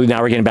 well, so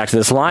now we're getting back to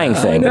this lying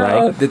thing,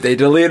 right? Did they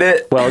delete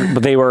it? Well,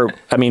 but they were,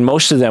 I mean,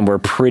 most of them were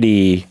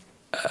pretty,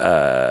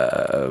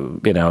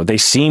 they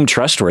seemed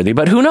trustworthy,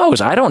 but who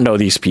knows? I don't know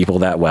these people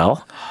that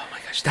well.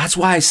 That's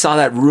why I saw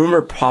that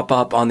rumor pop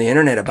up on the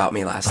internet about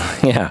me last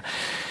night. Yeah.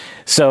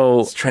 So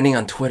it's trending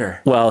on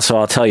Twitter. Well, so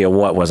I'll tell you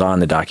what was on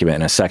the document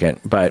in a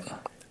second, but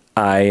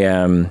I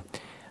am,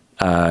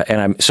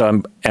 I'm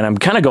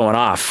kind of going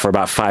off for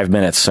about 5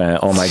 minutes.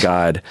 Oh my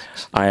God,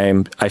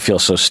 I feel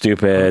so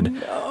stupid.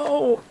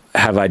 Oh, no.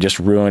 Have I just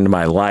ruined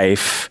my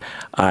life?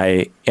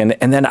 And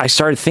then I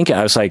started thinking,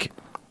 I was like,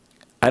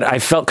 I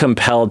felt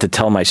compelled to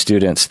tell my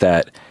students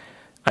that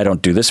I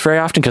don't do this very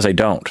often because I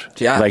don't.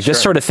 Yeah, like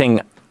this sort of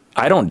thing.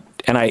 I don't,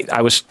 and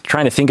I was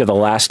trying to think of the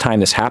last time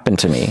this happened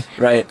to me.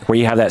 Right. Where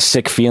you have that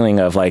sick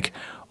feeling of like,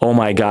 oh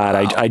my God,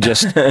 wow. I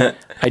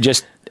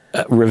just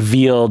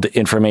revealed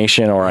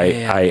information or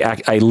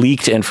I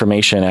leaked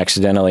information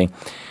accidentally.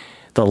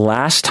 The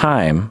last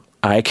time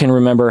I can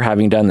remember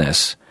having done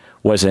this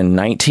was in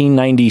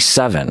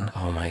 1997.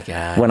 Oh my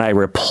God. When I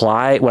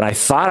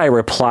thought I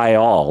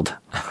reply-alled.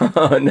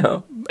 Oh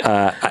no.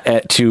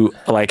 To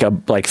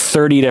like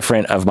 30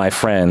 different of my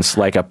friends,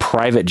 like a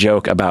private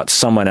joke about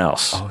someone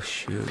else. Oh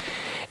shoot.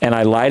 And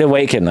I lied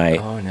awake at night.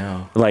 Oh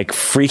no. Like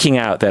freaking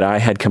out that I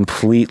had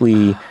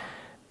completely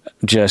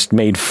just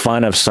made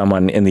fun of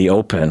someone in the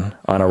open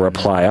on a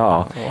reply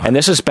all. Oh. And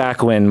this is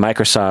back when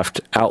Microsoft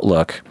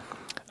Outlook,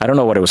 I don't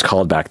know what it was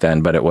called back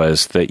then, but it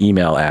was the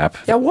email app.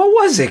 Yeah, what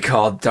was it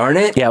called? Darn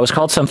it. Yeah, it was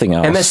called something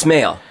else. MS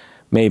Mail.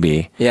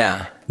 Maybe.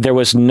 Yeah. There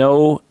was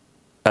no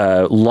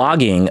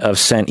logging of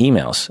sent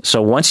emails.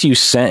 So once you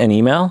sent an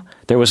email,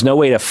 there was no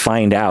way to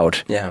find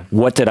out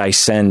what did I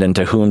send and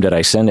to whom did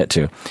I send it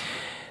to.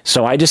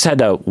 So I just had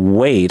to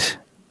wait.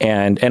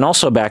 And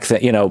also back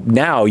then,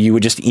 now you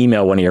would just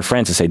email one of your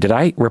friends and say, did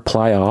I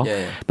reply all?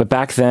 Yeah. But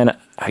back then,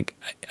 I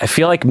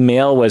feel like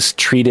mail was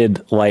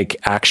treated like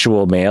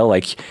actual mail.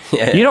 Like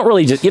you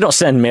don't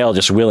send mail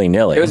just willy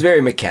nilly. It was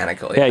very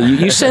mechanical. Yeah,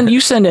 you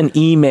send an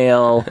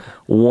email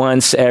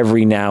once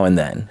every now and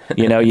then.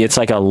 It's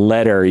like a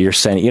letter you're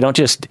sending. You don't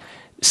just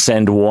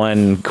send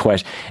one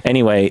question.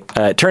 Anyway,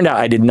 it turned out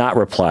I did not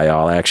reply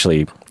all. I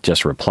actually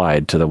just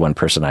replied to the one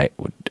person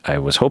I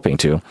was hoping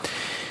to.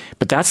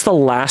 But that's the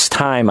last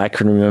time I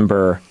can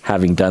remember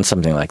having done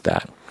something like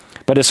that.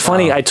 But it's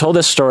funny, I told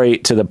this story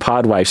to the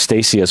pod wife,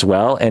 Stacy, as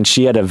well, and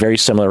she had a very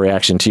similar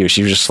reaction to you.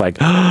 She was just like,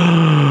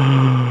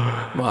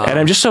 wow. And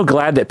I'm just so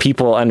glad that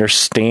people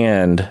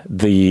understand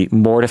the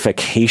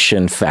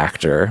mortification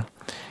factor.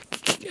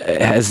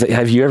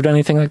 Have you ever done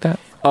anything like that?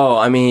 Oh,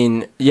 I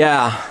mean,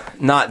 yeah,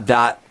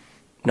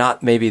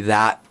 not maybe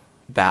that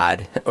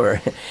bad.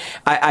 Or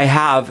I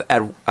have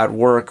at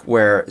work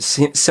where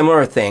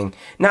similar thing,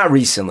 not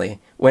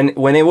recently,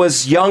 when it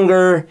was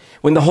younger,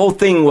 when the whole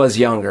thing was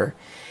younger.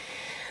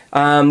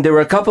 There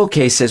were a couple of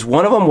cases.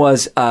 One of them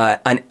was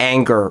an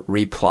anger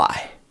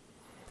reply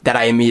that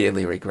I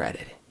immediately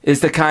regretted.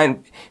 It's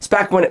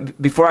back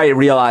before I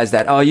realized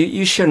that,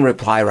 you shouldn't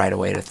reply right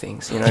away to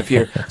things,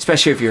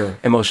 especially if you're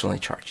emotionally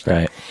charged.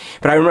 Right.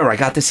 But I remember I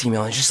got this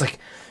email and it's just like,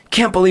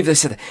 can't believe they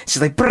said that.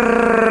 She's like,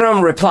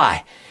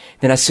 reply.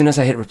 Then as soon as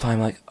I hit reply,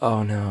 I'm like,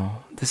 oh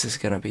no, this is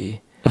going to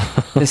be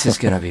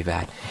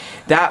bad.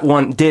 That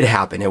one did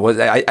happen. It was,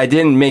 I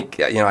didn't make,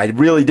 I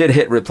really did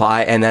hit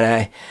reply, and then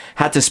I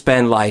had to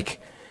spend like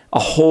a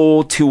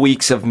whole 2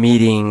 weeks of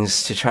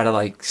meetings to try to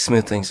like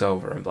smooth things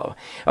over and blah, blah.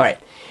 All right.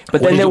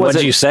 But then what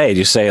did you say? Did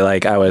you say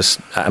like,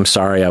 I'm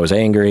sorry, I was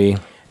angry?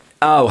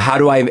 Oh, how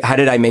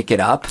did I make it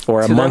up?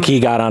 Or a monkey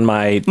got on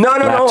my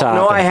laptop?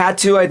 No, I had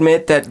to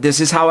admit that this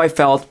is how I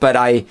felt, but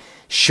I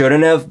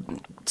shouldn't have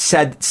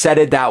said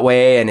it that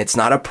way, and it's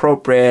not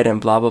appropriate,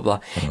 and blah, blah, blah.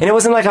 Mm-hmm. And it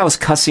wasn't like I was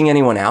cussing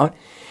anyone out.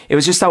 It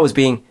was just I was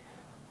being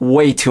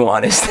way too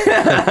honest.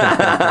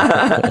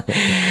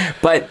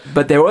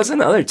 But there was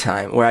another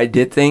time where I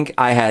did think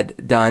I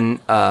had done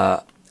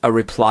a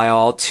reply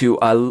all to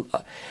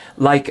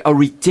a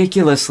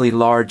ridiculously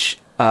large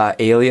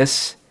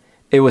alias.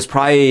 It was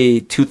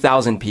probably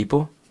 2,000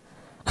 people.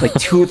 Like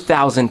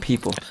 2,000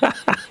 people.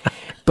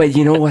 But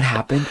you know what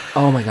happened?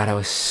 Oh my God, I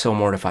was so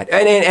mortified.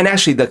 And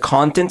actually the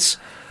contents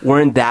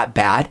weren't that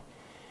bad,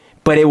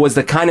 but it was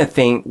the kind of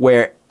thing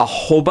where a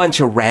whole bunch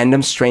of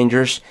random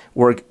strangers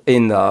were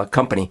in the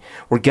company.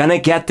 We're going to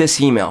get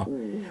this email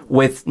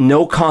with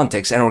no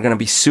context and we're going to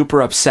be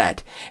super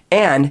upset.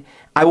 And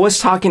I was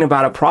talking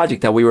about a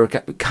project that we were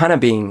kind of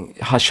being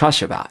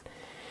hush-hush about.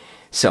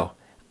 So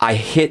I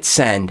hit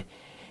send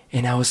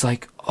and I was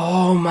like,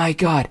 oh my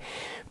God.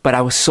 But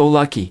I was so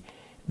lucky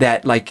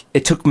that like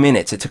it took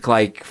minutes. It took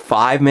like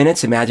 5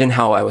 minutes. Imagine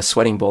how I was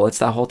sweating bullets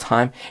that whole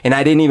time. And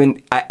I didn't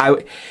even,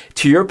 I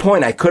to your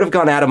point, I could have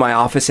gone out of my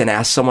office and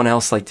asked someone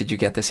else, like, did you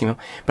get this email?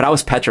 But I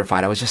was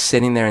petrified. I was just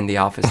sitting there in the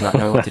office not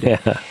knowing what to do.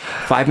 Yeah.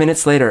 5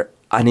 minutes later,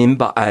 an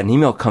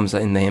email comes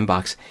in the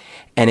inbox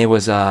and it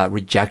was a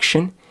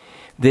rejection.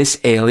 This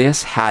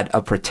alias had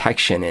a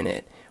protection in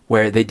it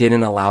where they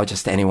didn't allow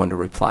just anyone to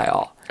reply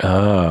all.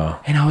 Oh.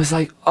 And I was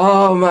like,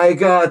 oh my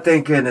God,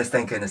 thank goodness,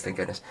 thank goodness, thank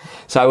goodness.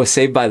 So I was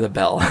saved by the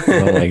bell.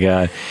 Oh my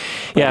God.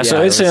 Yeah.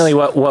 So incidentally,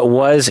 what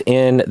was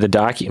in the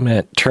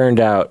document turned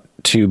out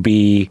to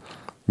be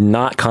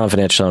not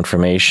confidential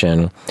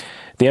information.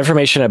 The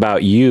information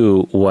about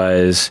you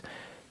was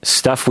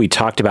stuff we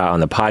talked about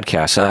on the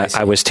podcast.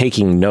 I was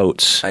taking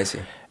notes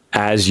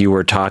as you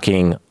were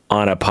talking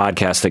on a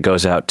podcast that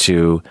goes out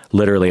to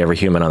literally every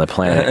human on the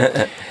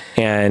planet.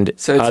 And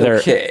so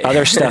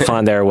other stuff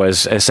on there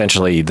was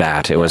essentially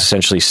that. It was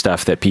essentially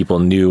stuff that people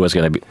knew was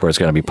going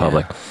to be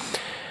public. Yeah.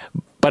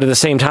 But at the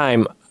same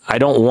time, I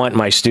don't want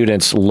my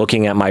students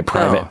looking at my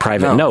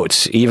private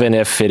notes, even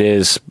if it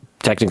is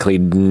technically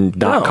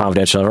not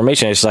confidential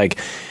information. It's like,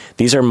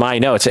 these are my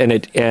notes.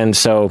 And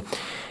so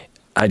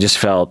I just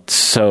felt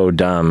so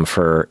dumb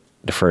for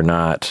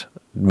not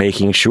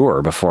making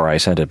sure before I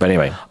sent it. But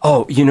anyway.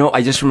 Oh,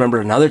 I just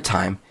remembered another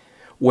time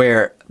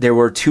where there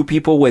were two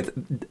people with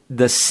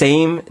the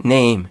same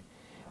name,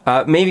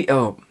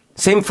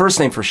 same first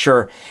name for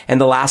sure,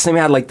 and the last name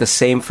had like the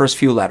same first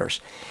few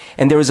letters.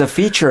 And there was a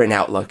feature in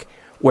Outlook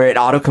where it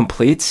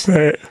auto-completes.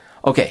 Right.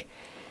 Okay.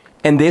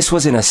 And this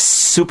was in a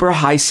super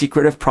high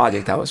secretive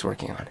project I was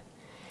working on.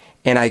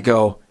 And I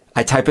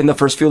type in the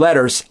first few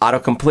letters,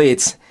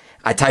 auto-completes,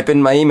 I type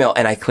in my email,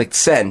 and I clicked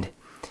send.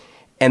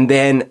 And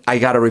then I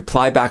got a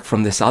reply back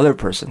from this other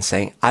person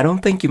saying, I don't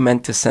think you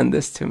meant to send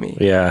this to me.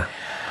 Yeah.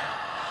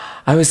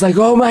 I was like,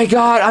 oh my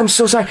God, I'm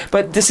so sorry,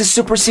 but this is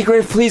super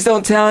secret. Please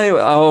don't tell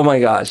anyone. Oh my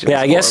gosh. Yeah,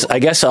 I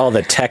guess all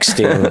the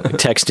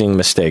texting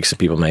mistakes that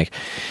people make.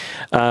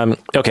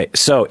 Okay,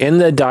 so in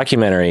the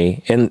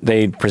documentary,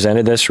 they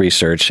presented this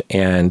research,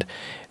 and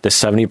the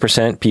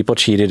 70% people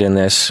cheated in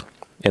this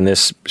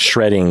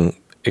shredding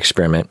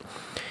experiment.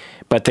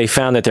 But they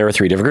found that there were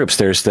three different groups.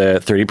 There's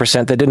the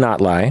 30% that did not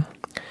lie.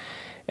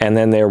 And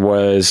then there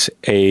was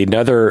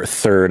another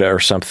third or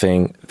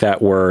something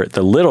that were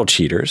the little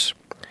cheaters.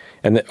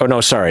 And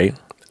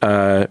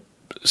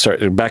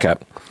back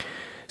up.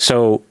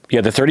 So you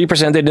had the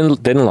 30% that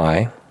didn't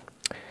lie.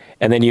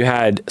 And then you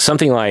had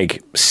something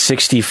like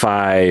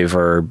 65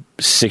 or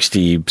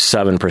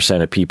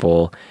 67% of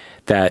people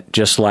that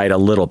just lied a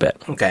little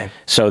bit. Okay.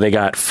 So they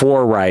got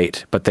 4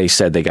 right, but they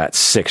said they got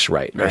 6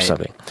 right or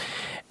something.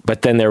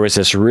 But then there was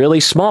this really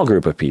small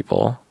group of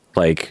people,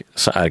 like,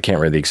 I can't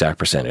remember the exact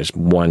percentage,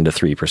 1 to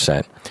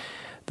 3%,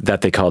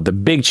 that they called the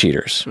big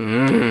cheaters.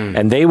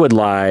 And they would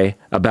lie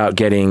about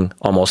getting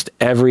almost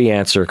every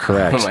answer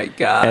correct. Oh my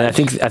God. And I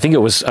think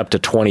it was up to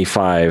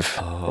 25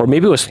 or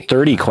maybe it was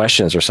 30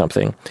 questions or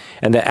something.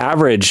 And the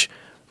average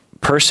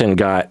person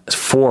got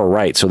 4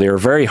 right. So they were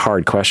very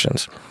hard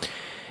questions.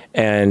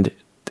 And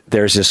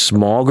there's this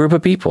small group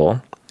of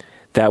people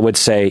that would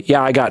say,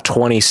 yeah, I got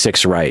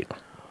 26 right.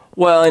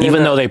 Well,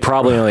 even though they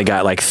probably only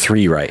got like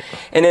 3 right.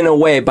 And in a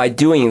way, by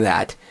doing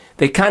that,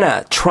 they kind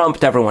of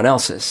trumped everyone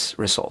else's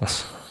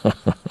results.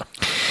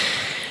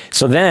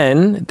 So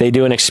then they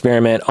do an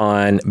experiment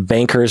on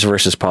bankers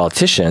versus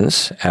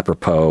politicians,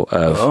 apropos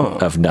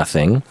of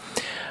nothing.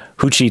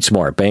 Who cheats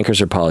more, bankers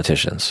or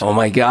politicians? Oh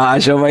my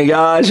gosh, oh my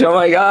gosh, oh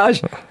my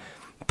gosh.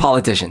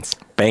 Politicians.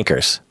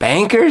 Bankers.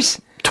 Bankers?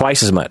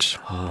 Twice as much.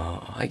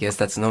 Oh, I guess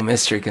that's no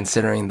mystery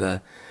considering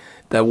the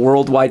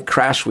worldwide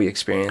crash we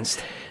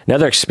experienced.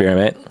 Another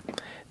experiment,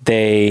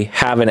 they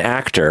have an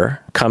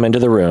actor come into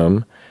the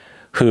room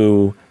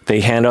who they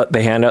hand out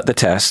the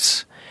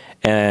tests,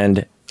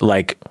 and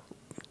like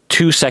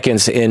 2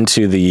 seconds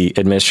into the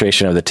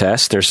administration of the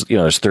test, there's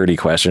 30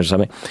 questions or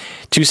something.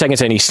 2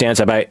 seconds in, he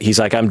stands up, he's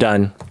like, I'm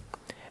done.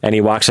 And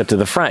he walks up to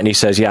the front and he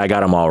says, yeah, I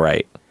got them all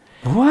right.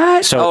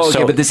 What? So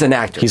but this is an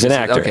actor. He's an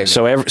actor. Okay,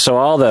 so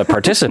all the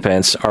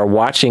participants are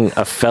watching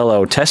a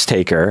fellow test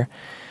taker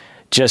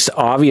just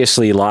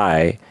obviously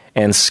lie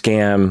and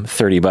scam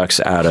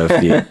 $30 out of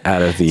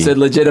the. So it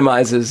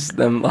legitimizes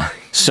them.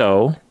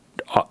 So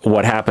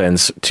what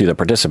happens to the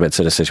participants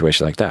in a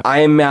situation like that? I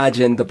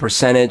imagine the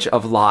percentage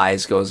of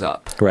lies goes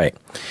up. Right.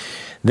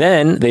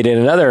 Then they did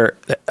another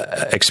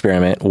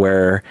experiment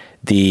where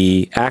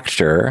the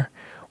actor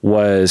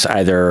was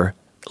either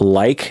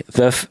like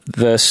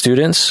the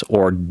students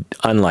or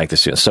unlike the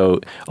students. So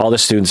all the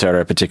students are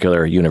at a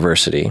particular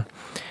university,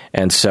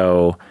 and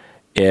so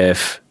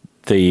if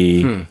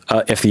the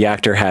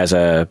actor has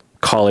a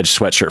college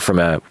sweatshirt from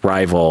a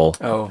rival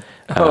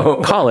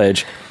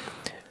college,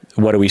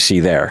 what do we see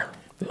there?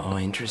 Oh,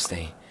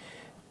 interesting.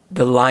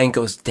 The line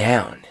goes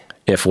down.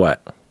 If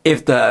what?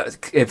 if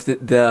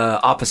the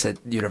opposite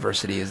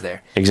university is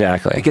there.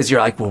 Exactly. Because you're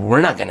like, well,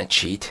 we're not going to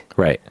cheat.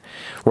 Right.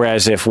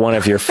 Whereas if one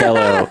of your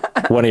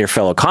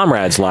fellow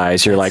comrades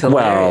lies, you're like,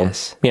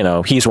 hilarious.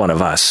 well, he's one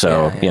of us,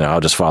 so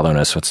I'll just follow in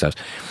his footsteps.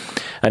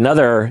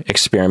 Another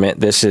experiment.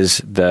 This is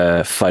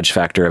the fudge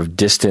factor of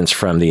distance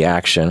from the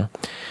action.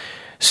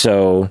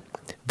 So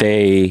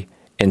they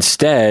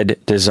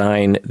instead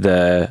design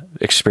the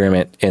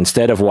experiment,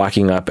 instead of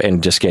walking up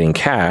and just getting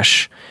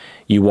cash,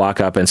 you walk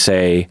up and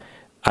say,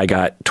 I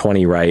got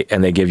 20 right,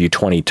 and they give you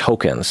 20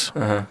 tokens.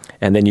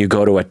 And then you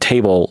go to a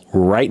table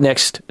right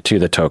next to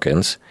the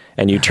tokens,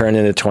 and you turn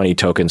in the 20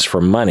 tokens for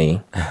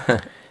money.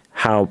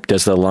 How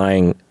does the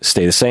lying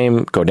stay the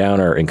same, go down,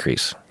 or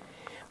increase?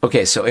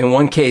 Okay, so in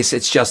one case,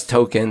 it's just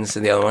tokens,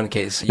 and the other one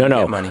case, you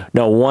get money.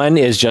 No, one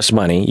is just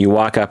money. You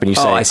walk up and you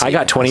say, I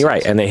got 20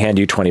 right, and they hand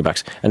you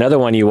 $20. Another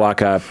one, you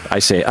walk up, I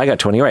say, I got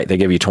 20 right. They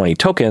give you 20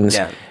 tokens.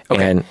 Yeah.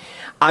 Okay. And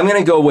I'm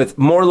going to go with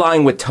more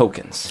lying with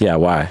tokens. Yeah,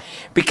 why?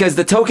 Because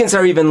the tokens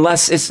are even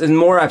less, it's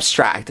more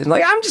abstract. And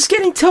like, I'm just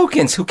getting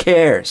tokens. Who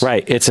cares?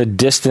 Right. It's a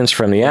distance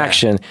from the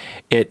action.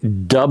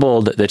 It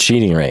doubled the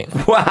cheating rate.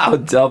 Wow,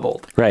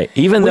 doubled. Right.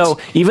 Even though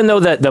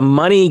that the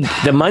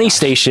money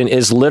station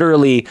is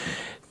literally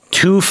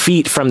 2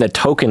 feet from the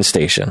token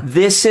station.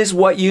 This is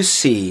what you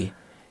see.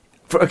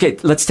 Okay,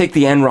 let's take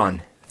the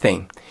Enron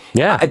thing.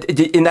 Yeah.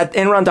 In that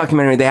Enron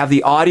documentary, they have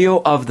the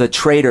audio of the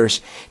traders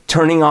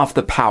turning off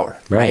the power,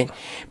 right?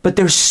 But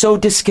they're so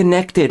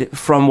disconnected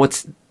from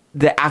what's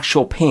the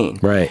actual pain.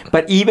 Right.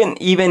 But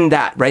even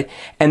that, right?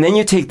 And then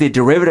you take the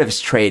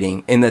derivatives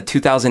trading in the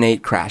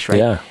 2008 crash, right?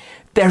 Yeah.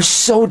 They're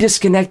so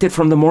disconnected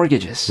from the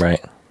mortgages.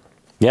 Right.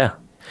 Yeah.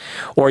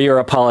 Or you're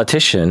a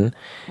politician,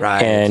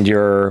 right, and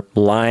you're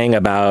lying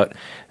about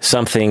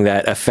something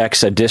that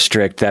affects a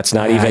district that's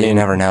not even you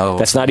never know.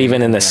 That's not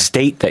even in the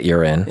state that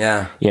you're in.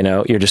 Yeah.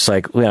 You're just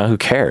like, well, who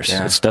cares?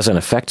 Yeah. It doesn't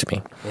affect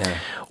me. Yeah.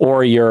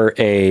 Or you're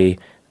a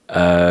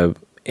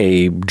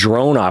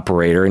drone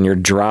operator and you're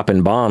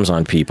dropping bombs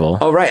on people.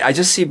 Oh, right. I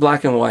just see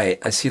black and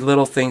white. I see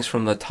little things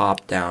from the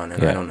top down,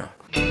 and I don't know.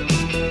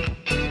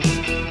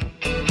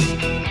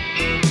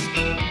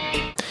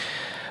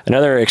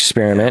 Another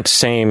experiment,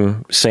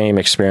 same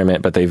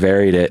experiment, but they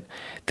varied it.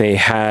 They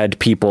had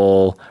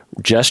people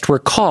just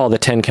recall the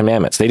 10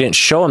 Commandments. They didn't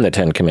show them the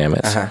 10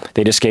 Commandments.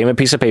 They just gave them a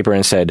piece of paper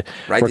and said,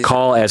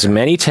 recall as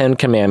many 10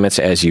 Commandments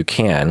as you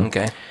can.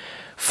 Okay.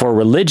 For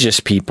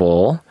religious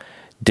people,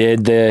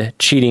 did the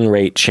cheating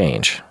rate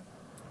change?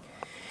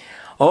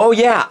 Oh,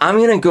 yeah. I'm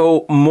going to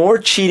go more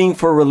cheating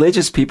for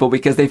religious people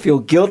because they feel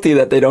guilty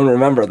that they don't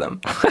remember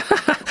them.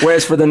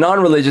 Whereas for the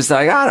non-religious,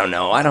 they're like, I don't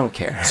know. I don't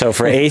care. So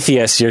for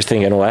atheists, you're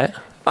thinking what?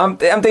 I'm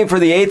thinking for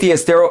the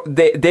atheists,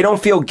 they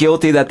don't feel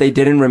guilty that they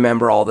didn't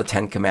remember all the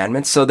 10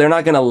 Commandments, so they're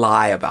not going to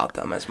lie about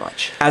them as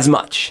much.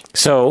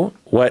 So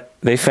what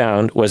they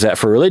found was that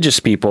for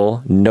religious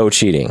people, no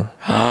cheating.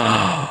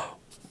 Wow.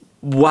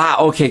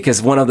 Okay,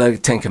 because one of the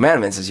 10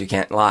 Commandments is you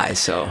can't lie.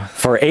 So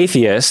for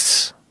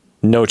atheists,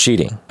 no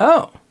cheating.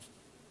 Oh,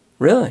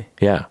 really?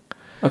 Yeah.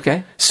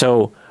 Okay.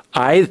 So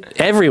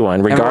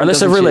everyone,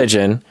 regardless of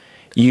religion,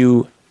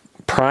 you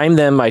prime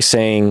them by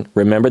saying,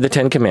 remember the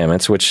 10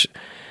 Commandments, which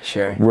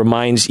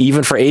reminds,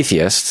 even for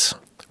atheists,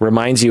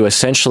 reminds you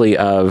essentially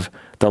of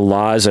the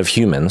laws of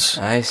humans.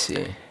 I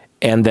see.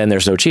 And then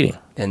there's no cheating.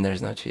 Then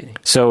there's no cheating.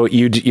 So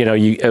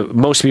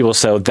most people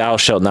say, thou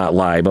shalt not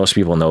lie. Most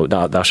people know,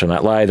 thou shalt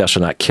not lie, thou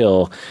shalt not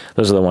kill.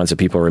 Those are the ones that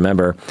people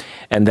remember.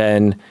 And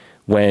then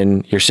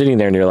when you're sitting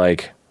there and you're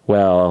like,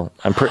 well,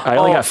 I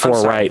only got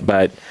 4 right,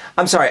 but...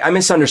 I'm sorry, I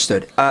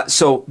misunderstood.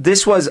 So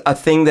this was a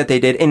thing that they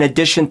did in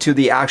addition to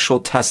the actual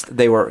test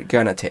they were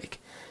going to take.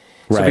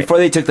 So before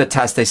they took the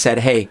test, they said,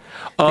 hey,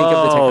 think of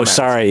the 10 Commandments.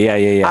 Sorry.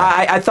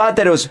 Yeah. I thought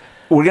that it was,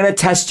 we're going to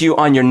test you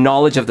on your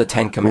knowledge of the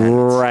 10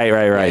 Commandments. Right.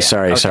 Yeah.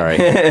 Sorry.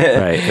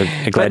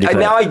 Right. Glad you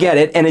now I get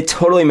it, and it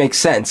totally makes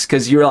sense,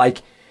 because you're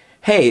like,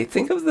 hey,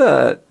 think of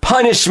the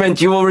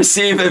punishment you will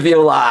receive if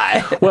you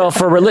lie.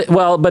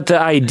 Well, but the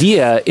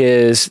idea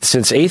is,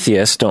 since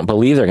atheists don't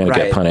believe they're going to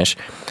get punished,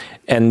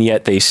 and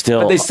yet they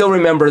still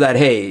remember that,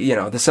 hey,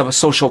 this is a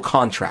social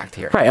contract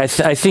here. Right.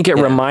 I think it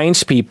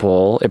reminds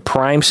people, it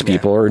primes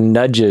people, or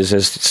nudges,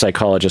 as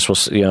psychologists will,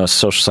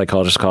 social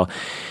psychologists call,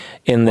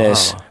 in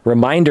this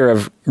reminder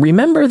of,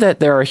 remember that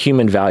there are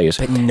human values.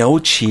 But no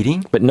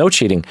cheating?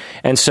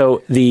 And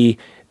so the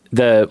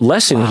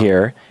lesson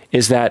here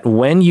is that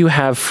when you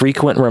have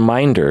frequent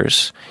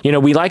reminders,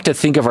 we like to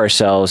think of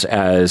ourselves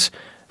as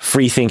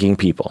free-thinking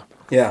people.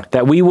 Yeah.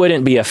 That we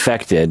wouldn't be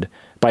affected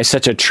by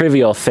such a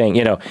trivial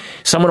thing.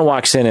 Someone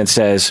walks in and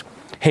says,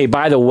 hey,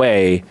 by the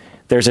way,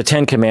 there's a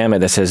 10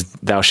 Commandment that says,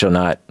 thou shalt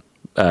not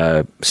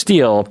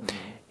steal.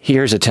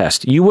 Here's a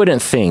test. You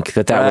wouldn't think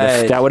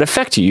that would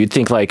affect you. You'd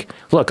think like,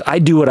 look, I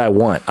do what I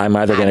want. I'm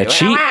either going to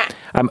cheat,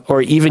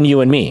 or even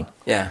you and me.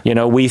 Yeah.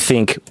 We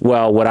think,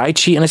 well, would I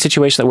cheat in a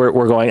situation that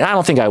we're going, I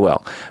don't think I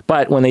will.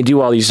 But when they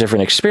do all these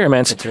different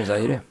experiments, it turns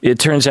out you do. It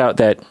turns out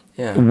that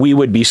we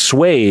would be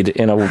swayed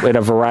in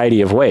a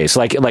variety of ways.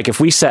 Like if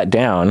we sat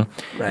down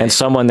and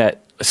someone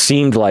that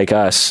seemed like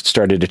us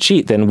started to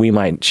cheat, then we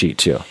might cheat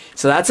too.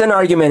 So that's an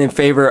argument in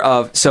favor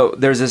of, so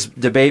there's this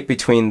debate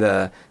between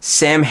the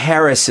Sam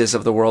Harrises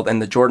of the world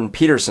and the Jordan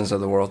Petersons of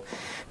the world.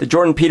 The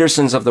Jordan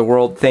Petersons of the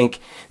world think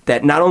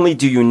that not only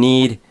do you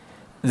need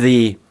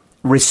the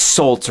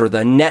results or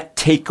the net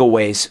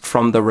takeaways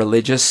from the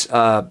religious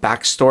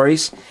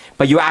backstories,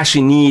 but you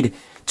actually need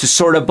to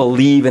sort of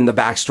believe in the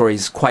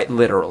backstories quite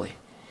literally.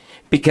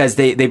 Because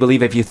they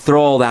believe if you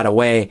throw all that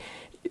away,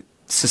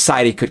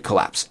 society could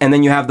collapse. And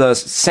then you have the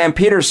Sam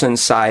Peterson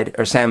side,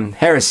 or Sam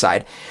Harris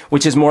side,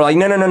 which is more like,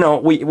 no.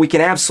 We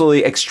can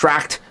absolutely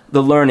extract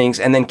the learnings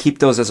and then keep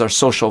those as our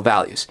social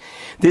values.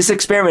 This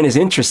experiment is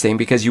interesting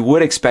because you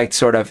would expect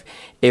sort of,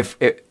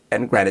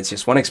 and granted it's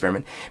just one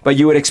experiment, but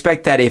you would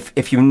expect that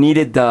if you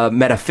needed the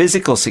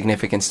metaphysical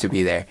significance to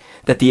be there,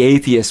 that the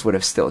atheist would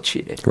have still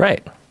cheated.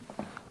 Right.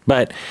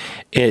 But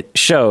it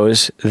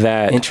shows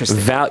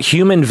that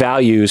human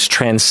values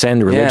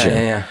transcend religion.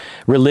 Yeah.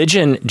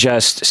 Religion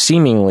just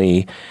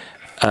seemingly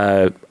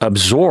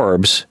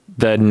absorbs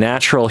the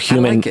natural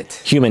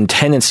human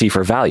tendency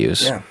for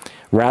values,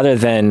 rather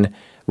than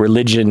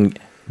religion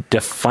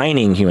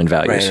defining human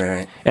values.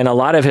 Right. And a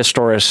lot of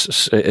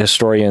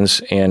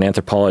historians and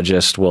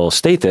anthropologists will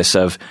state this,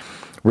 of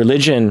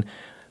religion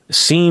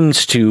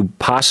seems to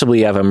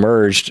possibly have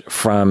emerged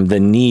from the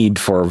need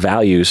for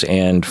values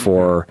and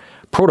for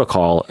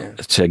protocol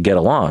to get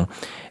along.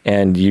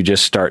 And you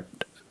just start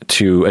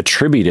to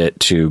attribute it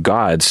to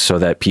gods so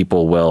that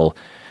people will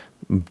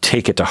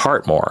take it to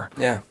heart more.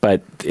 Yeah.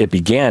 But it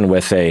began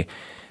with a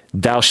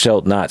thou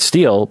shalt not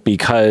steal,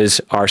 because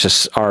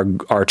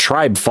our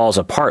tribe falls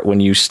apart when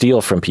you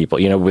steal from people.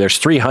 You know, there's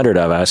 300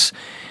 of us.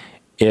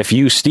 If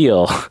you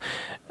steal,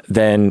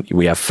 then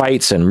we have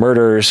fights and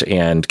murders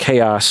and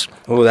chaos.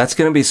 Oh, that's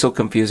going to be so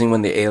confusing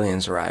when the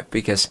aliens arrive,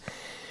 because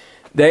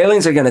the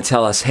aliens are going to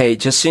tell us, hey,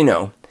 just so you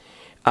know,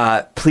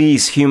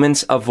 please,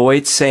 humans,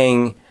 avoid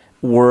saying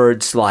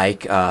words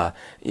like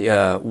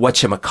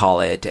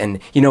whatchamacallit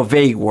and,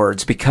 vague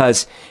words,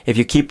 because if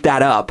you keep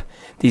that up,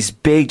 these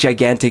big,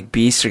 gigantic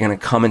beasts are going to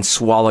come and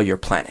swallow your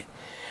planet.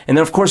 And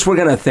then, of course, we're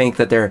going to think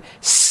that they're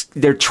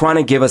trying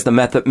to give us the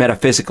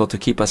metaphysical to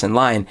keep us in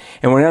line,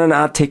 and we're going to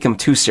not take them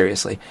too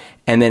seriously.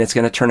 And then it's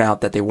going to turn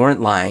out that they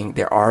weren't lying.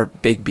 There are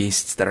big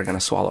beasts that are going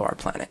to swallow our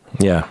planet.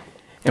 Yeah.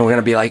 And we're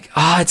going to be like,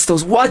 it's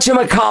those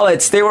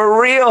whatchamacallits. They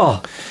were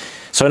real.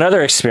 So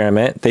another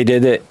experiment, they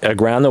did it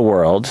around the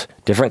world,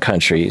 different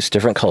countries,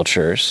 different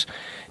cultures,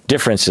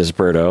 differences,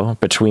 Berto,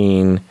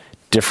 between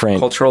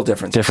different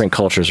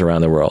cultures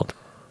around the world.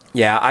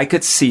 Yeah, I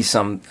could see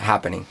some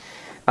happening.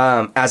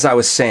 As I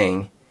was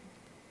saying,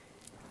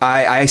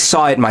 I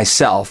saw it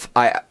myself.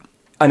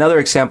 Another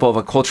example of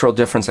a cultural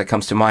difference that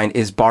comes to mind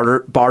is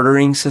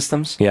bartering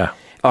systems. Yeah.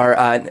 Or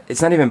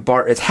it's not even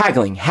it's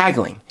haggling.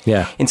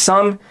 Yeah. In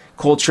some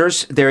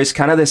cultures, there is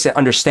kind of this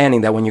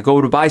understanding that when you go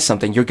to buy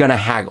something, you're going to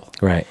haggle.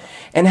 Right.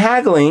 And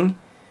haggling,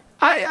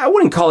 I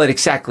wouldn't call it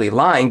exactly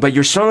lying, but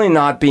you're certainly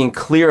not being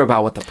clear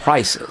about what the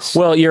price is.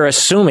 Well, you're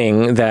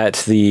assuming that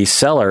the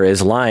seller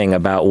is lying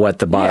about what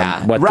the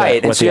bottom, I'm not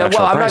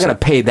going to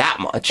pay that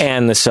much.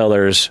 And the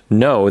sellers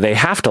know they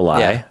have to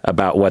lie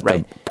about what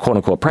the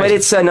quote-unquote price is. But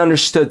it's an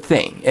understood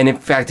thing. And in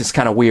fact, it's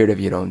kind of weird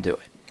if you don't do it.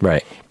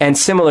 Right. And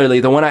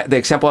similarly, the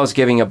example I was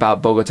giving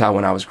about Bogota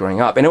when I was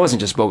growing up, and it wasn't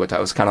just Bogota,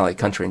 it was kind of like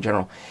country in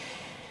general.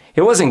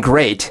 It wasn't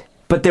great,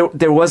 but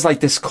there was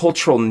like this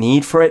cultural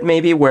need for it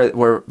maybe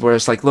where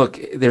it's like, look,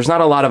 there's not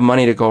a lot of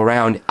money to go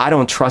around. I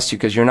don't trust you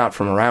because you're not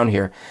from around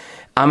here.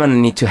 I'm going to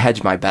need to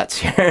hedge my bets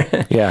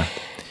here. Yeah.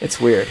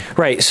 It's weird.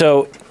 Right.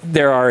 So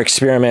there are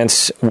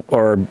experiments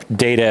or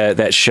data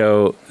that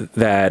show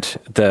that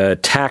the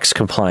tax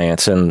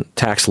compliance and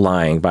tax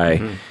lying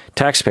by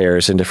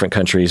taxpayers in different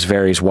countries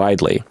varies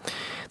widely.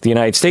 The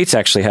United States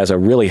actually has a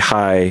really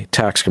high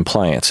tax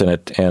compliance and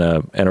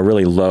a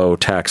really low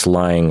tax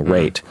lying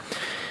rate.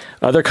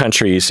 Other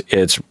countries,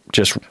 it's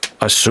just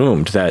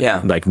assumed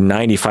that like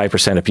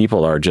 95% of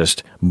people are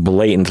just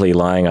blatantly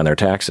lying on their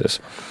taxes.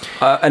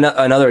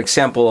 Another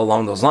example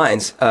along those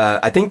lines,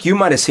 I think you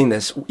might have seen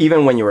this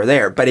even when you were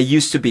there, but it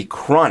used to be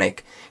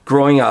chronic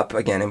growing up,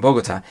 again, in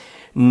Bogota.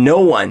 No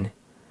one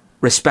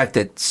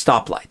respected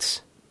stoplights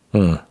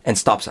and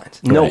stop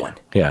signs. No one.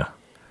 Yeah.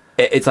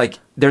 It's like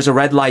there's a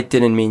red light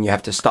didn't mean you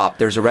have to stop.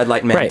 There's a red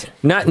light meant right.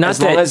 Not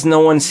as long as no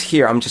one's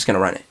here, I'm just going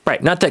to run it.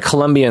 Right. Not that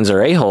Colombians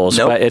are a-holes,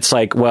 but it's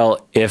like,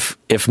 well, if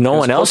no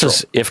one else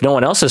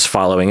is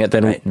following it,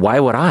 then why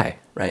would I?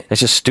 Right.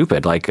 It's just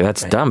stupid. Like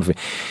that's dumb.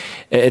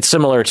 It's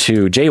similar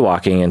to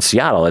jaywalking in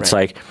Seattle. It's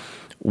like,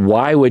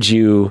 why would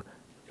you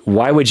be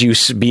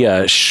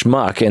a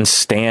schmuck and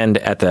stand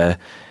at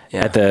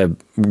the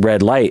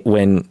red light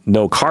when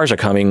no cars are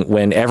coming,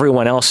 when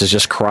everyone else is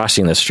just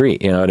crossing the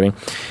street? You know what I mean?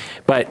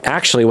 But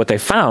actually what they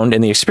found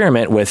in the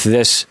experiment with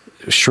this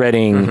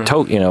shredding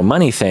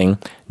money thing,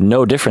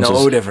 no differences.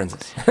 No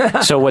differences.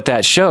 So what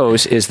that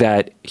shows is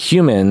that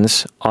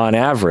humans, on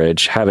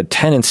average, have a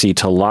tendency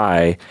to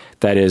lie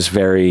that is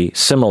very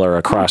similar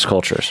across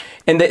cultures.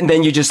 And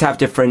then you just have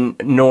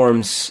different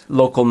norms,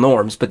 local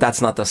norms, but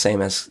that's not the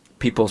same as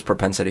people's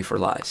propensity for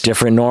lies.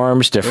 Different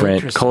norms,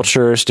 different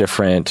cultures,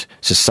 different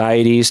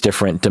societies,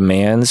 different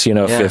demands.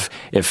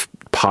 If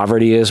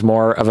poverty is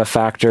more of a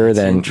factor,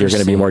 then you're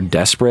going to be more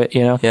desperate,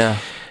 Yeah.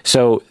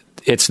 So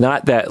it's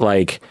not that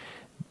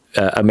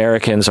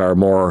Americans are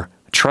more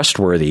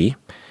trustworthy.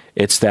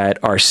 It's that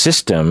our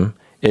system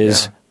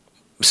is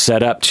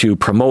set up to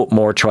promote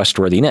more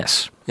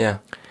trustworthiness. Yeah.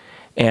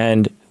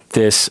 And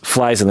this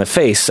flies in the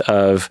face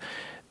of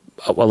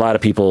a lot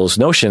of people's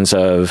notions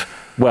of,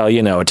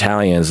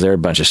 Italians, they're a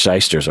bunch of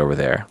shysters over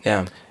there.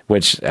 Yeah.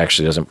 Which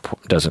actually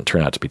doesn't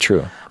turn out to be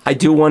true. I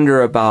do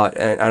wonder about,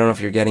 and I don't know if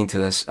you're getting to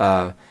this,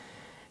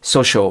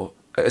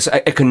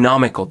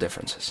 economical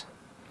differences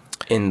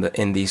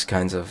in these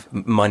kinds of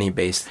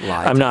money-based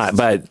lies. I'm not,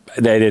 but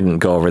they didn't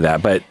go over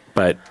that. But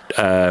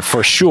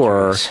for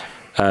sure,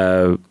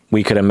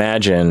 we could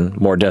imagine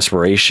more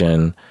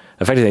desperation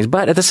affecting things.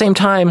 But at the same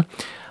time,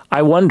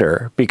 I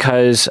wonder,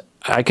 because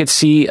I could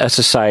see a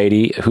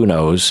society, who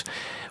knows,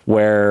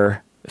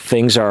 where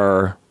things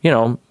are,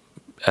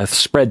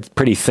 spread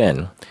pretty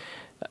thin.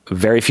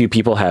 Very few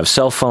people have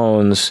cell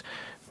phones.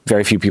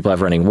 Very few people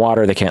have running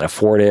water. They can't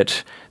afford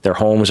it. Their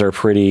homes are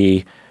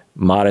pretty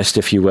modest,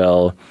 if you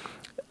will.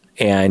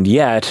 And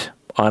yet,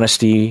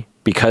 honesty,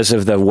 because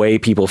of the way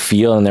people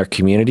feel in their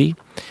community,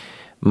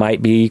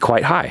 might be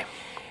quite high.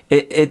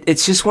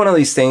 It's just one of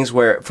these things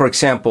where, for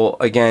example,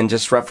 again,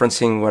 just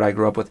referencing what I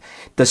grew up with,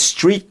 the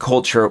street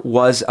culture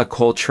was a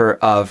culture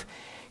of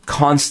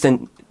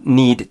constant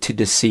need to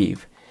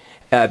deceive.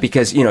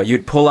 Because,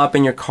 you'd pull up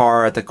in your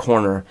car at the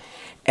corner,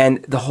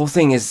 and the whole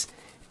thing is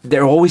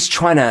they're always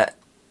trying to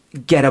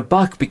get a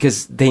buck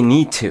because they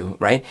need to,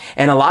 right?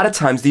 And a lot of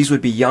times these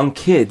would be young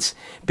kids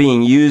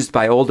being used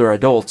by older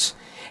adults,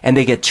 and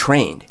they get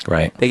trained.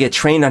 Right. They get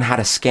trained on how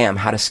to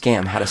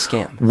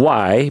scam.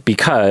 Why?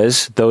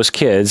 Because those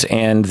kids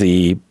and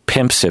the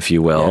pimps, if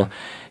you will,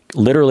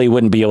 literally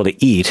wouldn't be able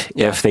to eat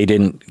if they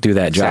didn't do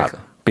that job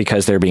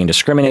because they're being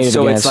discriminated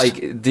against. So it's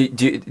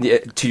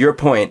like, to your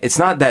point, it's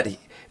not that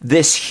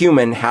this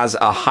human has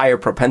a higher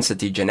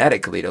propensity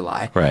genetically to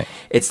lie. Right.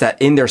 It's that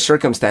in their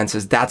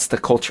circumstances, that's the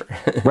culture.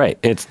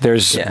 Right.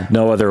 There's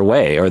no other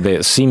way,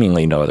 or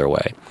seemingly no other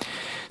way.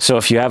 So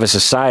if you have a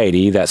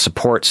society that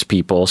supports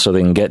people so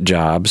they can get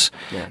jobs,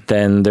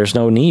 then there's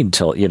no need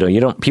to,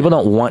 people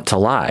don't want to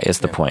lie is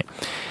the point.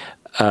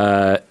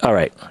 All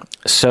right.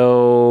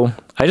 So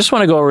I just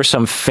want to go over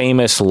some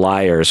famous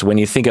liars. When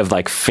you think of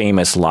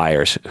famous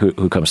liars,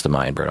 who comes to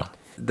mind, Berto?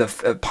 The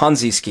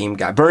Ponzi scheme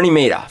guy, Bernie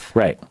Madoff.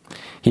 Right.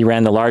 He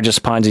ran the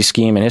largest Ponzi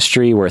scheme in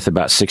history, worth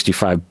about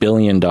 $65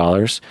 billion.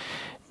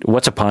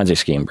 What's a Ponzi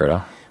scheme,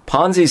 Berto?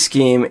 Ponzi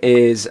scheme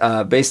is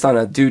based on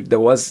a dude that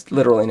was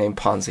literally named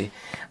Ponzi.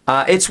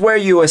 It's where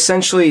you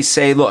essentially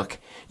say, look,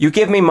 you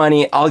give me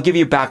money, I'll give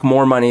you back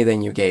more money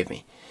than you gave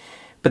me.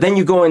 But then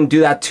you go and do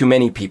that to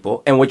many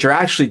people. And what you're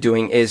actually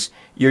doing is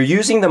you're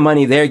using the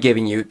money they're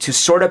giving you to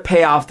sort of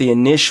pay off the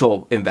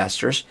initial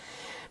investors.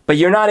 But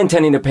you're not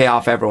intending to pay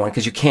off everyone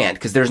because you can't,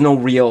 because there's no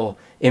real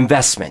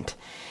investment.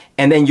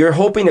 And then you're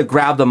hoping to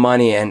grab the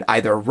money and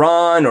either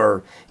run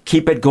or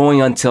keep it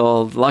going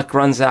until luck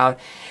runs out.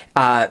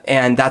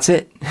 And that's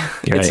it.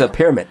 It's a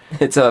pyramid.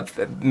 It's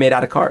made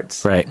out of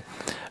cards. Right.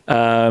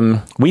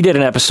 We did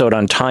an episode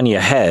on Tanya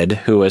Head,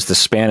 who was the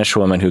Spanish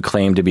woman who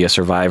claimed to be a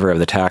survivor of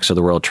the attacks of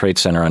the World Trade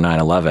Center on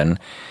 9/11.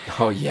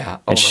 Oh, yeah.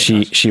 And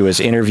she was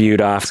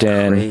interviewed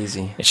often. That's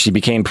crazy. She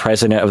became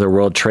president of the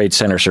World Trade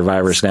Center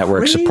Survivors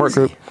Network support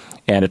group.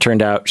 And it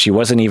turned out she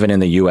wasn't even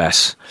in the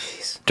U.S.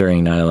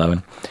 during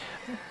 9/11.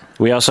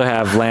 We also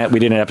have we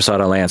did an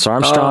episode on Lance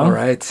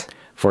Armstrong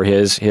for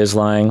his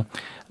lying.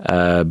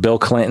 Bill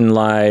Clinton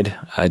lied.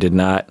 I did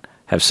not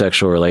have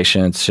sexual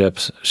relations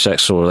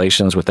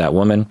with that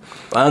woman.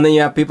 Well, and then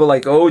you have people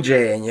like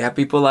OJ, and you have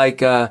people like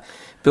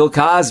Bill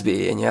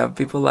Cosby, and you have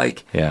people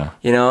like,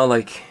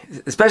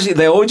 especially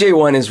the OJ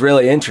one is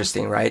really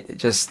interesting, right?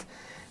 Just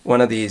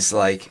one of these,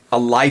 a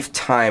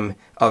lifetime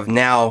of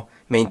now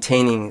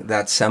maintaining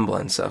that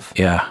semblance of,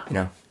 Yeah.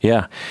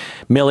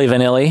 Milli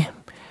Vanilli.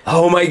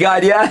 Oh my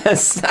God,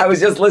 yes. I was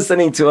just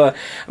listening to a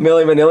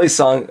Milli Vanilli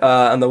song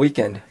on the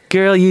weekend.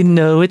 Girl, you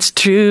know it's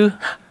true.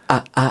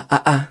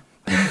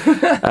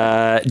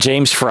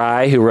 James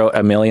Fry, who wrote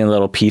A Million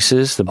Little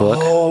Pieces, the book.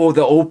 Oh,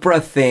 the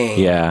Oprah thing.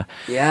 Yeah.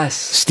 Yes.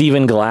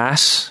 Stephen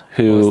Glass,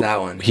 who what was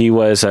that one? He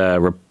was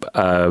a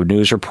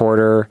news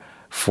reporter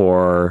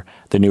for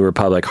the New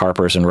Republic,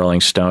 Harper's, and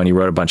Rolling Stone. He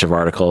wrote a bunch of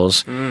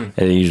articles, and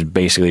he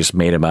basically just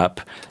made them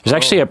up. There's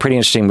actually a pretty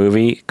interesting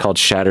movie called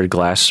Shattered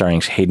Glass,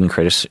 starring Hayden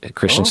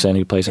Christensen,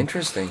 who plays him.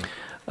 Interesting.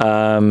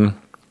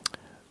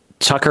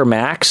 Tucker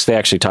Max, they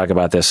actually talk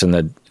about this in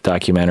the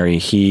documentary.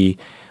 He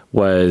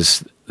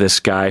was this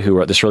guy who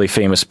wrote this really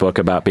famous book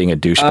about being a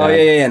douchebag. Oh,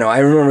 yeah, no, I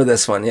remember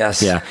this one,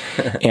 yes. Yeah,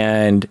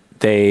 and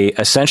they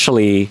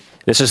essentially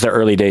this is the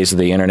early days of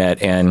the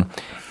internet, and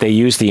they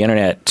use the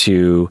internet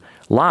to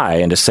lie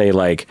and to say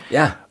like,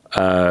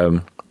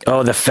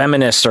 oh, the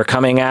feminists are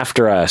coming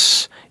after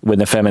us when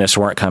the feminists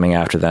weren't coming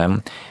after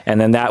them. And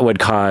then that would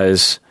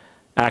cause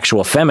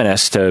actual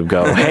feminists to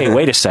go, hey,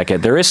 wait a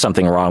second, there is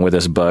something wrong with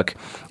this book.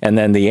 And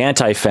then the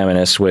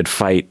anti-feminists would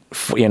fight,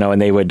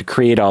 and they would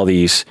create all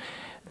these,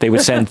 they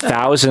would send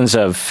thousands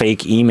of fake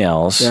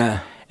emails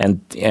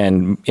and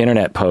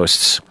internet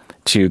posts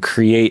to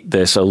create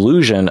this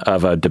illusion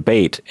of a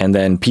debate. And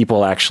then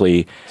people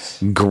actually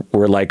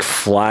were like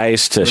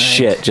flies to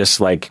shit, just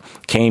like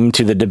came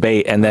to the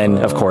debate. And then,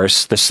 of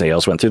course, the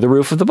sales went through the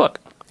roof of the book.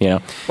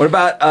 What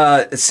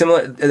about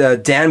similar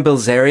Dan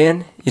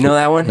Bilzerian? You know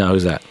that one? No,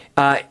 who's that?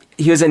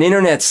 He was an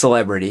internet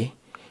celebrity.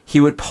 He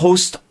would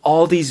post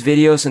all these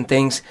videos and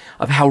things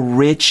of how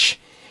rich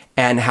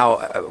and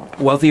how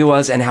wealthy he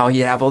was, and how he'd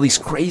have all these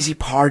crazy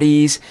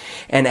parties,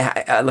 and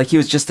like he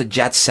was just a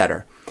jet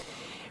setter.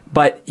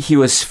 But he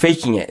was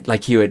faking it.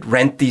 Like he would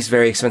rent these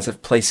very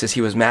expensive places.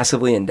 He was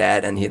massively in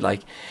debt, and he'd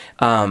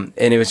and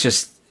it was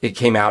just, it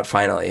came out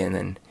finally, and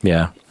then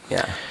yeah.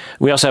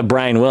 We also have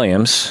Brian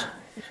Williams.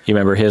 You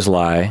remember his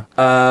lie?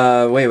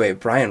 Wait,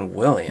 Brian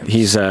Williams.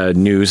 He's a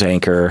news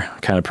anchor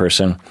kind of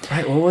person.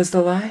 Right, what was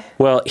the lie?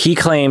 Well, he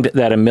claimed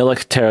that a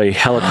military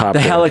helicopter,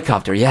 the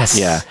helicopter, yes,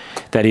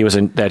 that he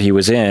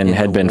was in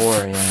had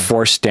been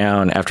forced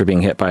down after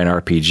being hit by an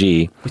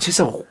RPG, which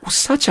is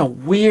such a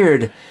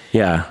weird.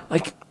 Yeah,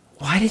 like,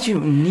 why did you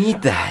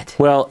need that?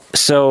 Well,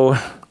 so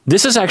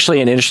this is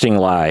actually an interesting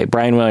lie.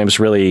 Brian Williams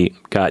really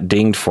got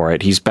dinged for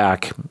it. He's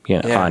back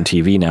on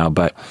TV now,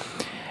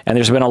 and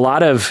there's been a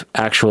lot of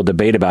actual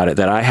debate about it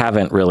that I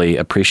haven't really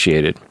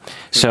appreciated.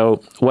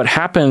 So what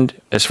happened,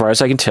 as far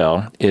as I can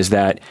tell, is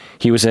that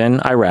he was in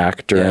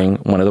Iraq during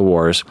one of the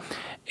wars,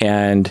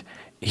 and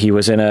he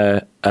was in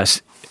there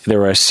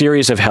were a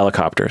series of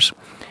helicopters,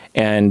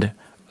 and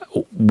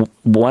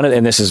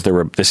this is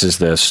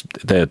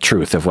the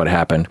truth of what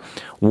happened.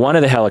 One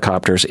of the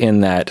helicopters in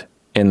that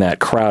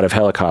crowd of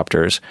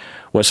helicopters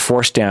was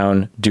forced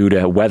down due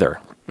to weather.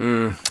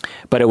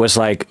 But it was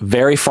like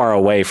very far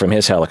away from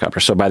his helicopter.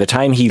 So by the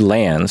time he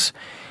lands,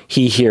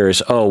 he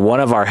hears, one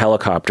of our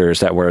helicopters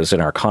that was in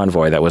our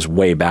convoy that was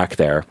way back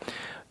there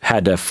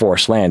had to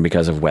force land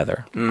because of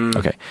weather.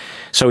 Okay.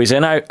 So he's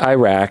in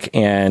Iraq,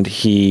 and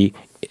he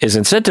is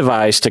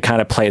incentivized to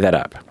kind of play that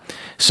up.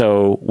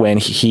 So when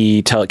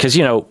because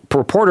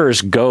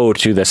reporters go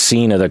to the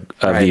scene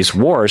of these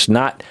wars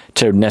not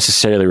to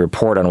necessarily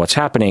report on what's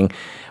happening,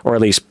 or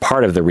at least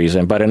part of the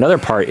reason, but another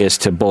part is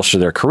to bolster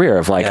their career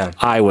of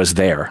I was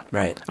there.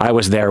 Right. I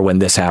was there when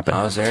this happened.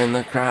 I was there in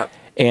the crap.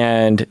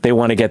 And they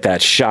want to get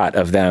that shot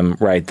of them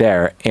right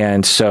there.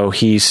 And so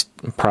he's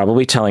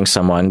probably telling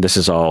someone, this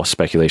is all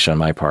speculation on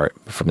my part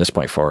from this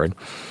point forward.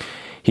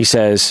 He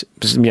says,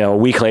 a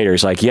week later,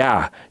 he's like,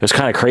 yeah, it was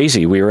kind of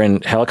crazy. We were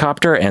in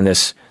helicopter, and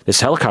this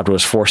helicopter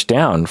was forced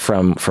down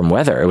from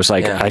weather. It was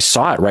like, I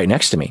saw it right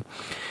next to me.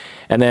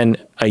 And then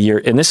a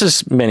year, and this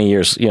is many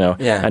years,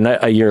 and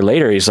a year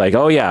later, he's like,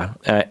 oh yeah,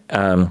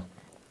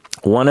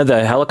 one of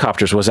the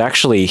helicopters was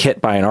actually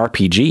hit by an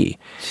RPG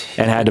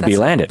and had to be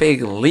landed. That's a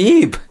big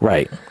leap.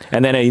 Right.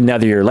 And then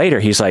another year later,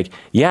 he's like,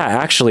 yeah,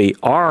 actually,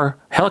 our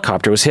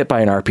helicopter was hit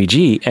by an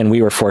RPG, and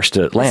we were forced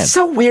to land. It's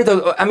so weird,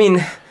 though. I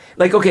mean,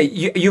 like, okay,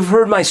 you've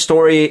heard my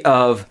story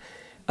of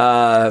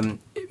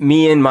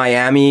me in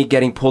Miami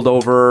getting pulled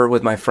over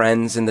with my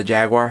friends in the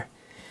Jaguar.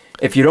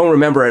 If you don't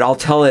remember it, I'll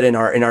tell it in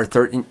our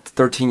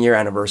 13-year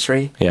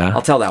anniversary. Yeah.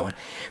 I'll tell that one.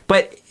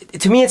 But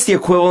to me, it's the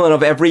equivalent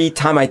of every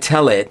time I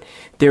tell it,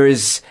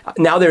 there's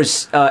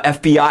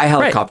FBI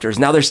helicopters.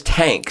 Right. Now there's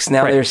tanks.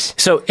 Now there's...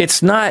 So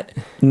it's not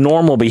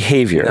normal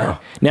behavior. No.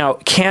 Now,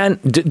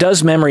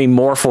 does memory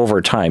morph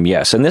over time?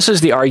 Yes. And this is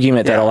the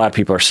argument that a lot of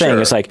people are saying.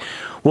 It's like,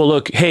 well,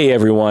 look, hey,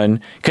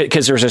 everyone,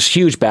 because there's this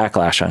huge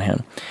backlash on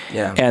him.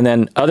 Yeah. And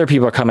then other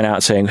people are coming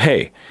out saying,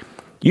 hey,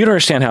 you don't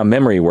understand how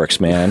memory works,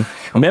 man.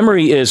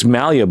 Memory is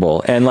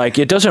malleable, and like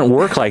it doesn't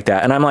work like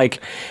that. And I'm like,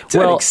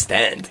 to an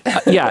extent.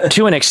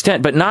 To an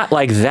extent, but not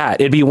like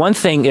that. It'd be one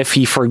thing if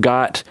he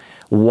forgot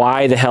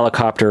why the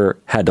helicopter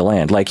had to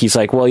land. Like he's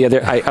like, well,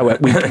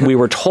 yeah, we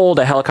were told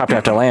a helicopter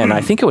had to land.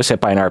 I think it was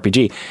hit by an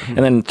RPG. And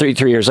then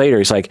three years later,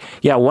 he's like,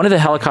 yeah, one of the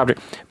helicopter.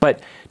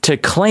 But to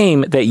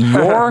claim that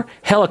your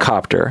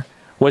helicopter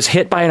was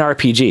hit by an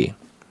RPG,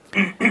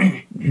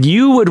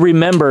 you would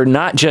remember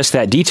not just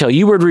that detail,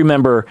 you would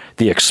remember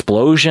the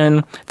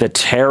explosion, the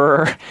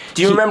terror.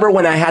 Do you remember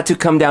when I had to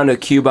come down to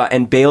Cuba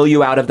and bail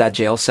you out of that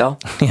jail cell?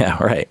 Yeah,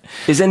 right.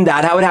 Isn't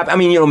that how it happened? I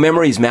mean,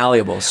 memory's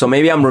malleable, so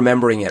maybe I'm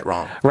remembering it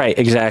wrong. Right,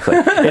 exactly.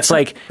 It's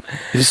like,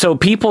 so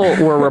people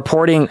were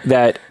reporting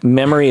that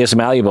memory is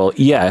malleable,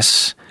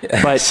 yes,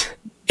 but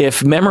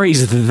if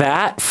memory's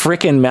that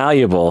freaking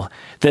malleable,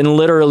 then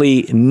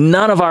literally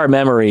none of our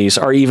memories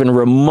are even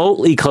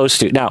remotely close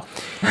to. Now,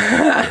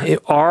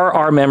 are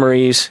our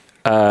memories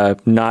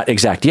not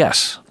exact?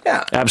 Yes.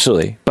 Yeah.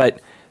 Absolutely. But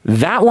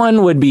that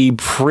one would be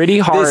pretty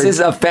hard. This is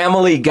a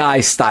Family Guy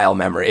style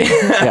memory.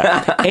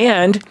 Yeah.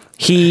 And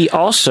he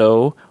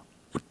also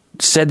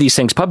said these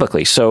things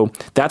publicly. So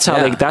that's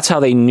how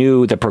they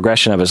knew the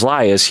progression of his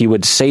lie is he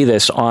would say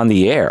this on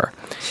the air.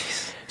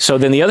 So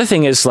then the other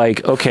thing is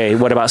like, okay,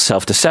 what about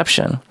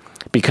self-deception?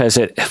 Because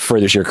it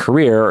furthers your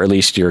career, or at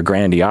least your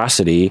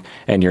grandiosity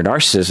and your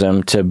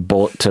narcissism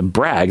to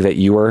brag that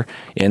you were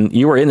in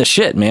the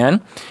shit,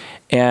 man.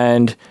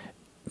 And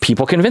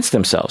people convince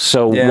themselves.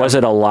 So was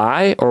it a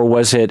lie, or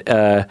was it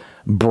a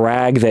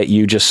brag that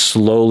you just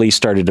slowly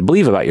started to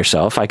believe about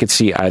yourself? I could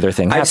see either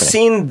thing happening. I've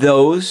seen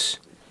those.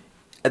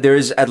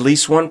 There's at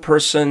least one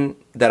person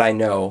that I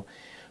know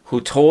who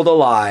told a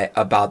lie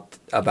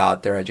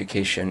about their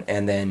education,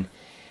 and then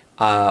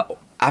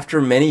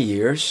after many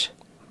years,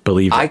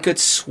 believe it. I could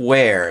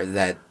swear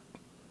that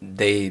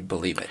they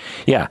believe it.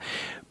 Yeah.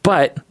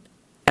 But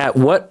at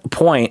what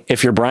point,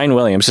 if you're Brian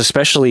Williams,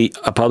 especially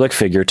a public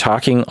figure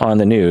talking on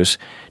the news,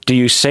 do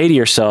you say to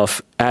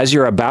yourself, as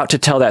you're about to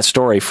tell that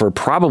story for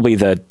probably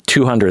the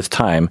 200th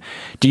time,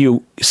 do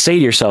you say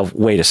to yourself,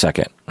 wait a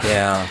second.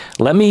 Yeah.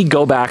 Let me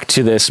go back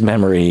to this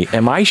memory.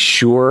 Am I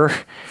sure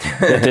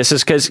that this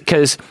is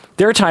because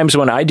there are times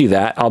when I do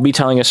that. I'll be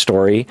telling a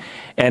story,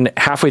 and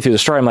halfway through the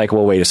story, I'm like,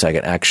 well, wait a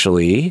second.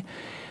 Actually,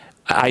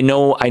 I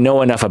know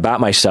enough about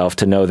myself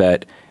to know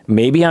that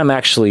maybe I'm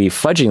actually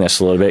fudging this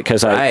a little bit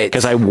because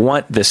I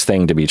want this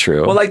thing to be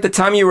true. Well, like the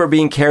time you were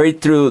being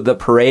carried through the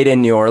parade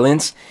in New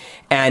Orleans,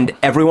 and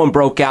everyone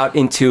broke out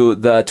into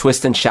the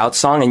Twist and Shout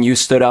song, and you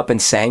stood up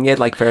and sang it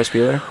like Ferris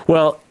Bueller?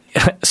 Well,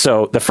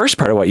 so the first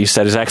part of what you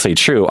said is actually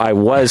true. I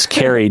was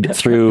carried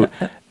through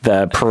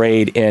the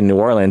parade in New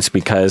Orleans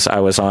because I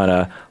was on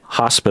a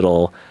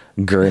hospital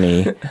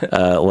gurney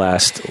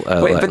last...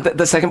 Wait, but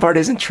the second part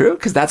isn't true?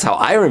 Because that's how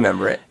I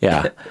remember it.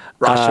 Yeah.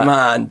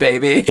 Rashomon,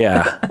 baby.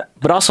 Yeah.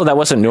 But also, that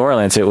wasn't New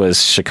Orleans. It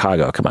was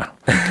Chicago. Come on.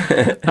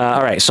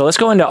 All right. So let's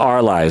go into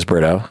our lies,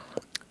 Berto.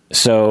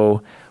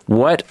 So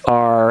what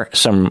are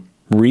some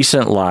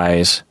recent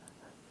lies?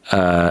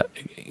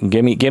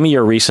 Give me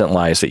your recent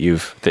lies that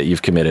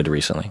you've committed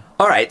recently.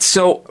 All right.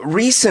 So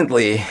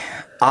recently,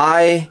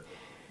 I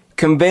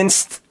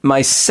convinced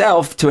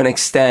myself to an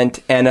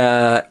extent and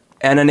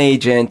an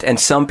agent and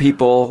some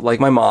people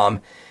like my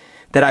mom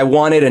that I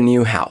wanted a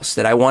new house,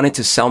 that I wanted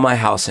to sell my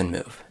house and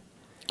move.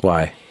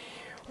 Why?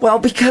 Well,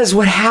 because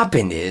what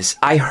happened is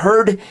I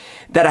heard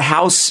that a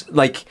house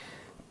like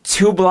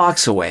 2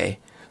 blocks away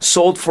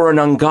sold for an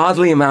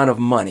ungodly amount of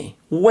money,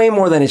 way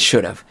more than it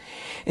should have.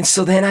 And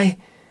so then I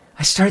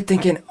started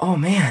thinking, oh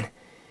man,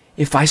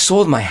 if I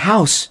sold my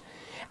house,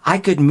 I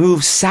could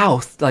move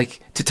south,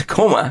 like to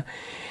Tacoma,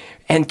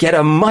 and get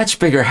a much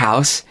bigger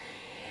house,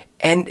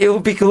 and it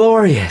would be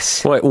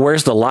glorious. Wait,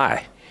 where's the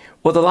lie?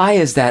 Well, the lie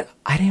is that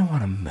I didn't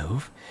want to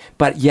move,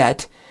 but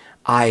yet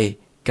I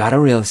got a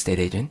real estate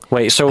agent.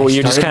 Wait, so I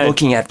you're just started kind of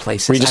looking at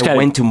places. I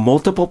went to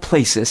multiple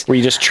places. Were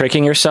you just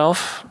tricking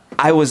yourself?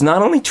 I was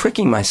not only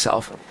tricking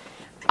myself,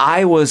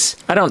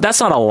 that's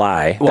not a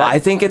lie. Well, I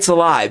think it's a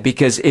lie,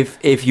 because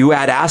if you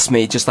had asked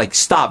me, just like,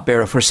 stop,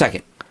 Barrow, for a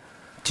second,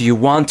 do you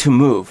want to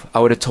move? I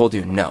would have told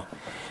you no.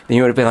 Then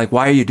you would have been like,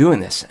 why are you doing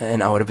this?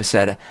 And I would have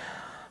said,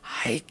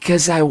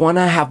 because I want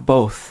to have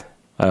both.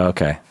 Oh,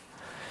 okay.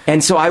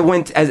 And so I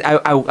went,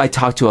 I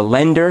talked to a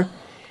lender.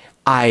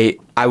 I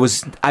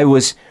was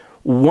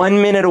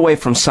 1 minute away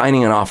from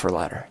signing an offer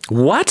letter.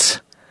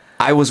 What?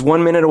 I was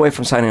 1 minute away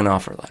from signing an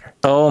offer letter.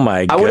 Oh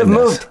my goodness. I would have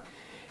moved.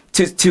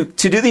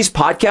 To do these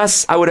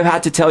podcasts, I would have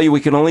had to tell you we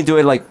can only do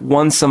it like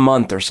once a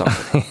month or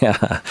something.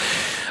 Yeah.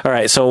 All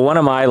right. So one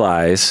of my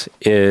lies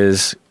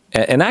is,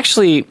 and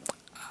actually,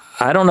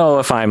 I don't know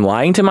if I'm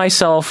lying to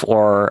myself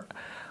or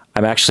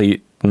I'm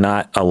actually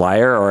not a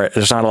liar, or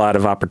there's not a lot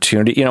of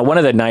opportunity. You know, one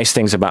of the nice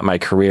things about my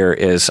career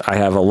is I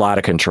have a lot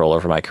of control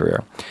over my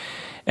career.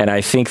 And I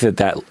think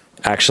that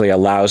actually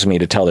allows me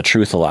to tell the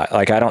truth a lot.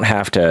 Like, I don't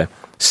have to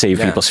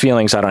save people's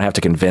feelings. I don't have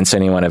to convince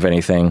anyone of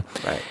anything.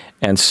 Right.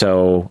 And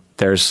so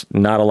there's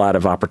not a lot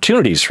of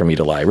opportunities for me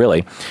to lie,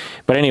 really.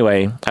 But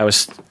anyway, I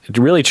was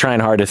really trying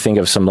hard to think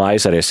of some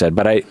lies that I said,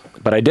 but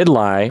I did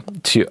lie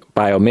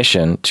by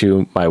omission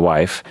to my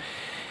wife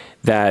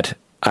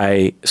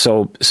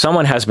so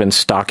someone has been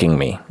stalking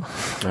me.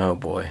 Oh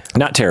boy.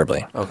 Not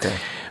terribly. Okay.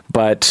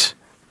 But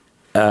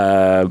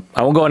I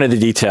won't go into the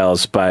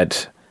details,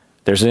 but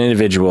there's an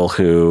individual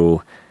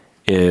who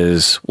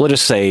is, we'll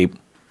just say,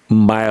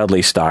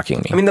 mildly stalking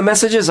me. I mean, the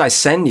messages I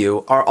send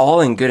you are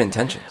all in good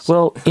intentions.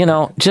 Well,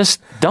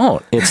 just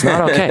don't. It's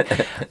not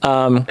okay.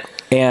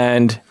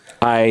 And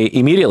I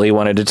immediately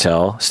wanted to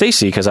tell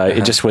Stacy because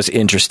it just was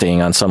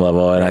interesting on some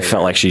level, and I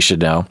felt like she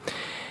should know.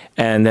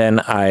 And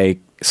then I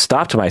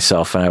stopped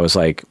myself and I was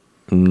like,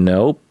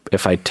 nope,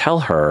 if I tell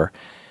her,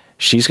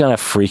 she's going to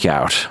freak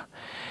out.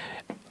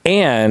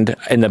 And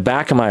in the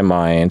back of my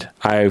mind,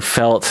 I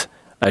felt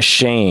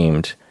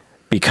ashamed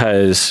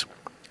because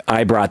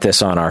I brought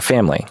this on our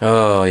family.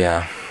 Oh,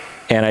 yeah.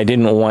 And I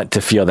didn't want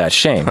to feel that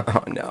shame.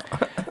 Oh, no.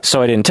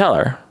 So I didn't tell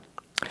her.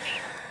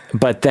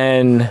 But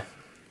then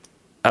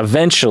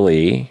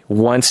eventually,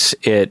 once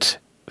it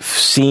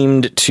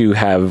seemed to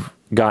have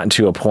gotten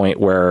to a point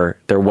where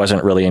there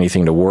wasn't really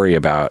anything to worry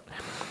about,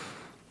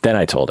 then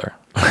I told her.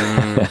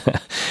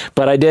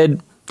 But I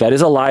did that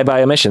is a lie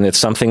by omission. It's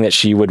something that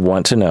she would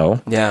want to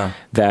know. Yeah.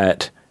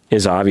 That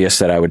is obvious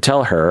that I would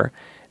tell her.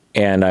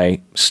 And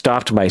I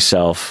stopped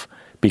myself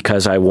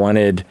because I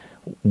wanted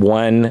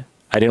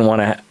I didn't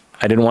want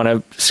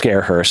to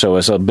scare her. So it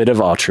was a bit of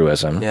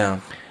altruism.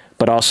 Yeah.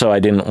 But also I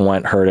didn't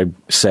want her to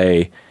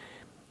say,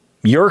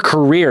 your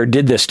career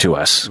did this to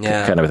us,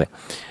 kind of a thing.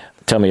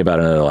 Tell me about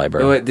another lie,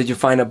 bro. Did you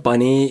find a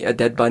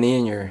dead bunny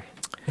in your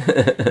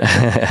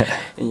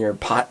in your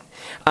pot?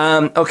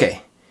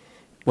 Okay.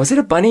 Was it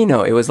a bunny?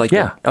 No, it was like...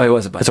 Yeah. It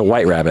was a bunny. It's a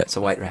white rabbit. It's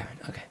a white rabbit.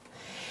 Okay.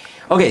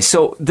 Okay,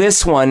 so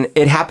this one,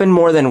 it happened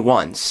more than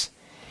once.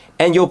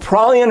 And you'll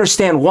probably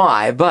understand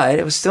why, but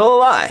it was still a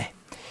lie.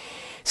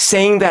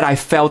 Saying that I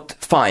felt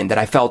fine, that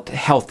I felt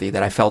healthy,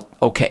 that I felt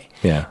okay.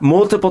 Yeah.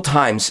 Multiple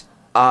times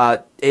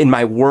in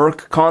my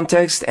work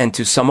context and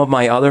to some of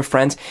my other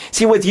friends.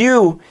 See, with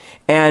you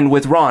and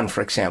with Ron,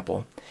 for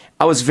example,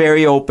 I was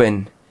very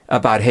open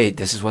about, hey,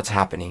 this is what's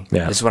happening.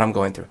 Yeah. This is what I'm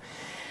going through.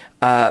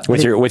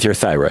 With your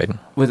thyroid.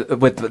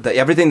 With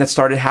everything that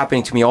started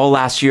happening to me all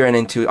last year and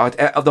into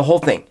the whole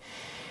thing.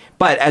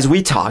 But as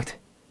we talked,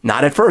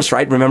 not at first,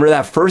 right? Remember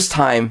that first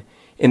time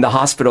in the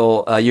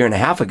hospital a year and a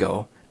half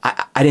ago,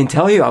 I didn't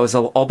tell you. I was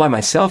all by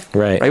myself.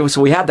 Right.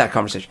 So we had that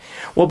conversation.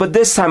 Well, but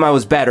this time I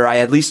was better. I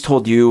at least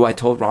told you. I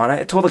told Ron.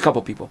 I told a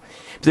couple people.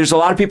 But there's a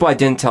lot of people I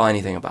didn't tell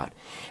anything about.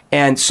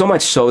 And so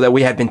much so that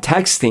we had been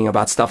texting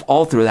about stuff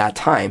all through that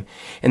time.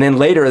 And then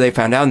later they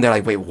found out and they're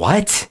like, wait,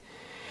 what?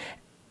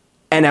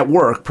 And at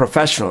work,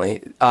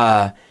 professionally,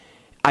 I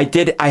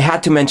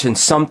had to mention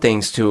some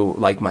things to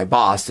like my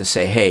boss to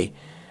say, hey,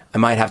 I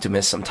might have to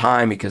miss some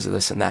time because of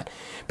this and that.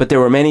 But there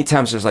were many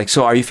times there's like,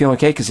 so are you feeling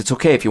okay? Because it's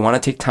okay if you want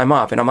to take time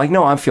off. And I'm like,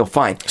 no, I feel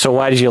fine. So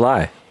why did you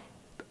lie?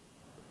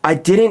 I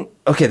didn't.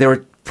 Okay, there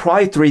were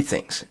probably three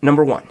things.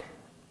 Number one,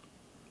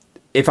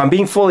 if I'm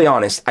being fully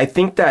honest, I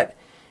think that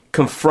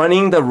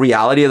confronting the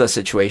reality of the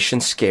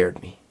situation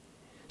scared me.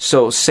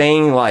 So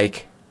saying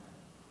like,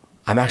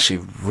 I'm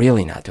actually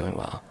really not doing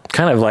well.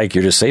 Kind of like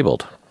you're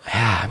disabled.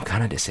 Yeah, I'm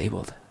kind of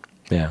disabled.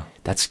 Yeah.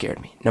 That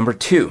scared me. Number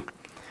two,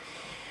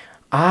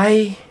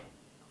 I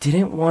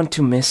didn't want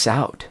to miss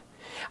out.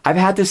 I've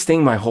had this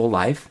thing my whole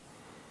life.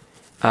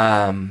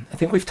 I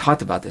think we've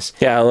talked about this.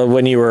 Yeah,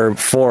 when you were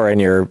 4 and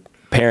your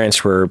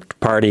parents were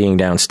partying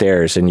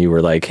downstairs and you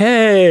were like,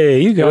 hey,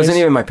 you guys. It wasn't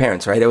even my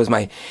parents, right? It was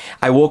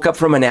I woke up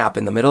from a nap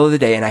in the middle of the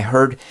day and I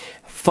heard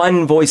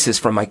fun voices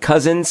from my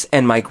cousins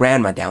and my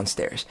grandma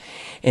downstairs.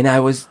 And I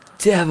was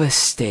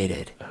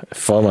devastated.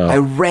 FOMO. I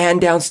ran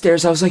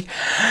downstairs. I was like,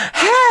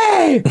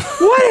 hey,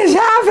 what is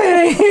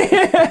happening?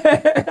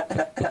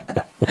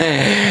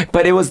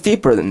 But it was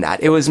deeper than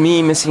that. It was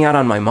me missing out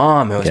on my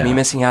mom. It was me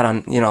missing out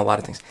on, a lot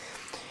of things.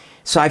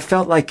 So I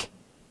felt like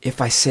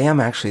if I say I'm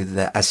actually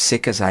as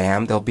sick as I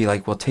am, they'll be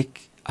like, well,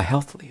 take a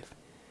health leave.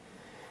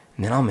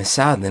 And then I'll miss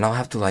out. And then I'll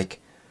have to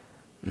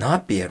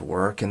not be at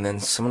work. And then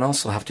someone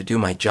else will have to do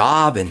my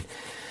job. And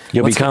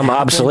you'll become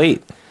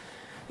obsolete.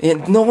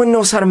 And no one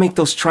knows how to make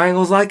those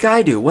triangles like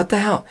I do. What the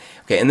hell?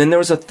 Okay, and then there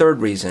was a third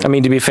reason. I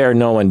mean, to be fair,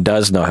 no one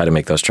does know how to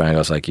make those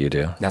triangles like you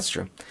do. That's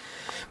true.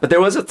 But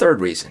there was a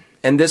third reason.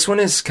 And this one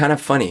is kind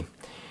of funny.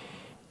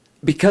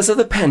 Because of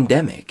the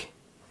pandemic,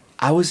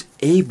 I was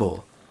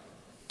able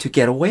to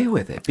get away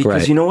with it.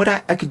 Because you know what I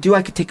could do?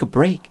 I could take a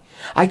break.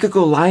 I could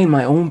go lie in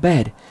my own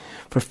bed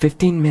for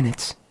 15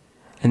 minutes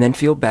and then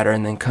feel better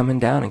and then coming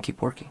down and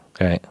keep working.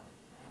 Right.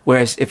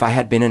 Whereas if I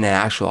had been in an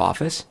actual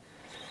office,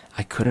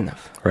 I couldn't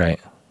have. Right.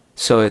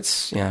 So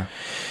it's, yeah.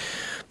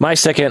 My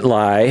second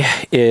lie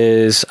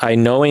is I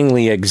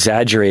knowingly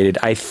exaggerated,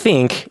 I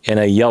think, in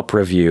a Yelp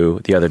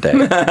review the other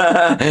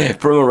day.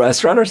 From a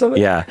restaurant or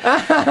something?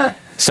 Yeah.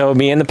 So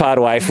me and the pod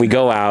wife, we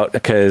go out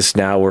because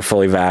now we're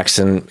fully vaxxed,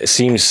 and it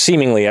seems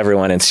seemingly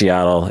everyone in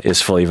Seattle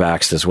is fully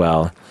vaxxed as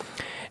well.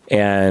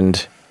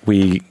 And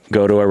we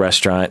go to a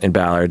restaurant in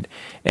Ballard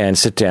and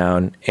sit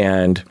down,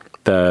 and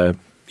the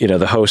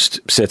host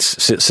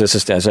sits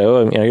us down and says,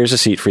 oh, here's a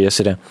seat for you,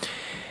 sit down.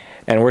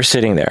 And we're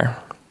sitting there,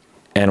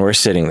 and we're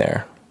sitting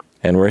there,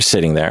 and we're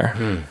sitting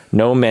there.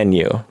 No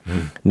menu,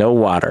 no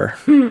water,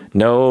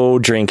 no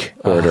drink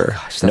order,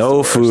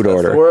 no food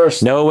order,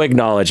 no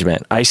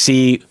acknowledgement. I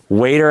see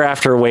waiter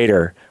after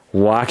waiter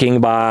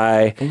walking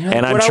by,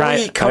 and I'm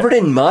trying. Covered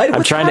in mud?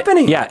 What's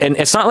happening? Yeah, and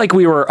it's not like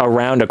we were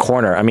around a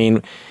corner. I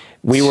mean,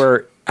 we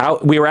were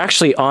out. We were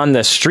actually on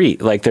the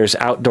street. Like there's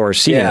outdoor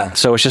seating,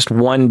 so it's just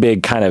one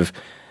big kind of.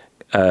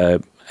 I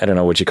don't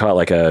know what you call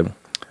it, like a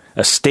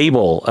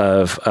stable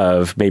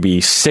of maybe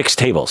 6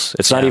 tables.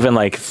 It's not even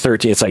like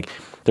 13. It's like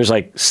there's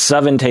like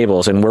 7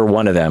 tables and we're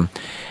one of them.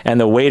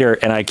 And the waiter,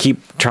 and I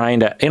keep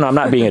trying to, I'm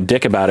not being a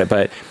dick about it,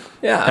 but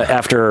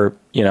after,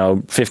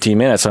 15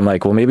 minutes, I'm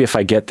like, well, maybe if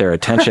I get their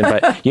attention,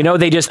 but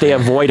they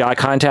avoid eye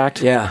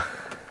contact. Yeah.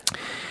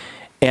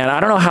 And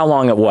I don't know how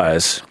long it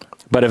was,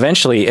 but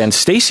eventually, and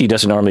Stacy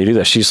doesn't normally do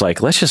this. She's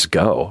like, let's just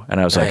go. And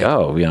I was like,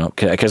 oh,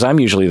 because I'm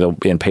usually the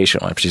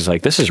impatient one. She's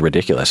like, this is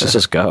ridiculous. Let's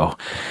just go.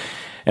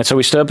 And so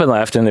we stood up and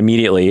left, and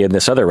immediately in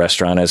this other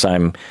restaurant, as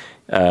I'm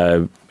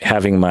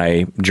having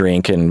my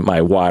drink and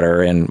my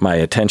water and my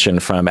attention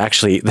from,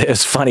 actually,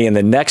 it's funny, in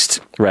the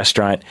next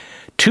restaurant,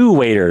 2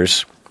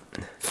 waiters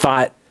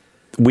thought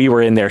we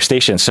were in their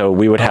station. So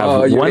we would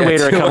have one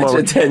waiter come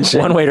over,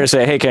 one waiter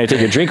say, "Hey, can I take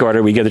your drink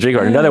order?" We get the drink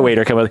order. Another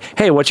waiter come over,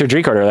 "Hey, what's your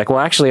drink order?" Like, well,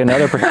 actually and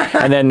then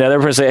another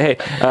person say,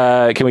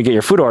 "Hey, can we get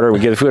your food order?" We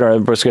get the food order.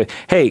 The person goes,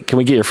 "Hey, can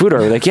we get your food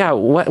order?" We're like, yeah,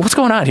 what's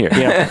going on here?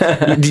 You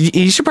know,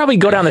 you should probably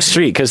go down the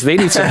street because they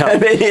need some help.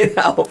 They need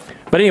help.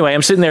 But anyway,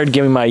 I'm sitting there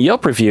giving my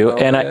Yelp review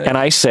and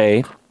I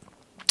say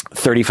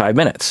 35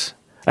 minutes.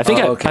 I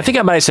think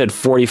I might have said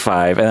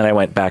 45, and then I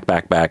went back.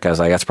 I was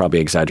like, that's probably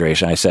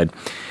exaggeration. I said,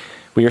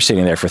 we were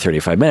sitting there for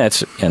 35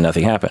 minutes and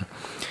nothing happened.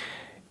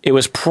 It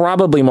was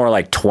probably more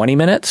like 20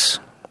 minutes.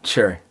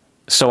 Sure.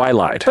 So I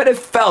lied. But it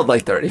felt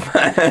like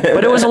 35.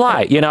 But it was a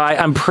lie. You know,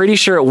 I'm pretty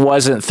sure it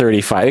wasn't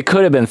 35. It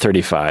could have been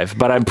 35,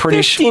 but I'm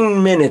pretty sure.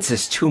 15 minutes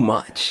is too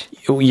much.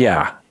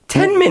 Yeah.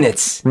 10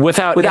 minutes.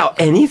 Without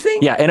anything?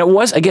 Yeah. And it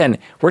was, again,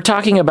 we're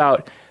talking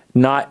about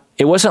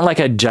it wasn't like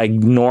a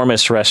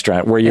ginormous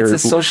restaurant where you're...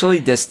 It's a socially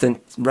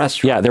distant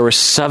restaurant. Yeah, there were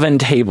 7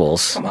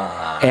 tables. Come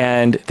on.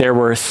 And there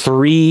were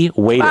 3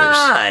 waiters.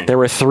 Come on. There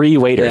were 3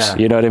 waiters. Yeah.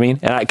 You know what I mean?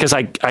 And because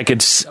I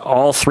could...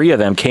 All 3 of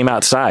them came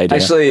outside.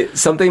 Actually,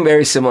 something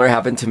very similar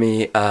happened to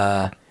me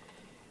a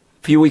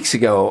few weeks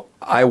ago.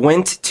 I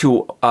went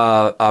to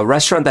a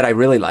restaurant that I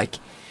really like,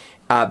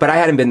 but I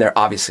hadn't been there,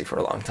 obviously, for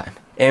a long time.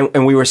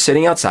 And we were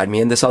sitting outside, me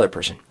and this other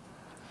person.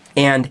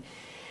 And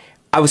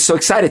I was so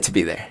excited to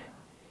be there.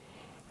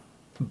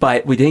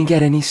 But we didn't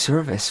get any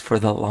service for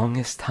the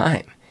longest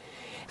time.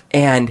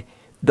 And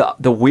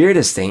the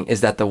weirdest thing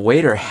is that the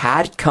waiter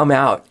had come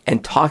out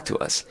and talked to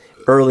us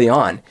early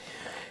on,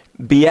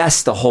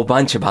 BS'd a whole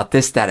bunch about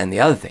this, that, and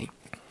the other thing.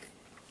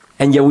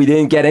 And yet we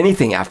didn't get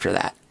anything after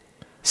that.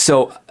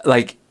 So,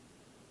 like,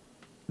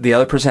 the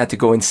other person had to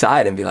go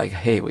inside and be like,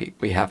 hey,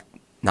 we have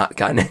not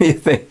gotten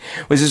anything,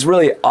 which is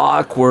really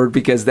awkward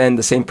because then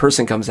the same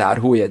person comes out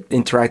who we had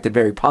interacted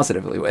very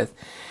positively with.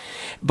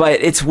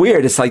 But it's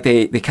weird. It's like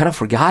they kind of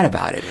forgot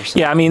about it or something.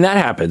 Yeah, I mean, that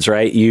happens,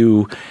 right?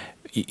 You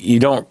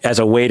don't, as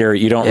a waiter,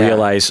 you don't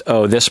realize,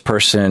 oh, this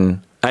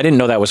person, I didn't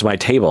know that was my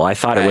table. I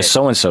thought it was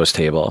so-and-so's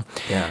table.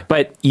 Yeah.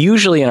 But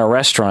usually in a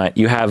restaurant,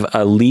 you have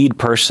a lead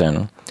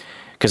person,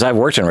 because I've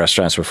worked in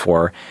restaurants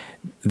before,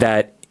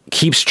 that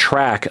keeps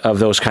track of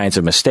those kinds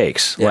of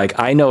mistakes. Yeah. Like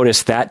I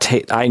noticed that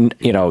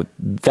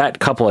that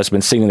couple has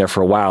been sitting there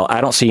for a while.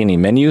 I don't see any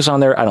menus on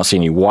there. I don't see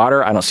any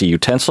water. I don't see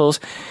utensils.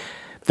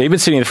 They've been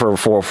sitting there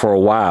for a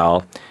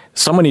while.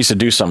 Someone needs to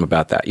do something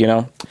about that, you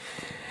know?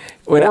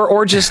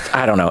 Or just,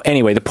 I don't know.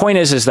 Anyway, the point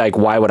is like,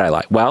 why would I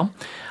lie? Well,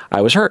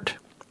 I was hurt.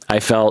 I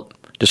felt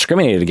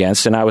discriminated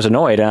against, and I was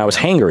annoyed, and I was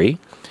hangry.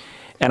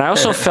 And I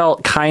also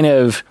felt kind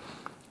of,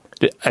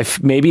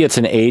 maybe it's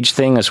an age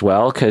thing as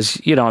well, because,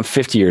 you know, I'm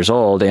 50 years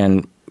old,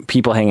 and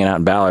people hanging out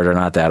in Ballard are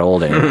not that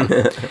old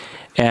anymore.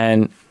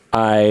 And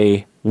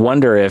I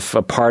wonder if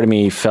a part of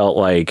me felt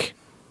like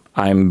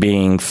I'm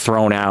being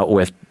thrown out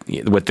with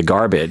the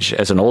garbage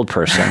as an old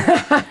person.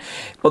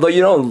 Although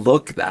you don't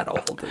look that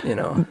old, you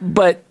know.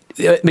 But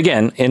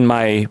again, in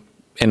my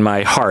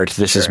heart,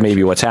 this is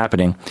maybe what's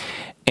happening.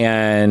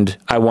 And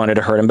I wanted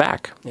to hurt him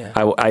back. Yeah.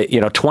 I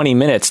 20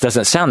 minutes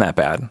doesn't sound that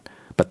bad,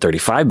 but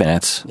 35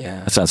 minutes,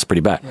 that sounds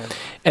pretty bad. Yeah.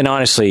 And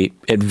honestly,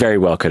 it very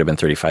well could have been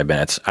 35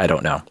 minutes. I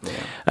don't know. Yeah.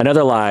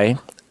 Another lie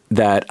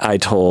that I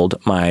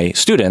told my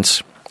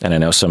students, and I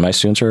know some of my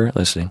students are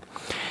listening,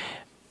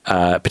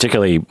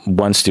 particularly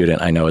one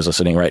student I know is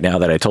listening right now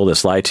that I told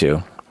this lie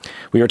to.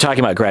 We were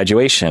talking about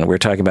graduation. We were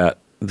talking about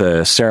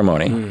the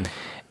ceremony.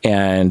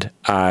 And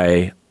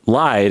I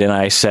lied and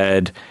I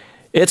said,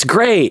 it's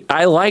great.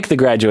 I like the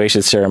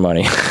graduation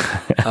ceremony.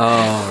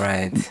 Oh,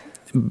 right.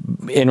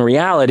 In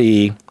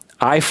reality,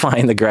 I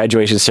find the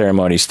graduation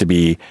ceremonies to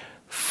be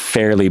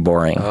fairly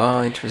boring.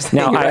 Oh, interesting.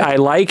 Now, I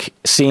like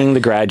seeing the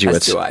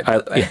graduates. As do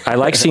I. I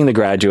like seeing the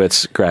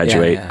graduates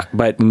graduate,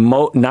 but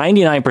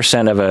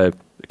 99% of a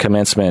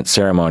commencement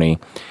ceremony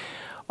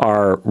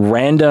are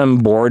random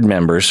board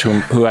members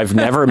who I've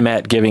never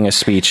met giving a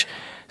speech,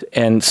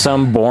 and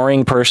some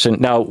boring person.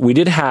 Now, we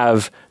did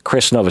have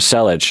Chris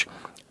Novoselic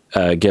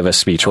give a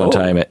speech one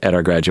time at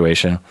our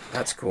graduation.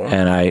 That's cool.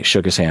 And I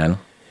shook his hand.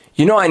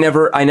 You know, I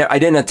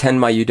didn't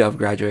attend my UW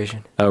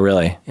graduation. Oh,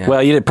 really? Yeah.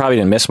 Well, you probably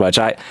didn't miss much.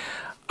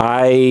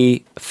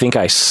 I think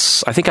I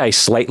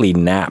slightly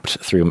napped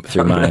through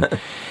mine.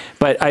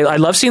 But I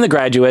love seeing the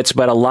graduates,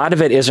 but a lot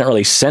of it isn't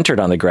really centered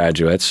on the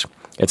graduates.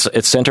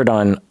 It's centered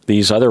on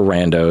these other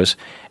randos,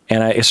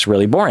 and it's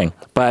really boring.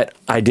 But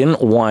I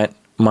didn't want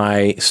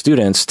my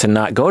students to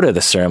not go to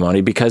the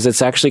ceremony because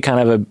it's actually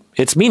kind of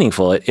it's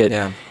meaningful.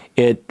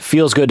 It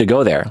feels good to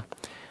go there.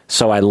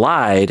 So I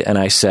lied and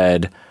I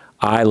said,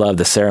 I love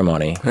the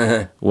ceremony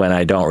when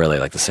I don't really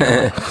like the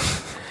ceremony.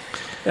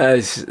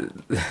 That's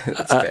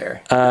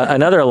fair.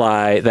 Another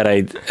lie that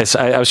I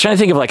was trying to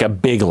think of like a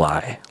big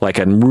lie, like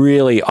a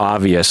really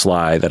obvious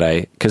lie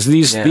because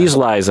these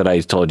lies that I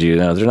told you,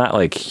 they're not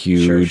like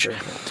huge. Sure.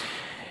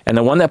 And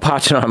the one that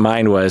popped in my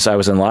mind was I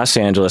was in Los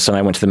Angeles and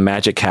I went to the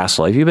Magic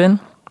Castle. Have you been?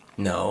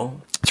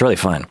 No. It's really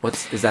fun.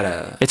 Is that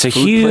a It's a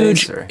food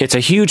huge place, or? it's a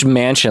huge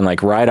mansion,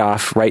 like right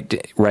off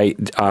Okay.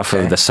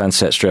 of the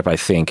Sunset Strip, I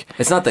think.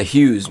 It's not the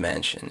Hughes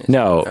Mansion. is it?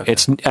 No, Okay.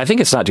 I think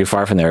it's not too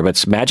far from there, but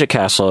it's Magic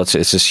Castle. It's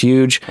this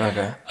huge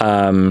Okay.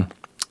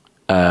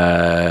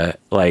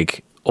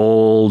 like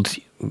old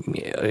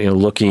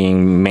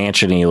looking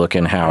mansion-y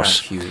looking Not house.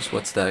 Hughes.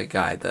 What's the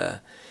guy?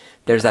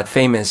 There's that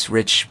famous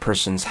rich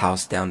person's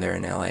house down there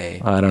in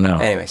L.A. I don't know.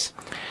 Anyways.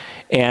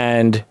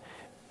 And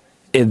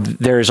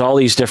there's all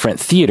these different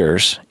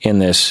theaters in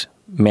this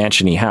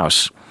mansion-y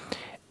house,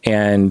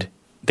 and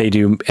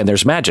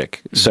there's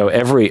magic. So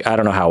I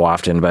don't know how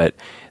often, but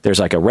there's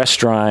like a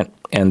restaurant,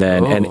 and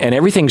then and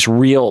everything's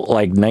real,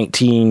 like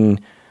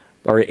 19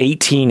 or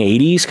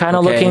 1880s kind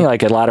of Okay. looking,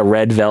 like a lot of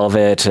red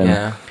velvet, and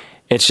Yeah.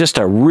 it's just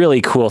a really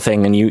cool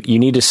thing. And you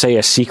need to say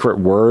a secret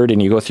word,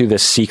 and you go through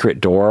this secret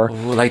door.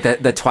 Ooh, like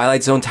the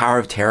Twilight Zone Tower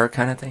of Terror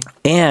kind of thing?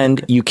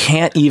 And you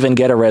can't even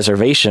get a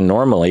reservation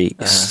normally.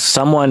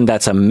 Someone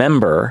that's a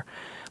member,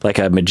 like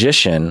a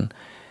magician,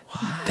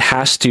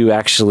 has to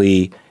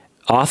actually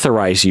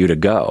authorize you to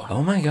go.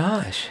 Oh my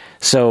gosh.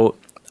 So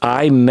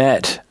I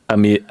met a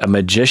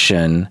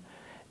magician,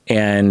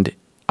 and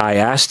I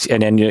asked,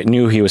 and I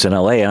knew he was in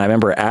LA, and I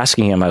remember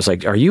asking him, I was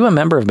like, "Are you a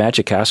member of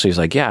Magic Castle?" He's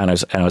like, "Yeah." And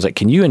I was like,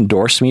 "Can you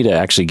endorse me to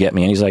actually get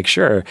me?" And he's like,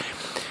 "Sure."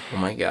 Oh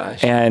my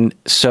gosh. And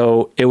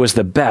so it was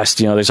the best.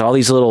 There's all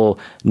these little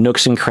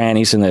nooks and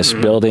crannies in this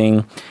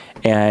building,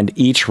 and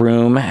each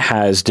room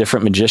has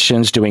different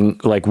magicians doing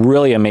like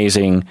really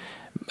amazing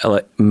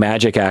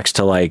magic acts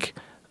to like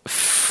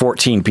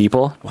 14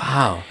 people.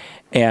 Wow.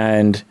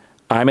 And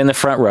I'm in the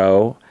front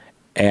row,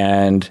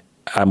 and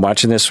I'm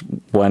watching this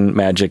one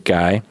magic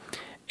guy,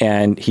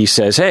 and he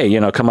says, "Hey,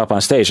 come up on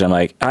stage." And I'm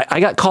like, I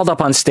got called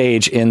up on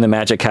stage in the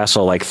Magic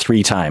Castle like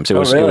 3 times. It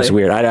was really? It was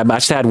weird. I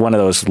must have had one of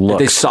those looks.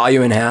 They saw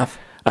you in half?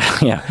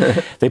 Yeah.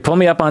 They pull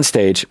me up on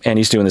stage, and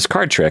he's doing this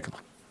card trick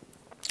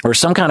or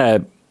some kind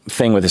of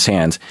thing with his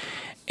hands.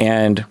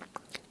 And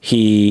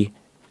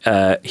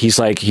he's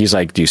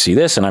like, "Do you see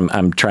this?" And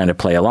I'm trying to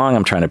play along.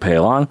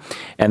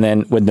 And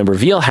then when the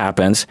reveal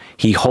happens,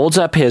 he holds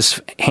up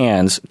his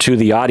hands to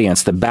the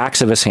audience, the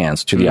backs of his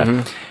hands to the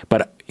audience.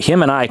 But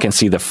him and I can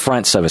see the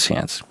fronts of his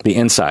hands, the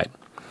inside.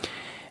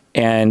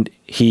 And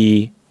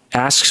he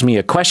asks me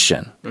a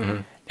question.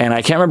 And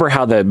I can't remember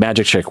how the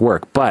magic trick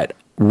worked, but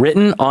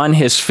written on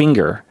his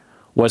finger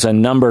was a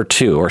number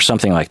 2 or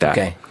something like that.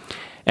 Okay.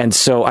 And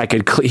so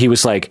he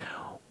was like,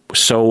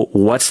 "So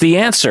what's the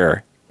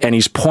answer?" And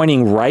he's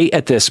pointing right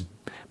at this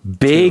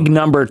big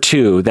number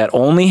 2 that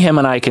only him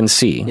and I can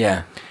see.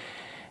 Yeah.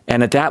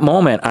 And at that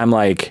moment, I'm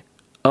like,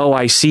 "Oh,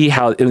 I see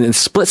how," in a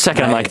split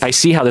second, I'm Right. like, "I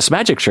see how this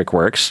magic trick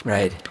works."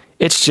 Right.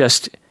 It's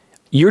just,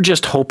 you're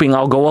just hoping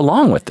I'll go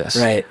along with this.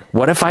 Right.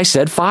 What if I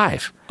said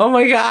 5? Oh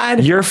my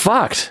God. You're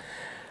fucked.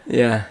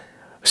 Yeah.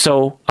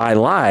 So I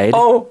lied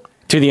Oh.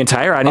 to the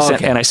entire audience,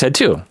 Okay. and I said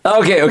 2.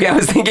 Okay. I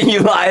was thinking you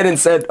lied and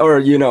said, or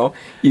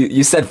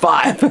you said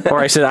 5. Or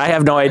I said, "I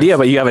have no idea,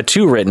 but you have a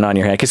 2 written on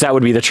your hand," because that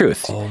would be the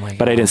truth. Oh my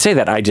But I didn't say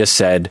that. I just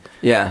said,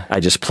 Yeah. I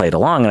just played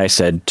along, and I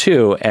said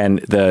 2, and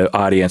the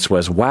audience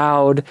was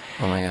wowed.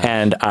 Oh my gosh.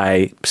 And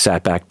I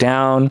sat back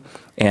down,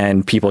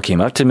 and people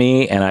came up to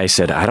me, and I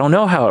said, "I don't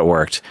know how it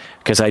worked,"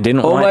 because I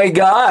didn't Oh want, my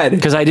God.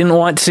 because I didn't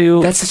want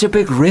to. That's such a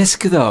big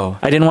risk, though.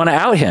 I didn't want to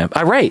out him.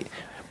 Right.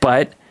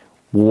 But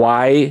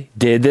why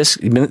did this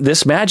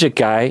magic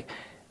guy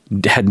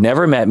had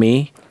never met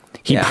me?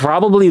 He Yeah.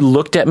 probably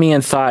looked at me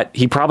and thought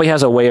he probably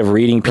has a way of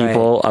reading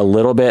people a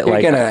little bit. You're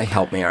like gonna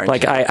help me, aren't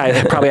like you?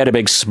 I probably had a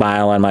big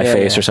smile on my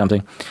face yeah. or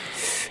something.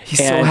 He's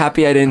so and-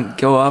 happy I didn't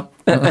go up.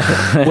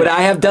 Would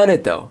I have done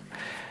it, though?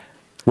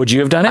 Would you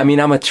have done it? I mean,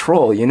 I'm a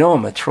troll.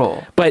 I'm a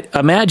troll. but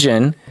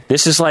imagine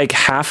this is like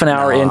half an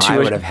hour into I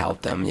it. would have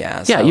helped them.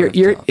 Yeah. Yeah, so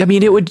you're. I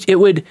mean, it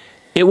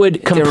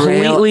would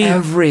completely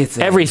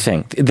everything.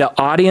 Everything. The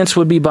audience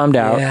would be bummed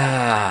out.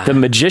 Yeah. The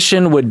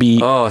magician would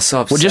be. Oh, so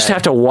would just upset.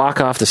 have to walk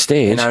off the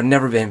stage. And I would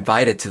never be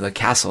invited to the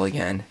castle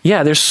again.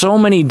 Yeah, there's so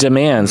many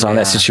demands on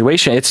that Yeah.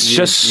 situation. It's You'd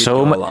just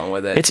so go much. along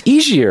with it. It's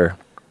easier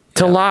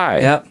to lie.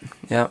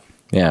 Yep.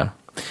 Yeah.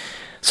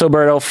 So,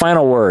 Berto,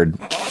 final word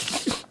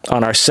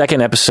on our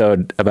second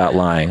episode about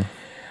lying.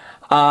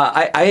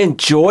 I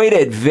enjoyed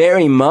it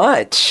very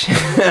much.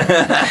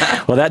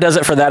 Well, that does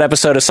it for that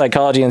episode of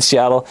Psychology in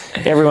Seattle.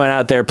 Everyone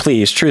out there,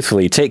 please,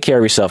 truthfully, take care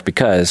of yourself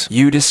because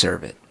You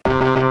deserve it.